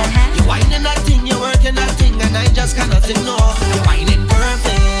 You whining that thing, you working that thing, and I just cannot ignore. You whining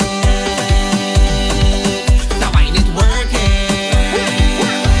perfect. Now whine it working.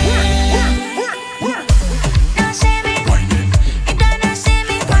 Don't shame it. It don't shame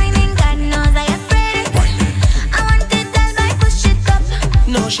me whining. God knows I afraid it. I want it all by push it up.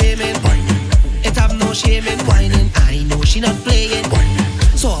 No shaming. It have no shaming. Whining. I know she not playing.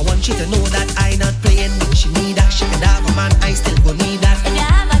 So I want you to know that I not playing. When she need that, she could have a man. I still go need that. If you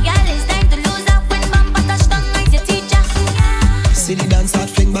have a girl, it's time to lose up. When bumper touch down, like your teacher. See the dance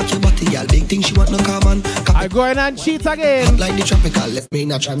start fling back your body, girl. Big thing she want no common. I go in and cheat again. Hot like the tropical, left me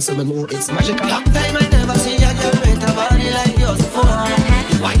in a trance, so me know it's magical. Long time I never see a girl with a body like yours before.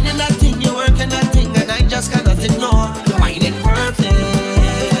 You whining that thing, you working that thing, and I just cannot ignore. You whining perfect.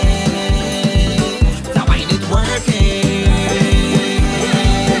 Now whine it working.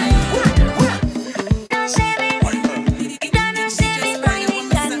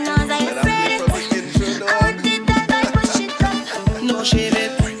 No shaming.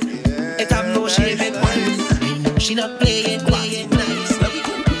 It have no shaming. I know she not playing nice.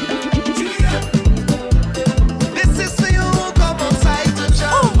 This is for you, come outside to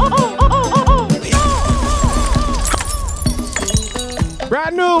jump.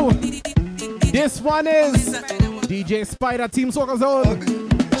 Brand new. This one is DJ Spider, Team Soca Zone,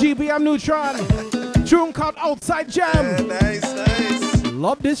 GBM Neutron. Tune called Outside Jam. Nice.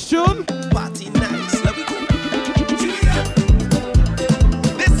 Love this tune. Party nice.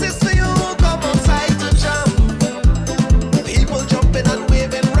 This is for you, come outside to jump. People jumping and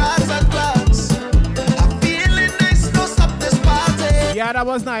waving rags and flags. I'm feeling nice, no stop this party. Yeah, that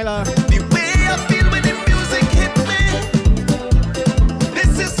was Nyla. The way I feel when the music hit me.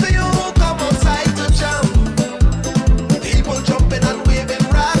 This is for you, come outside to jump. People jumping and waving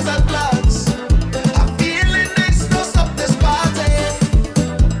rags and flags. I'm feeling nice, no stop this party.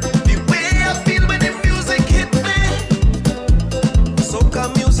 The way I feel when the music hit me. Soca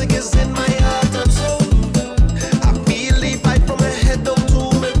music is in my heart and soul. I feel the vibe from my head down to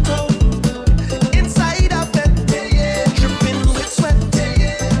my toe. Inside of that, dripping with sweat.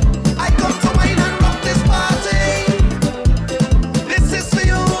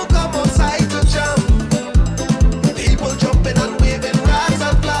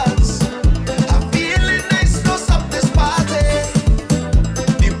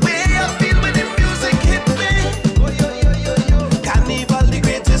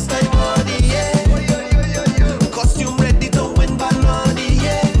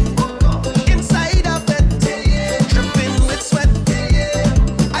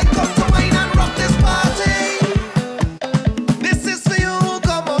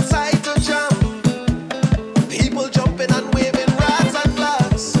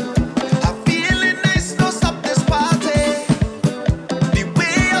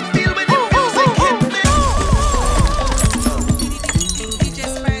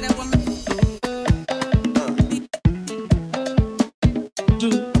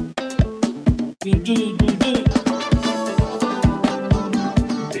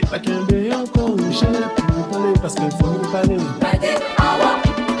 Pas qu'un bé encore une chaîne pour nous parler parce qu'il faut nous parler.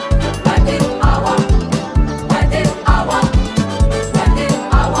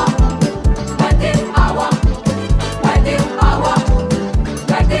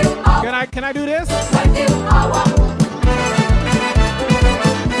 Can I do this?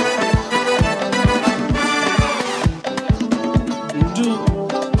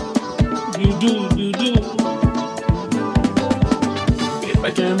 Pas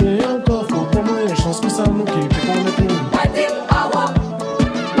qu'un bé encore, faut pour moi une chance que ça nous qui fait qu'on est tout.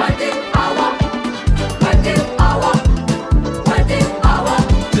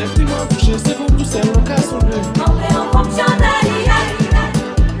 Laissez-moi toucher, c'est vous tout seul, on casse le bleu.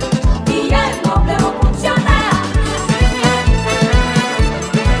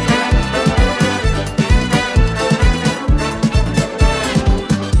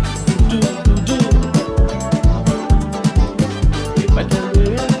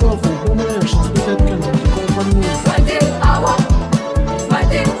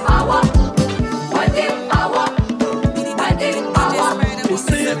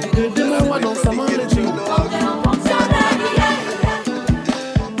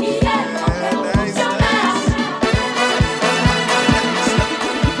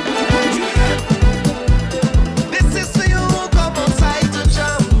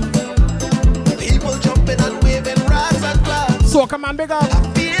 Soca man, big up.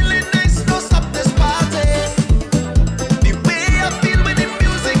 I'm feeling nice, no stop this party. The way I feel when the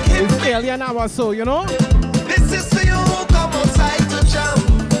music hits It's alien hour, so you know. This is for you, come outside to jam.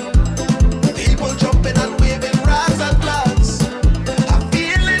 People jumping and waving rags and flags. I'm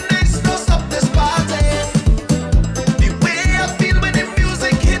feeling nice, no stop this party. The way I feel when the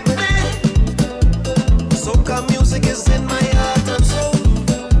music hit me. Soca music is in my heart and soul.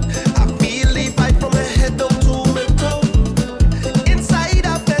 I feel the vibe from my head down to my toe. Inside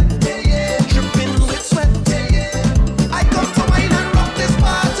of it, dripping with sweat. I come to wine and rock this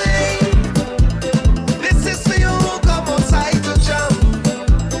party. This is for you, come outside to jam.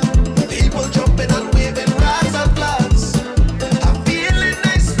 People jumping and waving rags and flags. I'm feeling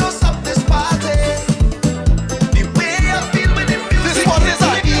nice, no stop this party. The way I feel when the music. This one is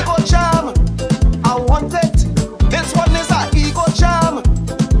an ego jam. I want it. This one is an ego jam.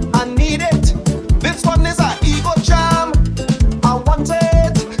 I need it. This one is an ego jam. I want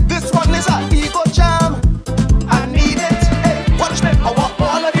it. This one is an ego jam. I need it. Hey, watch me. I want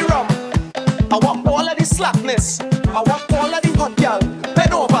all of the rum. I want all of the slackness. I want all of the hot girl.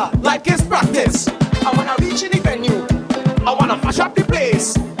 Bend over like it's practice. I wanna reach in the venue. I wanna mash up the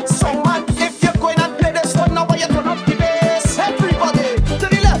place. So man, if you're going and play this one, now I you turn up the bass. Everybody to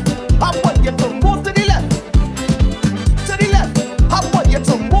the left. I want you to move to the left. To the left. I want you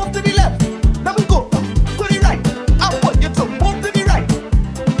to move to the left. Now we go to the right. I want you to move to the right.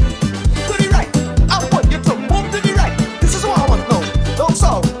 To the right. I want you to move to the right. This is what I want now. Down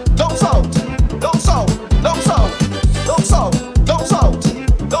south, down south, down south, down south, down south, down south,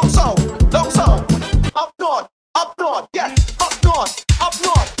 down south, down south. Up north, yes. Up north, up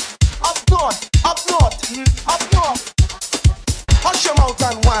north, up north, up north, up north. Hush your mouth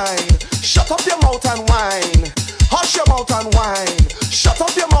and whine. Shut up your mouth and whine. Hush your mouth and whine. Shut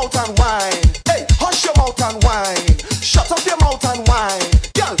up your mouth and whine. Hey, hush your mouth and whine. Shut up your mouth and whine.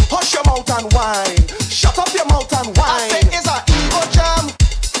 Girl, hush your mouth and whine. Shut up your mouth and whine. I say it's an ego jam.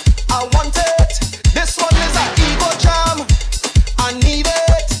 I want it. This one is an ego jam. I need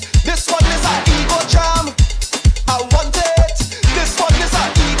it. This one is an ego jam. I want it. This one is an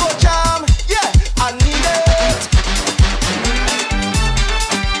ego jam. Yeah, I need it.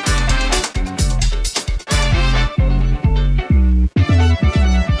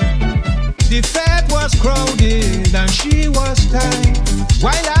 The fat was crowded and she was tight.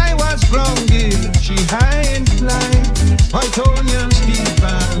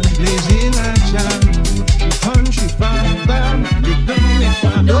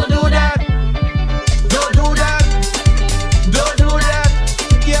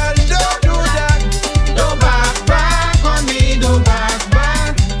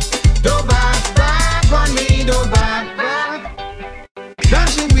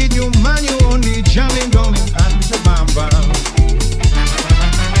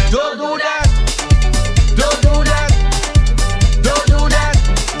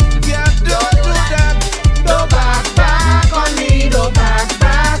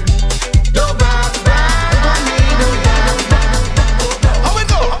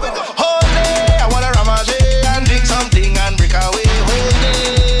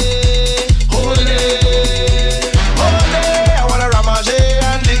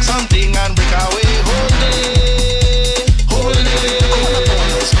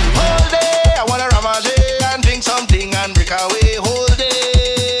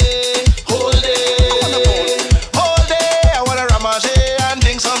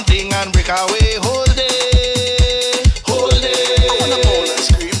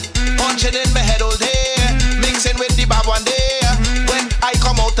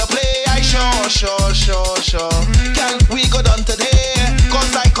 sure. Girl, we go done today,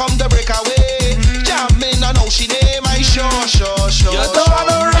 cause I come to break away. Jamming and how she name, I sure. You don't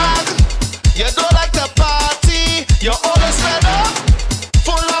wanna rock, you don't like to party, you're always fed up,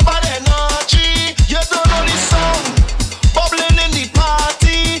 full of bad energy. You don't know the song, bubbling in the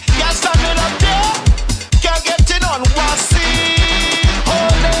party. You're standing up there, can't get it on what's it.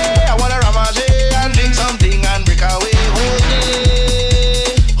 Whole day, I wanna ramage and drink something and break away.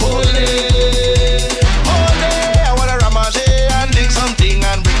 Whole day, I wanna ramage and drink something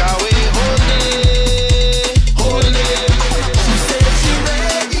and break away. Whole day. She said she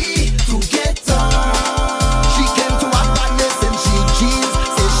ready to get on. She came to her badness and she cheese.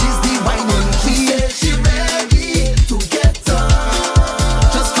 Say she's the whining queen. She said she ready to get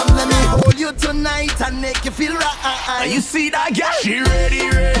on. Just come let me hold you tonight and make you feel right. You see that girl? She ready,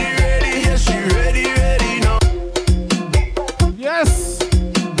 yes, she ready now. Yes.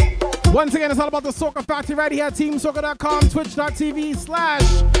 Once again, it's all about the Soca Factory right here at TeamSoca.com,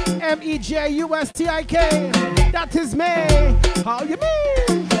 Twitch.tv/MEJUSTIK. That is me. How you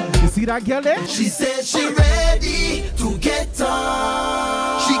mean? You see that girl there? She said she ready to get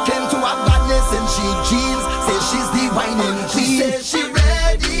on. She came to her badness and she jeans. Say she's the whining queen. She said she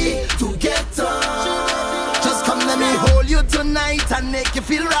ready to get on. Just come let me hold you tonight and make you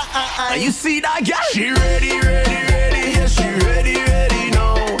feel right. You see that girl? She ready, yes, she ready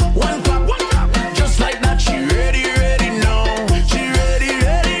now. One clap, just like that. She ready now. She ready,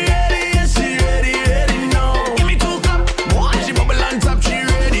 yes, she ready now. Give me two clap, one. She bubble on top. She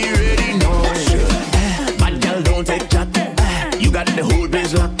ready now. Bad girl don't take chat. You got the whole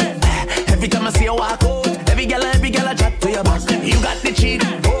biz locked. Every time I see you walk out, every girl I chat to your back. You got the cheat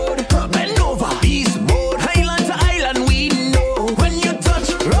code. Bend over, beast mode. Island to island, we know. When you touch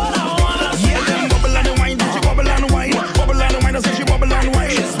road, I wanna see them bubble and wine. She bubble and wine. Bubble and wine, I say she bubble and wine.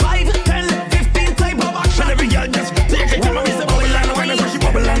 It's 5, 10, 15 type of action. Every girl just take it. Tell me say bubble and wine, I say she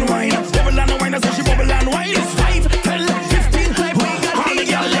bubble and wine. Bubble and wine, I say she bubble and wine. It's 5, 10, 15 type. We got the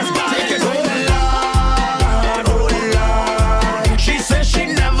girl, let's take it. Oh Lord. She says she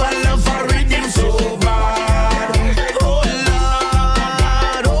never loved her rhythm so bad. Oh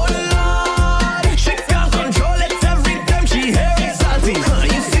Lord. She can't control it every time she hears it salty.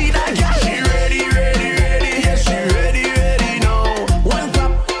 You see that girl? She ready, yes, she ready now. One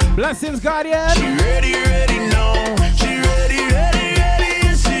clap. Blessings, Guardian. She ready now. She ready,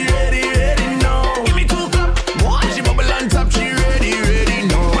 yes, she ready now. Give me two clap. One, she bubble on top. She ready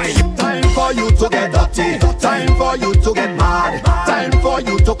now. Time for you to get dirty. Time for you to get mad. Time for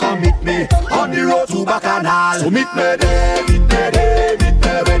you to come meet me on the road to Bacchanal. So meet me there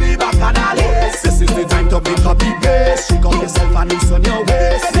where the Bacchanal is. This is the time to pick up the pace. Shake up yourself and loosen your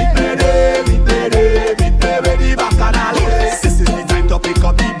waist. Meet me there where the Bacchanal is. This is the time to pick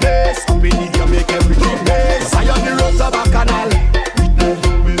up the pace. Up in the air, make everything bass. I on the road to Bacchanal. Meet me.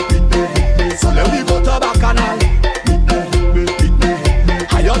 So let me go to Bacchanal. Meet me.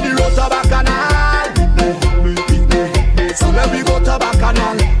 I on the road to Bacchanal. So let me go to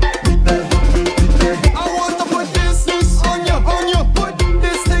Bacchanal. I want to put this on you, put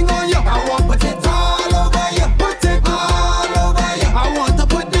this thing on you. I want to put it all over you, put it all over you. I want to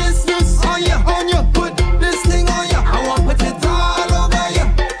put this on you, put this thing on you. I want to put it all over you,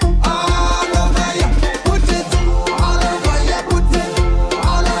 all over you. Put it all over you, put it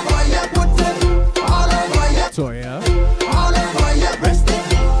all over you, put it all over you. So yeah. All over you, rest it.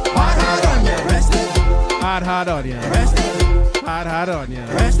 Hard on you, rest it. Hard on you. Rest it. Hard on you.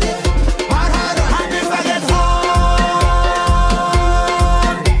 Rest it. Hard on you. And if I get hard,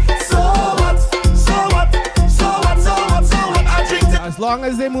 so what? I drink the As long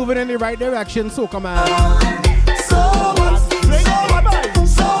as they're moving in the right direction, Soca man. so what?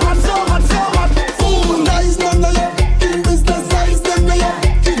 Ooh, nice none of you. King business, nice none of you.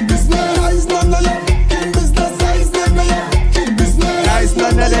 King business, nice none of you. King business, nice none of you. King business, Nice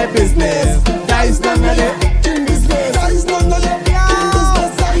none of their business. Nice none of their. King business, nice none of you. King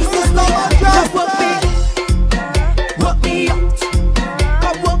business, nice none of you. Just work me out.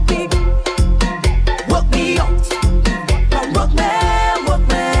 Come work me out. Come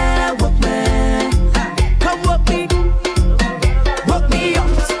work me. Come work me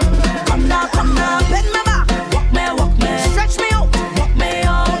out. Come now, bend my back. Work me. Stretch me out. Work me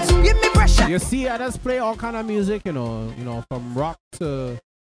out. Give me pressure. You see, I just play all kind of music, you know, from rock to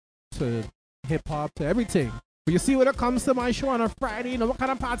hip hop to everything. But you see, when it comes to my show on a Friday, you know what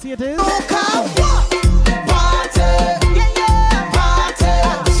kind of party it is? Soca party, party.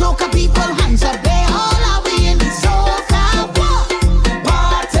 Soca people, hands up, they all are we in the Soca party.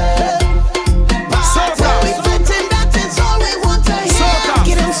 Soca, we fitting, that is all we want to hear.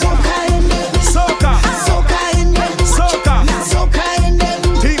 Get them Soca in there. Soca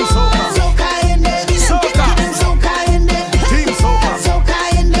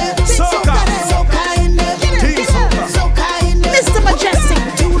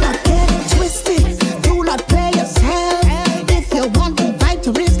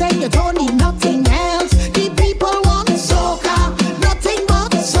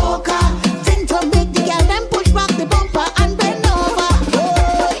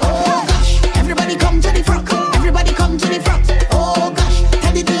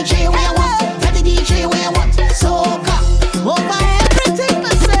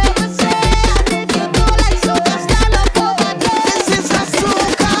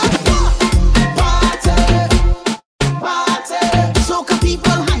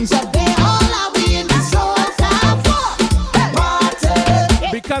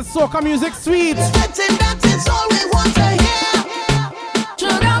Because soca music sweet. That is all we want to hear.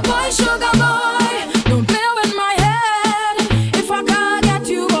 Sugar boy, don't play with my head. If I can't get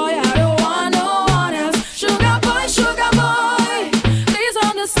you, boy, I don't want no one else. Sugar boy, please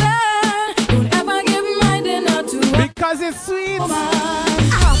understand. Don't ever give my dinner to because it's sweet.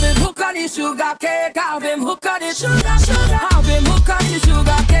 I've been hooked on the sugar cake. I've been hooked on the sugar. I've been hooked on the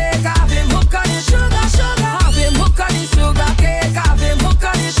sugar cake. I've been hooked on the sugar. I've been hooked on the sugar cake. I've been hooked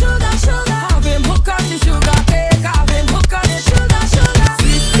on the sugar. I've been hooked on the sugar cake. I've been hooked on the sugar.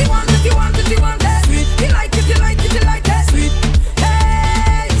 Sweet, you want it, you want it, you want it. Sweet, you like it, you like it, you like it. Sweet,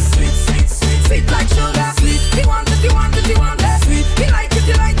 hey, sweet like sugar. Sweet, you want it, you want it, you want it. Sweet, you like it,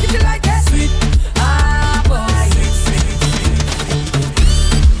 you like it, you like it. Sweet, ah boy.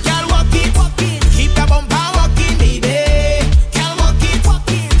 Girl, walk it, keep the bumper walking, baby. Girl, walk it,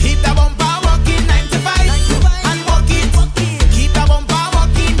 keep the bumper walking, 9 to 5. And walk it, keep the bumper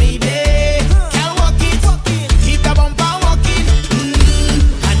walking, baby. Girl, walk it, keep the bumper walking.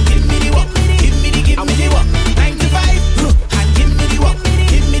 And give me the walk, give me the walk, 9 to 5. And give me the walk,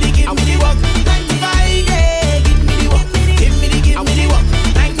 give me the walk, 9 to 5. Yeah, give me the walk, give me the walk,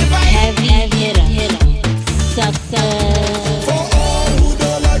 9 to 5. Heavy hitter, success. For all who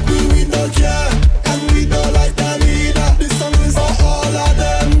don't like we don't care. And we don't like them either. This song is for all of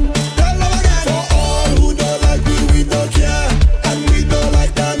them. Tell them again. For all who don't like we don't care. And we don't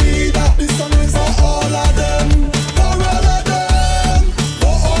like them either. This song is for all of them. For all of them.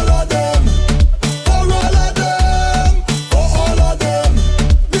 For all of them. For all of them. For all of them.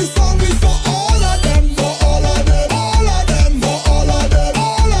 This song is for all of them. For all of them. All of them. For all of them.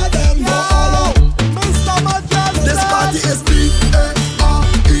 All of them. For all of them. Mr. Majestic. This party is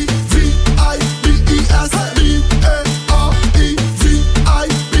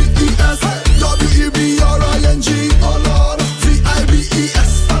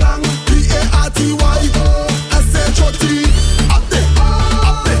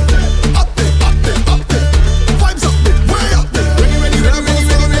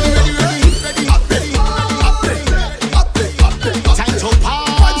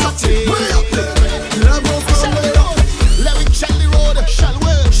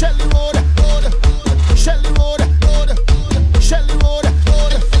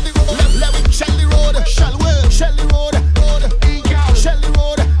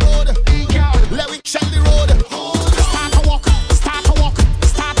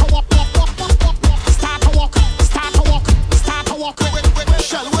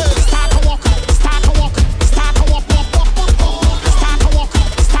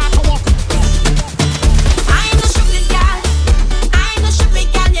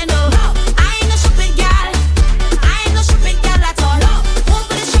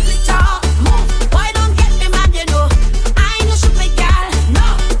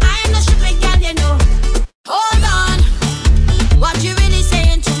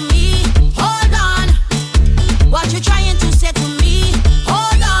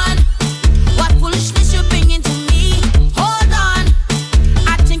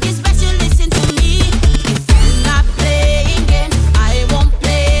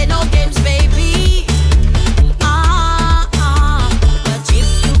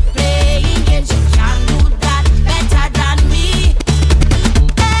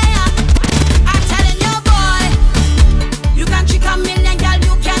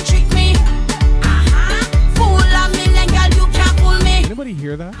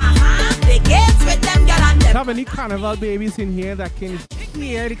carnival babies in here that can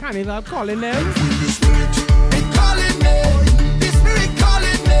hear the carnival calling them. The spirit, it calling me. The spirit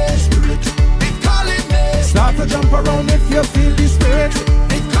calling me. Spirit, it calling me. Start to jump around if you feel the spirit.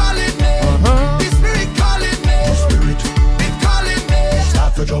 It calling me. The spirit calling me. Spirit, it calling me.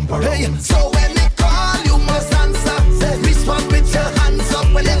 Start to jump around. Hey, so when they call, you must answer. Respond with your hands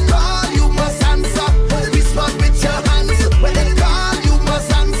up. When they call, you must answer. Respond with your hands up. When they call, you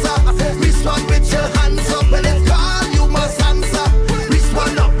must answer. Respond with your hands up. When they call, you must answer.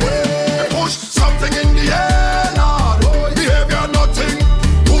 Respond up. Hey. Push something in the air, Lord. Behavior nothing.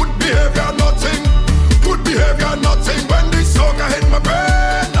 Good behavior nothing. Good behavior nothing. When the soca hit my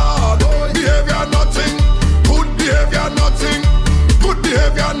brain, Lord. Behavior nothing. Good behavior nothing. Good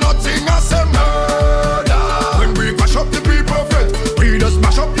behavior nothing. I say murder. When we mash up the people fit, we just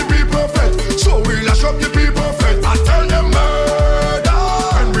mash up the people fit. So we lash up the people fit. I tell them murder.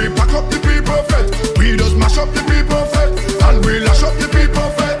 When we pack up the people fit, we just mash up the people fit. And we lash up the people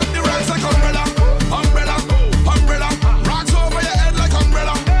fit. The rags like umbrella, umbrella, umbrella. Rags over your head like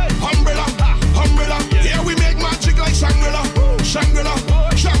umbrella, umbrella, umbrella. Yeah, we make magic like Shangri-La, Shangri-La,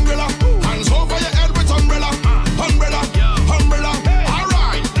 Shangri-La. Hands over your head with umbrella, umbrella, umbrella.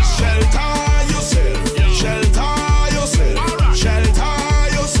 Alright.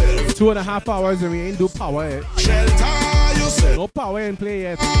 2.5 hours and we ain't do power yet. Shelter yourself. No power in play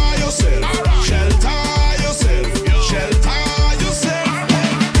yet. Yourself. Shelter yourself. Shelter yourself.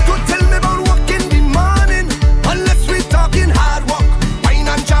 Don't tell me about work in the morning unless we talking hard work. Wine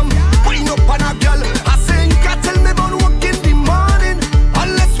and jam, wine up on a girl. I say you can't tell me about work in the morning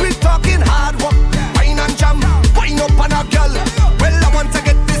unless we talking hard work. Wine and jam, wine up on a girl. Well, I want to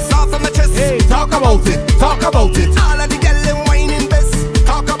get this off of my chest. Hey, talk about it. Talk about it. All of the girls them whining best.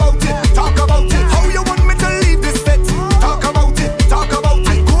 Talk about it. Talk about it. How you want me to leave this set? Talk about it. Talk about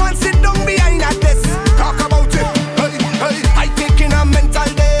it. Go and sit down behind a desk. Talk about it. Hey, hey. I taking a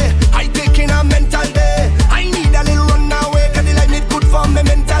mental day. I taking a mental day. I need a little run away, 'cause the line it good for me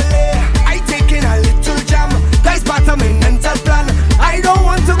mentally. I taking a little jam. That's part of my mental plan. I don't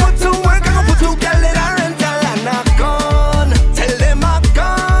want to go to work. I go put two girls in a rental and I'm gone. Tell them I'm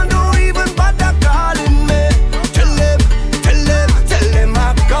gone. Don't even bother calling me. Tell them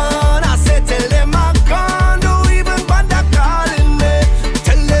I'm gone. I said tell them I'm gone. Don't even bother calling me.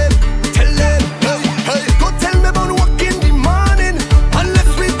 Tell them, hey, hey. Go tell me about work in the morning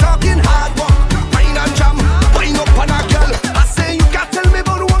unless we talking hard work. Wine and jam, wine up on a girl. I say you can't tell me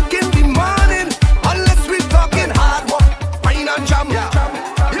about work in the morning unless we talking hard work. Wine and jam, yeah, man.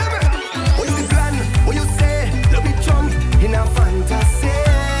 What's the plan? What you say? Let me jump in a fantasy.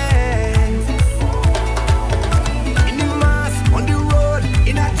 In the mass, on the road,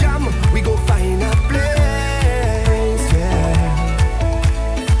 in a jam, we go find a place, yeah.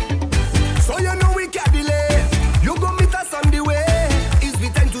 So you know we can't delay. You go meet us on the way. It's the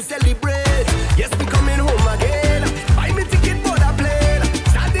time to celebrate. Yes, we coming home again. Buy me ticket for the plane.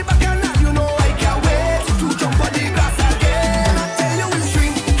 Start the back and you know I can't wait to jump on the grass again. I tell you we're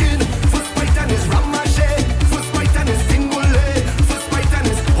shrinking. First fight and it's ramache. First fight and it's single leg. First fight and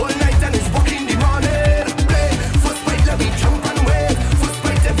it's all night and it's walk in the morning. Play. First fight let me jump and wait. First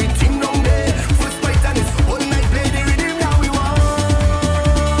fight everything down there. First fight and it's all night play the rhythm now we want.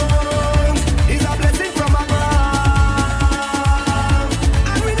 It's a blessing from above.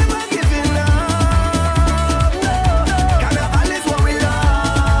 And we never giving up. No. Carnival is what we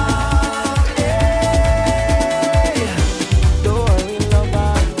love. Hey. Don't worry,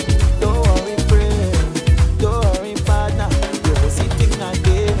 lover. Don't worry, friend. Don't worry, partner. You will see things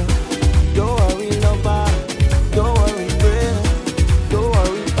again. Don't worry, lover. Don't worry, friend. Don't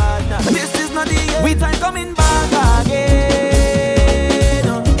worry, partner. This is not the end. We time coming back again.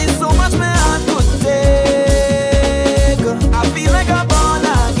 It's so much my heart could take. I feel like I'm born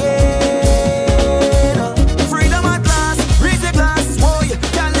again. Freedom at last. Raise a glass. Oh, you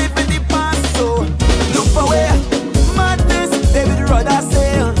can't live in the past. So look for where madness David Rudder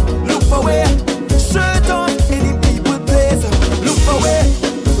say. Look for where shirt on any people place. Look for where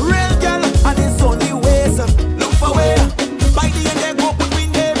real girl and it's only ways. Look for where by the end they go put me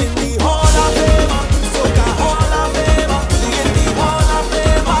name in the Hall of Fame. Soca Hall of Fame. In the Hall of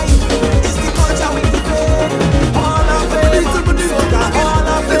Fame. It's the culture we play. Hall of Fame. Soca Hall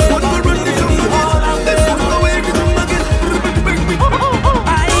of Fame. In the Hall of Fame.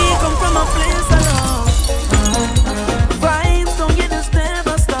 I come from a place I love. Vibes don't get this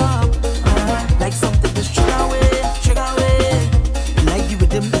never stop. Like something to sugar away. Like the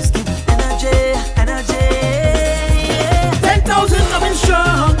rhythm that's give me energy. 10,000 coming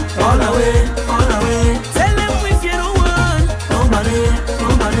strong. All the way. Tell them if you don't want no money.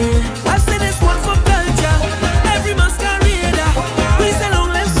 I say this one for culture. Every masquerader. We say long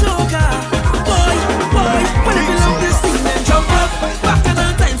live soca. Boy, when you love this thing, then jump up. Back in the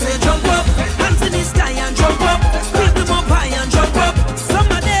time, say jump up. Hands in the sky and jump up. Flip them up high and jump up.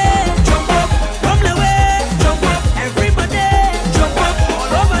 Somebody jump up. From the way, jump up. Everybody jump up.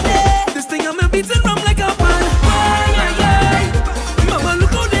 All over there. This thing I'm beating rum like a pan. Mama,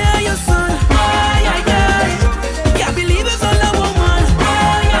 look how they are your son. Can't believe it's all a woman.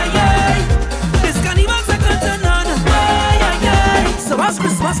 This carnival second to none. So as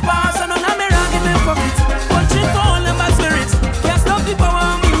Christmas pass and on a mirror in my pocket, watching for all in my spirits. Can't stop the power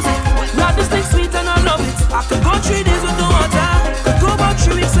of music. Love this thing sweet and I love it. I could go 3 days with no water. Could go about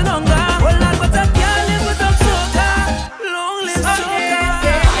 3 weeks in hunger. Well, Lord, but I can't live without soca. Long live soca.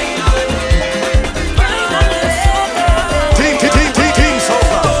 Team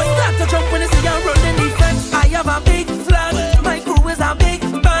Soca. Start to jump when you see a running defense. I have a big flag. My crew is a big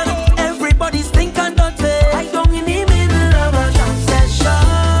band. Everybody's thinking dirty. I don't in the middle of a jam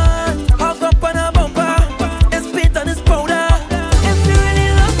session. Hug up on a bumper. It's spit on his powder. If you really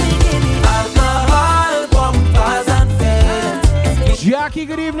love me, give me alcohol, bumpers and fans. Jackie,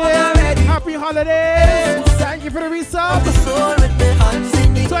 good evening. Happy holidays. Thank you for the resub. The soul with the hands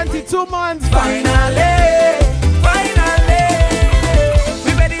in the 22 months. finally.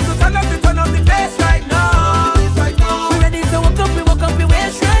 We ready to turn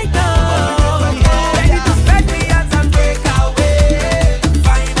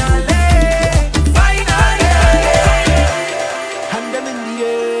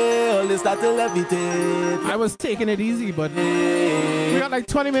to levitate. I was taking it easy, but we got like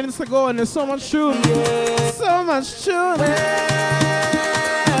 20 minutes to go and there's so much tune. So much tune. 1, 2.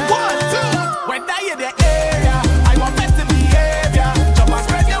 When I hear the area, I want better behavior. Jump and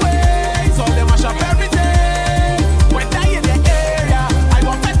spread your wings, so they mash up everything. When I hear the area, I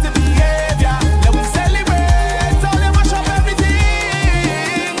want better behavior. They will celebrate, so they mash up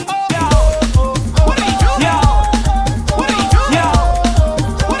everything. Oh, what do you do? What do you do?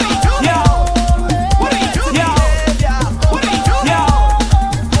 What do you do? What do you do? What do you do?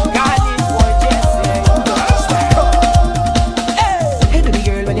 Hey baby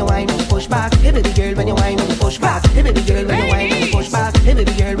girl, when you whine, when you push back. Hey baby girl, when you whine, when you push back. Hey baby girl, when you whine, when you push back. Hey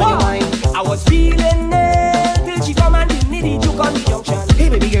baby girl, when you whine. I was feeling it till she come and give me the juke on the junction. Hey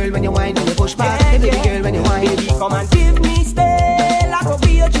baby girl, when you whine, when you push back. Hey baby girl, when you whine. Baby, come and give me stay. I could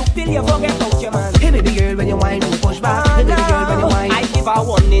be a juke till you forget out your man. Hey baby girl, when you whine, when you push back. Hey baby girl, when you whine. I give her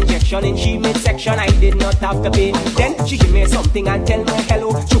one injection in she midsection. I did not have to pay. Then she give me something and tell me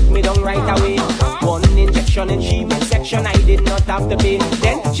hello. Shook me down right away. One injection in she midsection. I did not have to pay.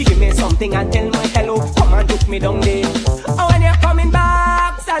 Then she give me something and tell me hello. Come and shook me down there. Oh, when you're coming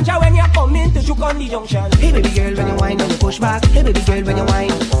back, Sanja, when you're coming to shook on the junction. Hey baby girl, when you whine, when you push back. Hey baby girl, when you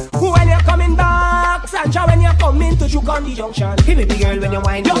whine. When you're coming back, Sanja, when you're coming to shook on the junction. Hey baby girl, when you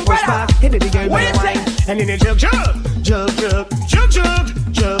whine, when you push back. Hey baby girl, when you whine. And then it jug, jug, jug, jug, jug, jug,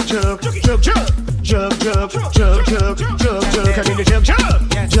 jug, jug, jug, jug, jug, jug, jug, jug, jug, jug, jug, and then it jug, jug,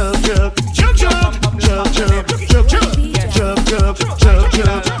 jug, jug, jug, jug, jug, jug, jug, jug, jug, jug,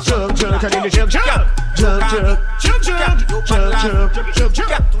 jug, jug, jug, and then it jug, jug, jug, jug, jug, jug, jug, jug, jug,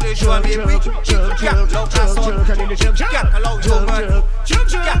 jug, tous les jours à mes bruits, jug, jug, jug, jug, and then it jug, jug, jug, jug, jug, jug,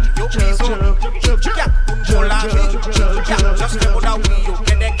 jug, jug, just fais mon avis, au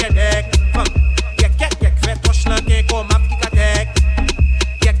Québec, Québec, fais ton schlinguer comme un petit cadec.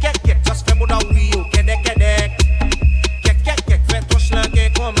 Just fais mon avis, au Québec, Québec. Fais ton schlinguer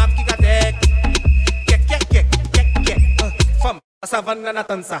comme un petit cadec. Femme, ça va n'a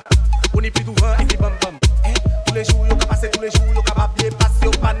n'attend ça. On est plus devant et puis bam bam. Tous les jours, yo ka passe, tous les jours, yo capable de passer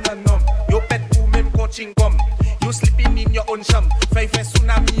au bananom. Yo pète pour même coaching comme. You sleeping in your own sham. Fais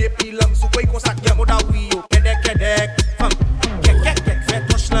tsunami et puis l'homme. Sous quoi il consacre mon avis, au Québec, Québec. Femme, fais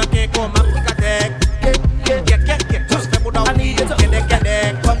ton schlinguer comme un petit cadec. Just fais mon avis, au Québec,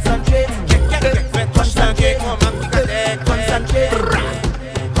 Québec. Concentrate, fais ton schlinguer comme un petit cadec.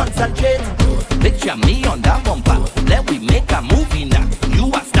 Concentrate. Picture me on that bumper. Let we make a movie now.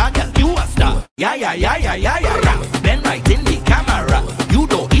 You a star, girl, you a star. Yeah, yeah, yeah, yeah, yeah, yeah, yeah. Then right in the camera. You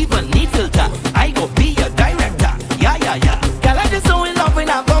don't even need filter. I go be your director. Yeah, yeah, yeah. Girl, I just so in love with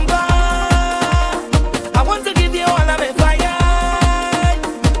a bumper. I want to give you all of my fire.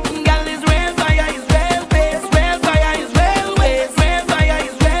 Girl, is real fire, is real bass. Real fire, is real waste. Real fire,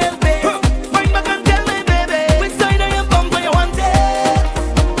 is real bass. Bring back and tell me, baby, which side of your bumper you want it?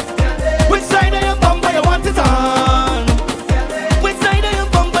 Which side of your bumper you want it on? Which side of your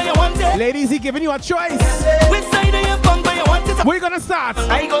bumper you want it? Ladies, he giving you a choice. Which side of your bumper you want it on? We're gonna start.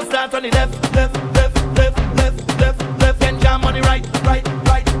 I go start on the left, left, left, left, left, left, left, then jam on the right, right,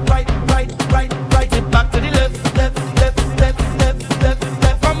 right, right, right, right, right, it back to the left, left, left, left, left, left,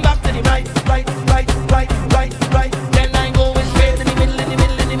 left, from back to the right, right, right, right, right, right, then I go straight in the middle, in the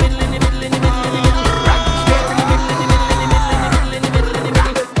middle, in the middle, in the middle, in the middle, in the middle, right, straight in the middle, in the middle, in the middle, in the middle, in the middle, in the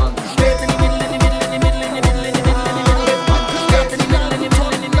middle, straight in the middle, in the middle, in the middle, in the middle, in the middle, in the middle, straight in the middle, in the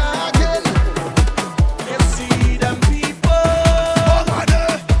middle, in the middle. You see them people,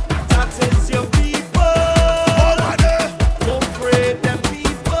 that is your people. Don't pray them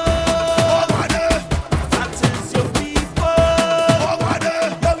people, that is your people.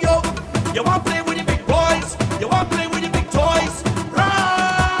 Yo, yo, you want to play with the big boys, you want to play with the big toys.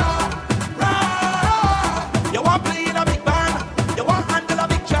 Rah, rah. You want to play in a big band, you want to handle a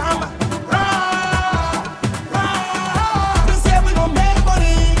big jam. Rah, rah. We say we gon' make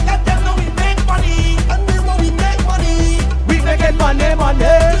money, let them know we make money. And we when we make money, we making money, money.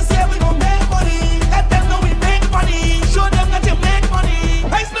 We say we gon' make money, let them know we make money. Show them that you make money.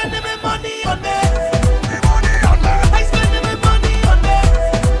 I spend my money on me. I spend my money on me.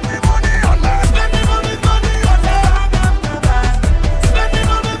 Spending all my money on me. Spending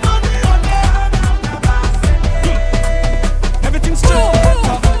all my money on me. Everything's straight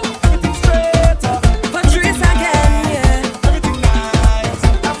up. Everything's straight up. Patrice again, yeah. Everything nice.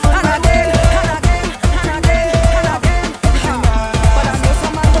 And again, and again, and again, and again. But I know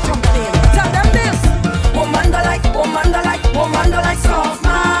some man go complain. Tell them this. Woman don't like, woman don't like, woman don't like soft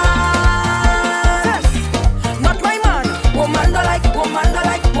man. Not my man. Woman don't like, woman don't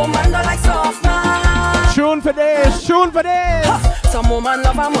like, woman don't like soft man. Tune for this, tune for this. Some woman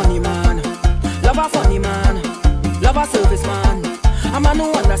love a money man, love a funny man, love a service man. A man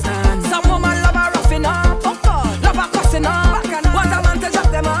who understand. Some woman love a roughing up, love a cussing up. Want a man to drop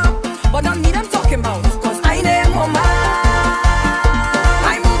them up, but don't need them talking about. Cause I ain't woman.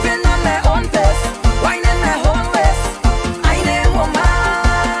 I'm moving on my own pace, whining my own waist. I ain't woman.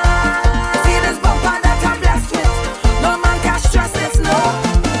 See this bumper that I'm blessed with. No man can stress this, no.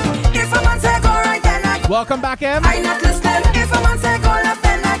 If a man say go right, then I welcome back, Em. I not listening. If a man say go left,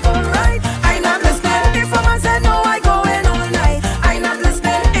 then I go right. I not listening. If a man say no, I go in all night. I not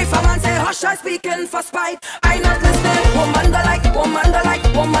listening. If a man say hush, I speaking for spite. I not listening. Woman da like, woman da like,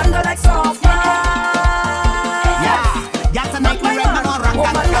 woman da like soft man. Yeah, got to make me ready to rock.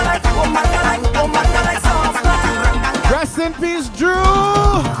 Woman da like, woman da like, woman da like soft man. Rest in peace, Drew.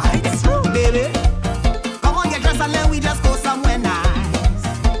 It's true, baby. Come on, get dressed and then we just go somewhere nice.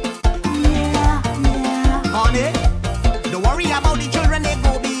 Yeah, yeah. Honey, don't worry about the children, they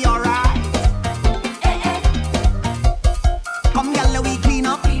go be alright. Come, girl, we clean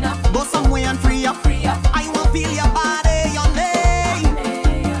up. Go somewhere and free up. I want feel your body, your name.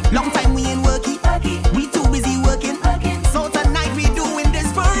 Long time we ain't working. We too busy working. So tonight we doing this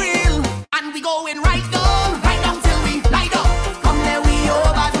for real. And we going right down till we light up. Come, let we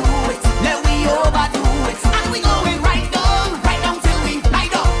overdo it. Let we overdo it. And we going right down till we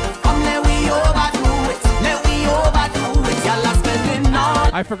light up. Come, let we overdo it. Let we overdo it. Y'all are spending all.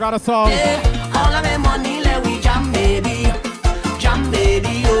 I forgot a song. All of my money, let we jam, baby. Jam,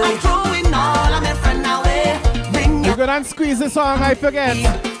 baby, oh. I'm throwing all of my friends away. Bring You go and squeeze the song, I forget.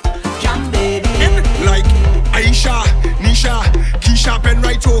 jam, baby. Like Aisha, Nisha, Keisha, pen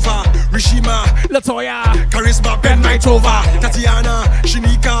right over. Rishima, Latoya, Charisma, pen right over. Tatiana,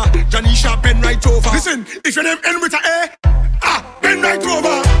 Shinika, Janisha, pen right over. Listen, if your name end with a A, pen right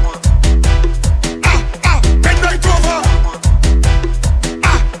over. Pen right over.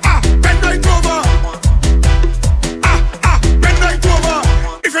 Pen right over. Pen right over.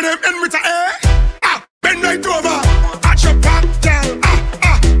 If your name end with a pen right over. At your back, girl.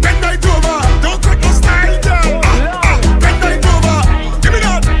 Pen right over. Don't cut no style, girl. Pen right over. Give me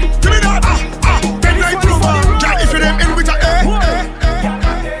that. Pen right over. Girl, if your name end with a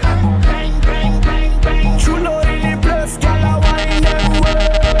True love in the place, girl, I wine them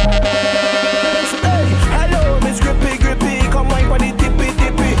waist. Hey, hello, Miss Grippy, Grippy, come wine for the tippy,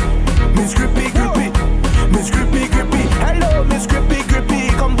 tippy. Miss Grippy, Grippy, Miss Grippy, Grippy. Hello, Miss Grippy, Grippy,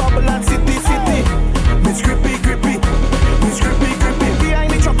 come bubble and city, city. Miss Grippy, Grippy, Miss Grippy, Grippy.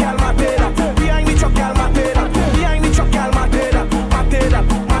 Behind the truck, y'all mate that. Behind the truck, y'all mate that. Behind the truck, y'all mate that. Mate that,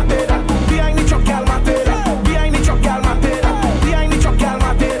 mate that. Behind the truck, y'all mate that. Behind the truck, y'all mate that. Behind the truck, y'all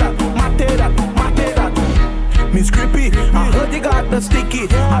mate that. Mate that, mate that. Miss Grippy, I heard you got the sticky.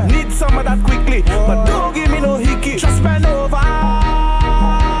 I need some of that quickly, but don't give me no hickey. Just bend over. And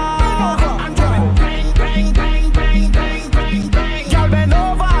drop it. Bang, bang, bang, bang, bang, bang, bang. Y'all bend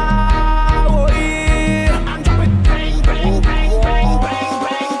over. Oh yeah. And drop it. Bang, bang, bang, bang, bang,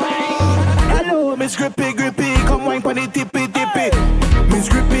 bang, bang. Hello, Miss Grippy, Grippy, come wine for the tippy, tippy. Miss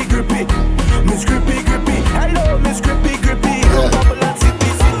Grippy, Grippy, Miss Grippy, Grippy. Hello, Miss Grippy, Grippy, come bubble and city,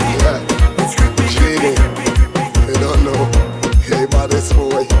 city. Miss Grippy, Grippy, Grippy, Grippy. You don't know. Hey, man, this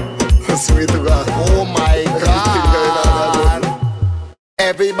boy. Sweet to God. Oh my God.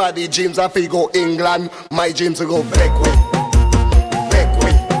 Everybody dreams of he go England. My dreams to go Beckway.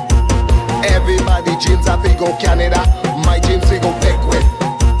 Beckway. Everybody dreams of he go Canada. My dreams to go Beckway.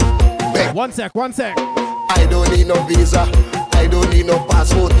 Beckway. One sec. I don't need no visa. I don't need no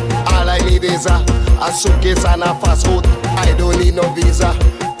passport. All I need is a suitcase and a fast food. I don't need no visa.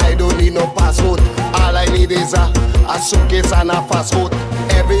 I don't need no passport. All I need is a suitcase and a fast food.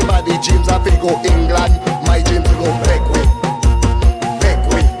 Everybody dreams of he go England. My dreams to go Beckway.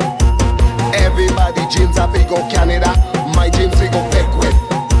 Beckway. Everybody dreams of he go Canada. My dreams to go Beckway.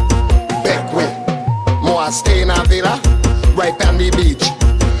 Beckway. More stay in a villa right on the beach.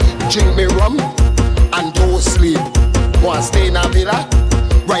 Drink me rum and don't sleep. More stay in a villa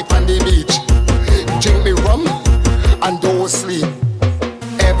right on the beach. Drink me rum and don't sleep.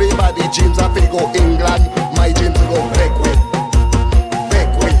 Everybody dreams of he go England. My dreams to go Beckway.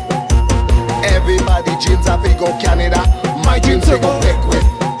 Beckway. Everybody dreams of he go Canada. My dreams to go Beckway.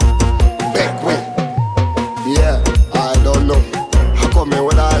 Beckway. Yeah, I don't know. How come me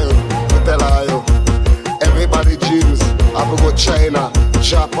with I tell you? Everybody dreams of go China,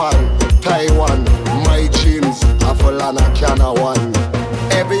 Japan, Taiwan. My dreams are for Lana Cana one.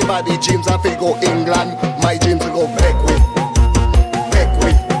 Everybody dreams of he go England. My dreams to go Beckway.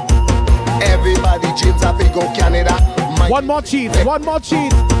 Beckway. Everybody dreams of he go Canada. One more cheat.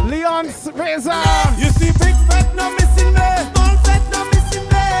 Leon's Razor. You see big fat no missing me. Small fat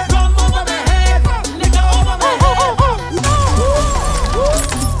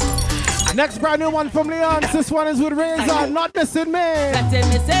Next brand new one from Leon. This one is with Razor, Not Missing Me. That's it,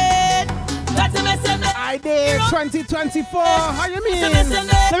 missing. That's it, missing me. I did 2024. How you mean? Missing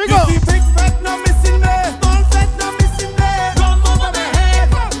me. There we go. You see big fat no missing me. Small fat no missing me. Come over my head.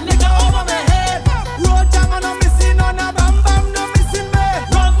 Nigga over my head. Road jam no missing on a bam bam no missing me.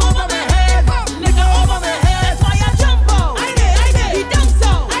 Come over my head. Nigga over my head. That's why I jump out. I did. He done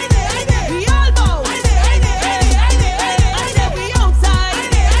so. I did. He elbow. I did. We outside.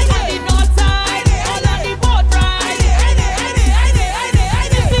 On the north side. All on the boat ride.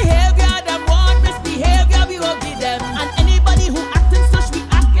 Misbehavior, them want misbehavior, we will give them. And anybody who acting such, we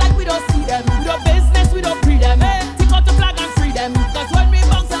act like we don't see them. We don't business, we don't free them. Take out the flag and free them. Cause when we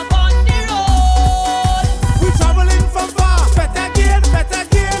bounce up on the road, We traveling from far. Better again.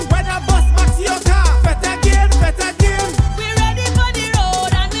 When I bust back to your car. Better again. we ready for the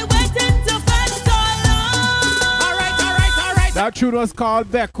road and we waiting to fence so long. Alright. That tune was called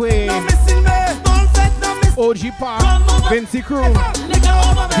Beckway. No missing me. Small fat no missing me. OG Park, Vincy Crew. Nigga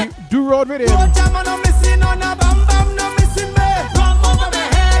over my head. Do road with him. Road jam no missing on a bam bam no missing me. Come over my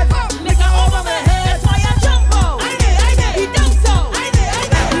head. Nigga over my head. That's why I jump out. I did. He done so. I did.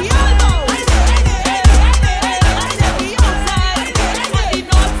 He elbow. I did. We outside. On the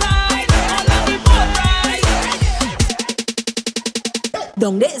north side. All on the boat ride.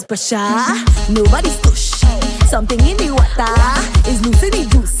 Down there is pressure, nobody's push. Something in the water is loose in the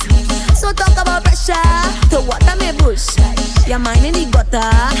juice. So talk about pressure to water me bush. Your mind in the gutter,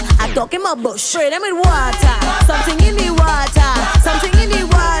 I talk in my bush. Spray them with water, something in the water, something in the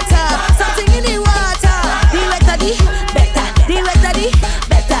water, something in the water. The wetter the better, the wetter the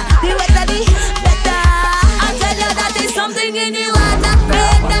better, the wetter the better. I tell you that there's something in the water.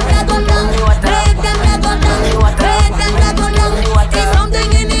 Make them not go down, make them not go down, make them not go down. There's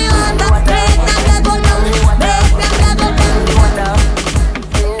something in the water. Make them not go down, make them not go down.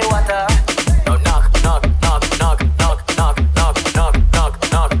 In the water. No, knock.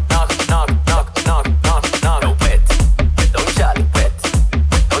 No wet. Don't Charlie wet.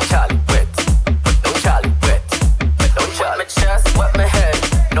 Don't Charlie wet. Don't Charlie wet. Don't Charlie. Wet my chest, wet my head.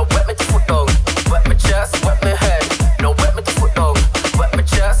 No wet me to foot dog. Wet my chest, wet my head. No wet me to foot dog. Wet my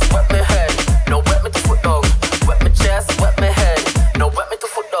chest, wet my head. No wet me to foot dog. Wet my chest, wet my head. No wet me to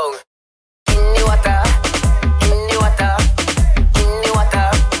foot dog. In the water. In the water. In the water.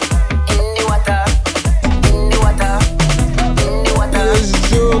 In the water. In the water. In the water. This is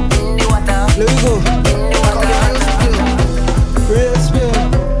true. In the water. Let me go. In the water. Real spin.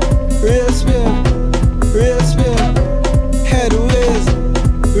 Head whiz.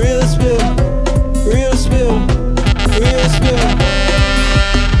 Real spin.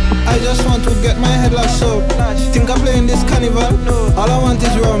 I just want to get my head lashed up. Think I'm playing this carnival? All I want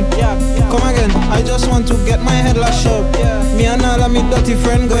is rum. Come again. I just want to get my head lashed up. Me and all of me dirty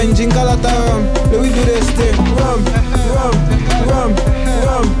friend going drink a lot of rum. Let me do this thing. Rum.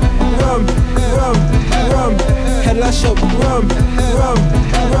 Head lash up. Rum.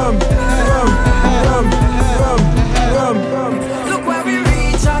 Look where we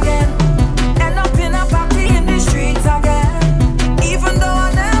reach again. End up in a party in the streets again. Even though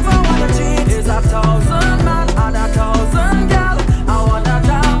I never wanna cheat. There's 1,000 man and 1,000 gal. I wanna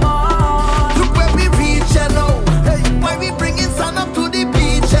jam on. Look where we reach, you know. Hey, why we bringing sun up to the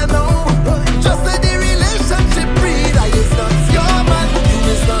beach, you know. Just let the relationship breathe. I is not your man, you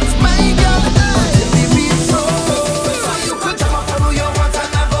is not my girl. Until we reach home. So you could jump up on who you want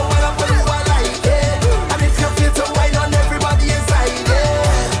and I go well up on who I like it. And if you feel to wine on everybody inside it.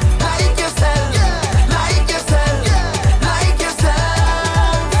 Like yourself.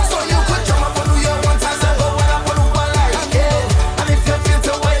 So you could jump up on who you want and I go well up on who I like it. And if you feel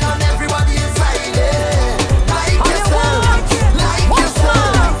to wine on everybody inside it. Like yourself.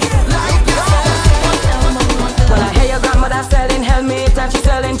 Well, I hear your grandmother selling helmet and she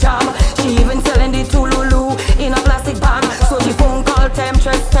selling charm. She even selling the Tululu in a plastic bag. So she phone call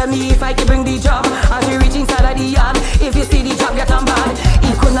temptress, tell me if I can bring the job. As we reach inside of the yard, if you see the job get on bad.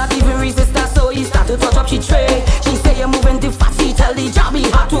 He could not even resist her, so he started to touch up she tray. She say you're moving too fast, she tell the job he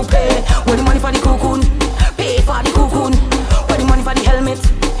had to pay. Where the money for the cocoon? Pay for the cocoon. Where the money for the helmet?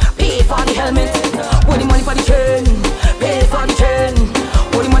 Pay for the helmet. Where the money for the chain? Pay for the chain.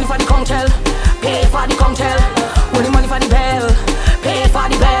 Where the money for the conch shell? Pay for the conch shell. Where the money for the bell? Pay for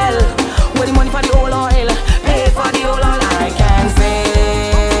the bell. Where the money for the oil oil? Pay for the oil oil. I can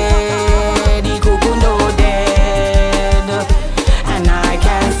say the cocoon no dead, and I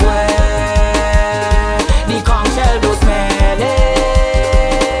can swear the conch shell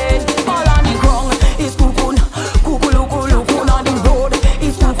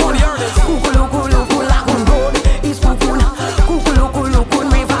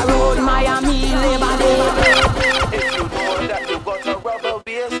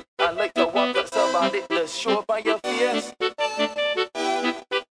just show up on your face.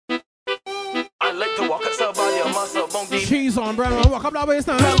 I like to walk up on your muscle bone deep. Cheese on, brother. Walk up that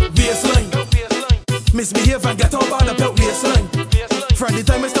waistline. Baseline. Misbehave and get up on the belt waistline. From the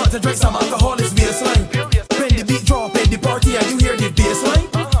time I start to drink some alcohol, it's baseline. When the beat drop in the party and you hear the baseline,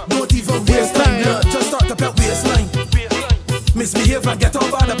 don't even waste time, just start the belt waistline. Misbehave and get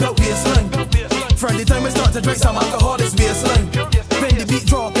up on the belt waistline. From the time I start to drink some alcohol, it's baseline. When the beat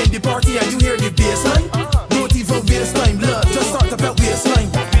drop in the party and you hear the baseline, don't even waste time, just start the belt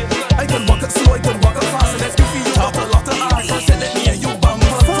waistline. I can walk it slow, I can walk it fast, and let's give you talk a lot of ass. I said let me and you bang my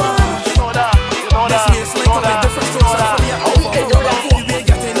fast. You know that, this baseline come with different strokes. I'm fully at home, you ain't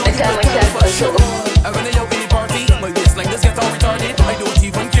getting no good for sure. And when they out in the party, my waistline just get all retarded. I don't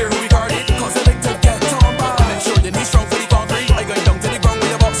even care who regard it, cause I like to get on by. Make sure your knees strong for the concrete. I go down to the ground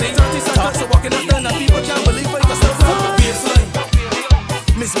where you're boxing. 30 seconds of walking up and people can't believe I can still have a baseline.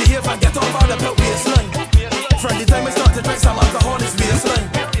 Misbehave and get on by the belt baseline. From the time I start to drink some alcohol, it's baseline.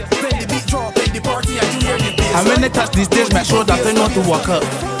 When the beat drop in the party and you hear the baseline. And when they touch the stage, make sure that they know to walk up.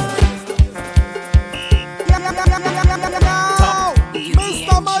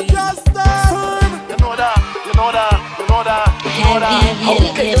 Mr. Majestic. You know that, you know that, you know that, you know that.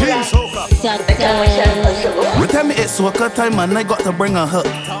 Team Soca. We tell me it's Soca time and I got to bring a hook.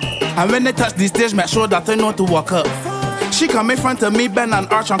 And when they touch the stage, make sure that they know to walk up. She come in front of me, bend and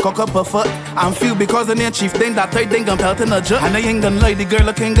arch and cock up her foot. I'm feel because the near chief thing that I think I'm pelting a jut. And I ain't gonna lie, the girl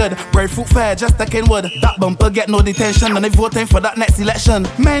looking good. Breadfruit fair, just a Kenwood. That bumper get no detention, and they voting for that next election.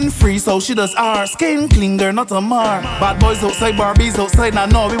 Men free, so she does R. Skin clean, girl, not a mar. Bad boys outside, Barbies outside. Now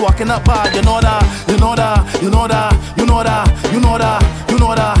no, we walking up hard. You know that, you know that, you know that, you know that, you know that, you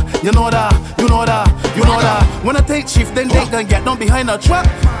know that, you know that, you know that, you know that. When I take chief, then they gonna get down behind a truck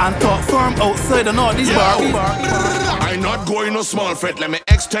and talk firm outside and all these Barbies. I'm not going no small fret. Let me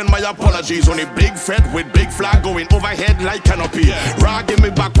extend my apologies. On a big fret with big flag going overhead like canopy. Rag in me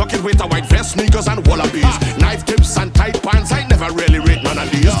back pocket with a white vest, sneakers and wallabies. Knife tips and tight pants. I never really rate none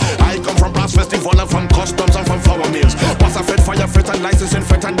of these. I come from brass festival and from customs and from flour mills. Pass a fed, fire fed and licensing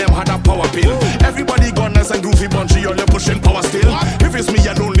fed and them had a power pill. Everybody gone nice and groovy bunchy, you're pushing power still. If it's me,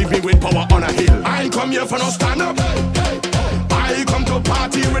 you don't leave me with power on a hill. I ain't come here for no stand up. I come to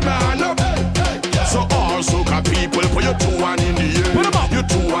party with my hand up. So all soca people, put your 2-1 in the air. You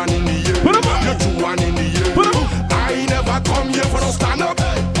 2-1 in the air. You 2-1 in the air. I never come here for no stand up.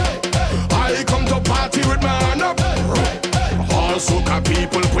 I come to party with my hand up. All soca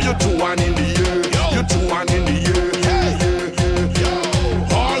people, put your 2-1 in the air. You 2-1 in the air.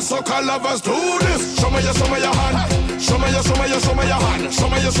 All soca lovers do this. Show me your hand. Show me your hand. Show me your hand. Show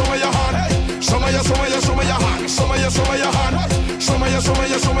me your hand. Show me your hand. Show me your hand. Show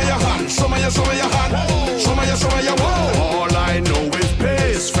me your hand. Show me your all I know is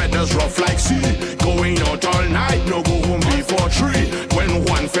pace. Feathers rough like sea. Going out all night, no go home before 3. When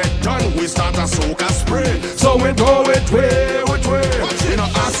one fed done, we start a soca spray. So we go with way. You know,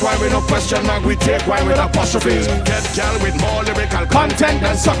 ask why we no question mark. We take why with apostrophes. Get girl with more lyrical content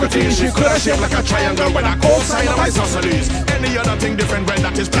than Socrates. She could have shaped like a triangle with a cosine of isosceles. Any other thing different when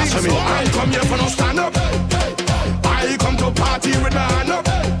that is blasphemy. I come here for no stand up. I come to party with my hand up.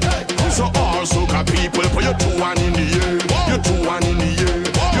 So all soca people, put your 2-1 in the air. You 2-1 in the air.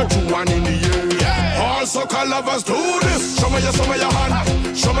 You 2-1 in the air. All soca lovers do this. Show me your hand.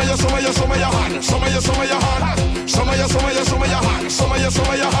 Show me your hand. Show me your hand. Show me your hand. Show me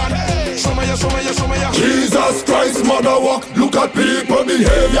your hand. Jesus Christ, mother walk. Look at people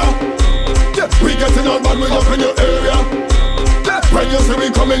behavior. Yeah, we getting on bad, we up in your area. Yeah, when you see we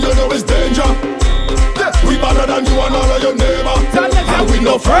coming, you know it's danger. We better than you and all of your neighbor. And we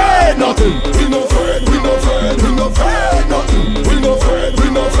no afraid nothing. We no afraid, we no afraid, we no afraid nothing. We no afraid, we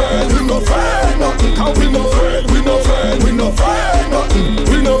no afraid, we no afraid nothing. And we no afraid, we no afraid, we no afraid nothing.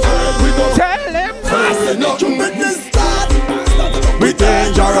 We no afraid, we no tell them afraid nothing. Make this start. We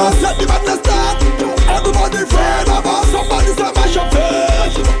dangerous. Let the madness start. Everybody afraid of us. Somebody say mash up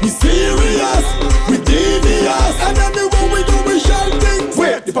face. We serious. We devious. And anywhere we go we shall think.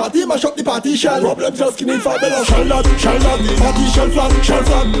 Wait, the party mash up the party shell. Problems just skinny for below. Shall not, the party shell flat.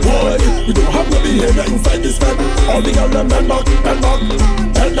 Boy, we don't have no behavior inside this bed. All the girls bend back.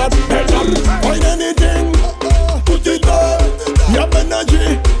 Tell that. Find anything, put it up. We have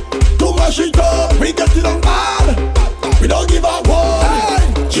energy to mash it up. We get it on bad. We don't give a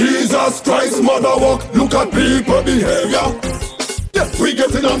one. Jesus Christ, mother walk. Look at people behavior. Yeah, we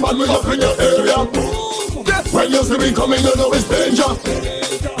getting on bad. We up in your area. Yeah, when you see we coming, you know it's danger.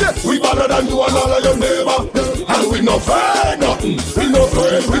 Yeah, we better than you and all of your neighbor. And we no afraid nothing. We no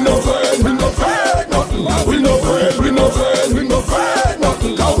afraid, we no afraid, we no afraid nothing. We no afraid, we no afraid, we no afraid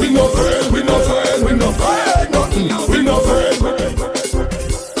nothing. We no afraid, we no afraid, we no afraid.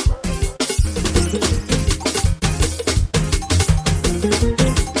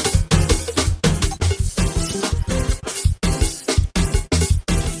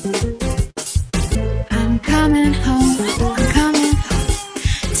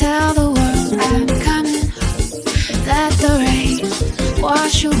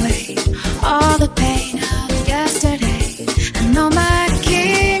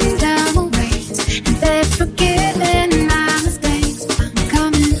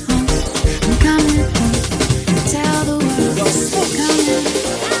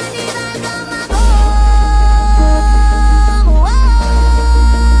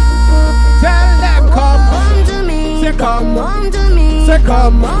 home to me. Say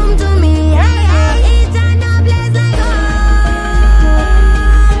come home to me. Hey, hey. Each and a place I go.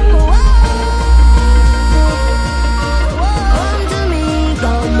 Home to me,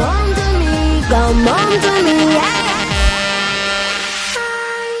 come home to me, come home to me.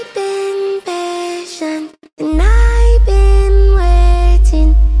 I've been patient and I've been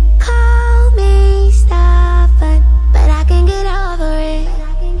waiting. Call me stubborn, but I can get over it.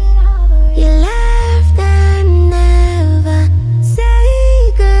 You left and never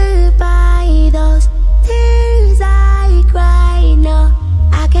say goodbye. Those tears I cried, no,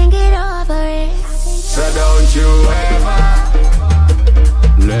 I can get over it. So don't you ever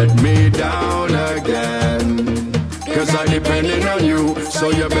let me down again, 'cause I'm depending on you, so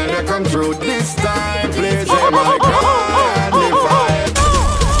you better come through this time. Please hear my cry and if I...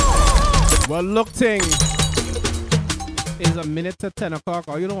 Well, look, thing is a minute to 10 o'clock,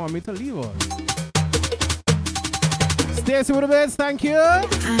 or you don't want me to leave us. Stacy with the beds, thank you.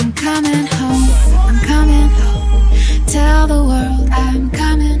 I'm coming home, I'm coming home. Tell the world I'm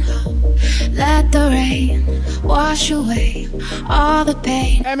coming home. Let the rain wash away all the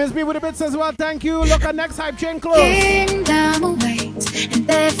pain. MSB with the bits as well, thank you. Look at next hype chain close. Kingdom awaits, and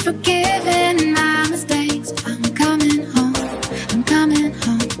they've forgiven my mistakes. I'm coming home, I'm coming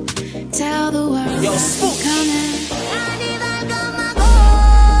home. Tell the world I'm coming.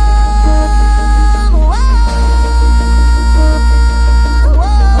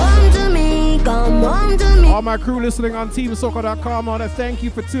 All my crew listening on TeamSoca.com, I want to thank you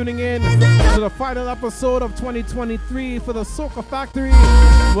for tuning in to the final episode of 2023 for the Soca Factory.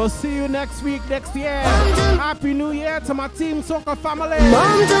 We'll see you next week, next year. Happy New Year to my Team Soca family.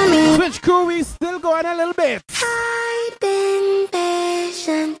 Switch crew, we still going a little bit. I've been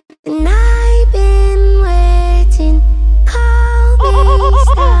patient and I've been waiting. Call me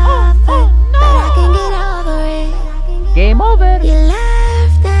stubborn, but I can get over it. Game over. You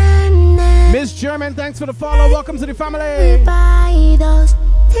left and never Miss German, thanks for the follow. Welcome to the family. by those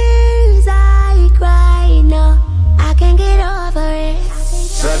tears I cried, no, I can get over it.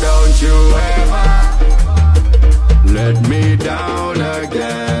 So don't you ever let me down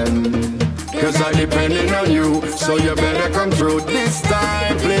again, 'cause I'm depending on you, so you better come through this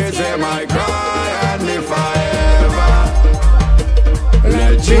time. Please hear my cry, and if I ever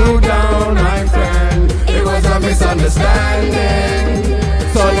let you down, my friend, it was a misunderstanding.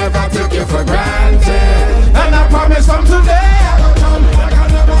 So never took you for granted, and I promise from today I will jump like I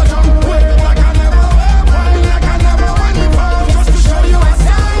never jump, like I never went, like I never went before, just to show you I'm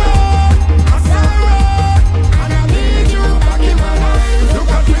sorry, and I need you back in my life. Look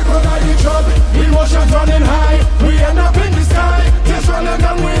at me, cause I did trouble, emotions running high, we end up in the sky, just running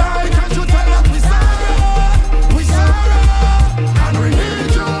down we high. Can't you tell us we sorry, and we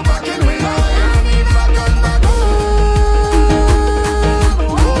need you back in my life.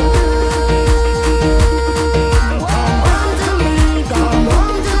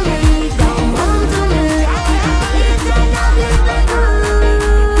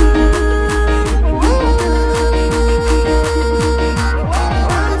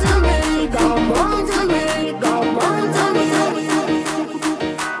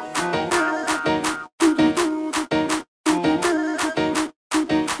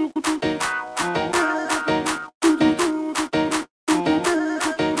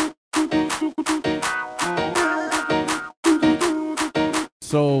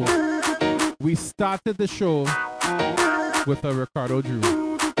 So, we started the show with a Ricardo Drew.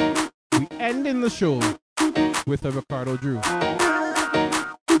 We ending the show with a Ricardo Drew.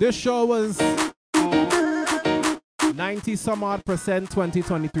 This show was 90 some odd percent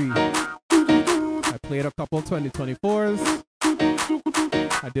 2023. I played a couple 2024s.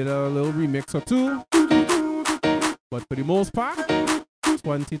 I did a little remix or two. But for the most part,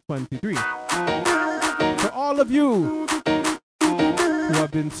 2023. For all of you who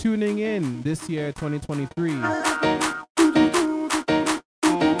have been tuning in this year, 2023.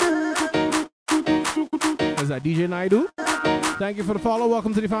 Is that DJ Naidu? Thank you for the follow.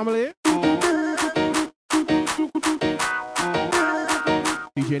 Welcome to the family.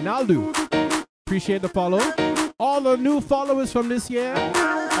 DJ Naldu. Appreciate the follow. All the new followers from this year.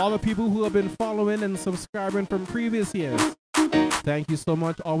 All the people who have been following and subscribing from previous years. Thank you so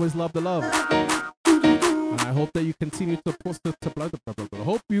much. Always love the love. And I hope that you continue to post it to I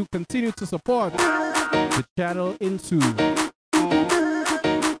hope you continue to support the channel into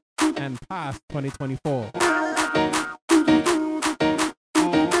and past 2024.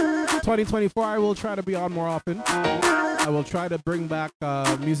 2024, I will try to be on more often. I will try to bring back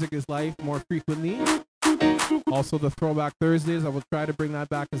Music is Life more frequently. Also, the Throwback Thursdays, I will try to bring that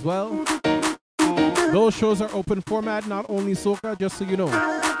back as well. Those shows are open format, not only soca, just so you know.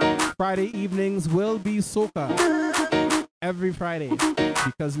 Friday evenings will be soca every Friday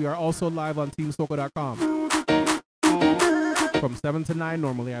because we are also live on teamsoca.com from 7 to 9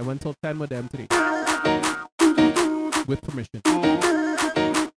 normally. I went till 10 with them today with permission.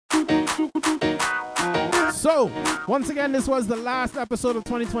 So, once again, this was the last episode of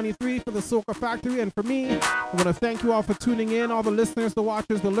 2023 for the Soca Factory, and for me, I want to thank you all for tuning in, all the listeners, the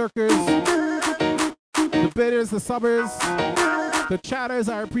watchers, the lurkers, the bidders, the subbers, the chatters.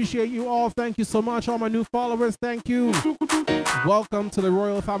 I appreciate you all. Thank you so much. All my new followers, thank you. Welcome to the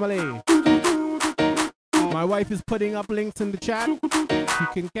royal family. My wife is putting up links in the chat. You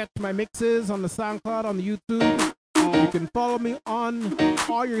can catch my mixes on the SoundCloud, on the YouTube. You can follow me on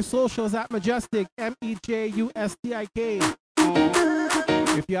all your socials at Mejustik, Mejustik.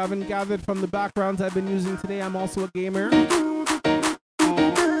 If you haven't gathered from the backgrounds I've been using today, I'm also a gamer.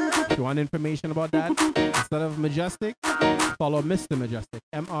 If you want information about that, instead of Mejustik, follow Mr. Mejustik,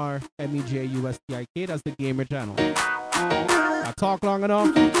 MrMejustik. That's the gamer channel. I talk long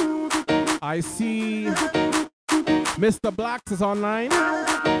enough. I see Mr. Blacks is online.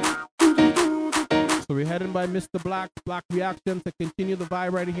 So we're heading by Mr. Black Reaction to continue the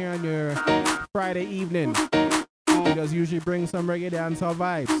vibe right here on your Friday evening. He does usually bring some reggae dancehall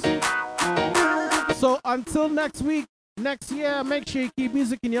vibes. So until next week, next year, make sure you keep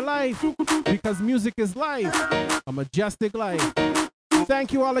music in your life because music is life. A Mejustik life.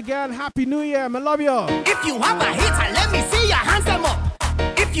 Thank you all again. Happy New Year. I love you. If you have a hater, let me see your hands them up.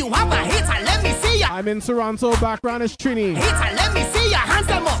 If you have a hater, let me see your. I'm in Toronto. Background is Trini. Hater, let me see your hands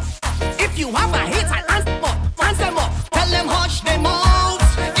them up. If you have a hater, hands them up. Hands them up. Tell them hush them out.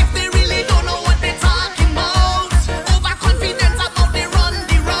 If they really don't know what they're talking about. Overconfident about they run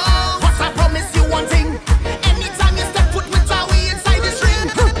the round. But I promise you one thing. Anytime you step foot with our way inside this ring,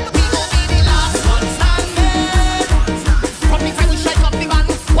 we gon' be the last one standing. From the time we shake up the band,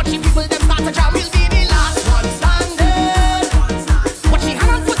 watch the people them start to jam. We'll be the last one standing. Watch the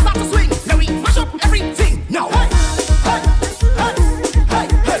hand and foot start to swing. Now we mash up everything. Now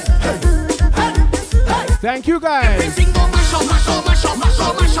thank you guys. Everything go mash up, mash up, mash up, mash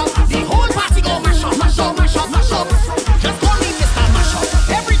up, mash up. The whole party go mash up, mash up, mash up, mash up. Just call me Mr. Mash Up.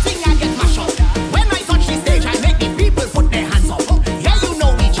 Everything I get mash up. When I touch the stage, I make the people put their hands up. Yeah, you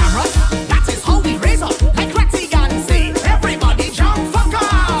know we jam up. That is how we raise up. Like Ratigan say, everybody jump, fuck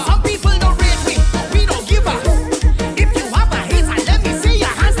off. Some people don't rate me, but we don't give up. If you have a hater, let me see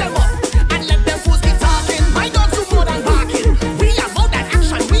your hands them up. And let them fools be talking. My dogs do more than barking. We about that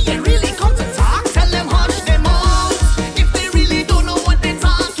action, we ain't really come to talk. Tell them hush them out. If they really don't know what they're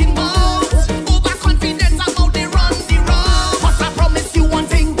talking about. Overconfident about they run the round. But I promise you one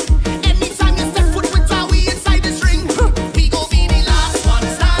thing. Anytime you step foot with our way inside this ring, we gon' be the last one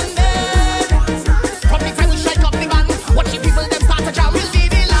standing. From the time we shake up the band, watch the people them start to jam. We'll be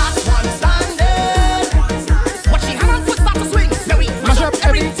the last one standing. Watch the hand and foot start to swing. Now we mash up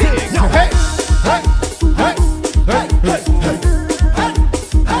everything. Now hey, hey, hey, hey, hey, hey,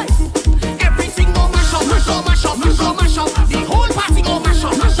 hey. Everything go mash up, mash up, mash up, mash up, mash up. The whole party go mash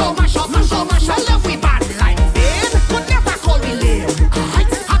up, mash up, mash up, mash up, mash up. I love we bad like them, but never call we lame.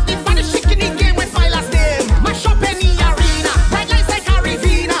 Have the baddest chick in the game with my last name. Mash up any arena, bright lights like a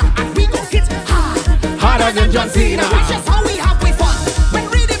Ravina, and we go hit hard, harder than John Cena.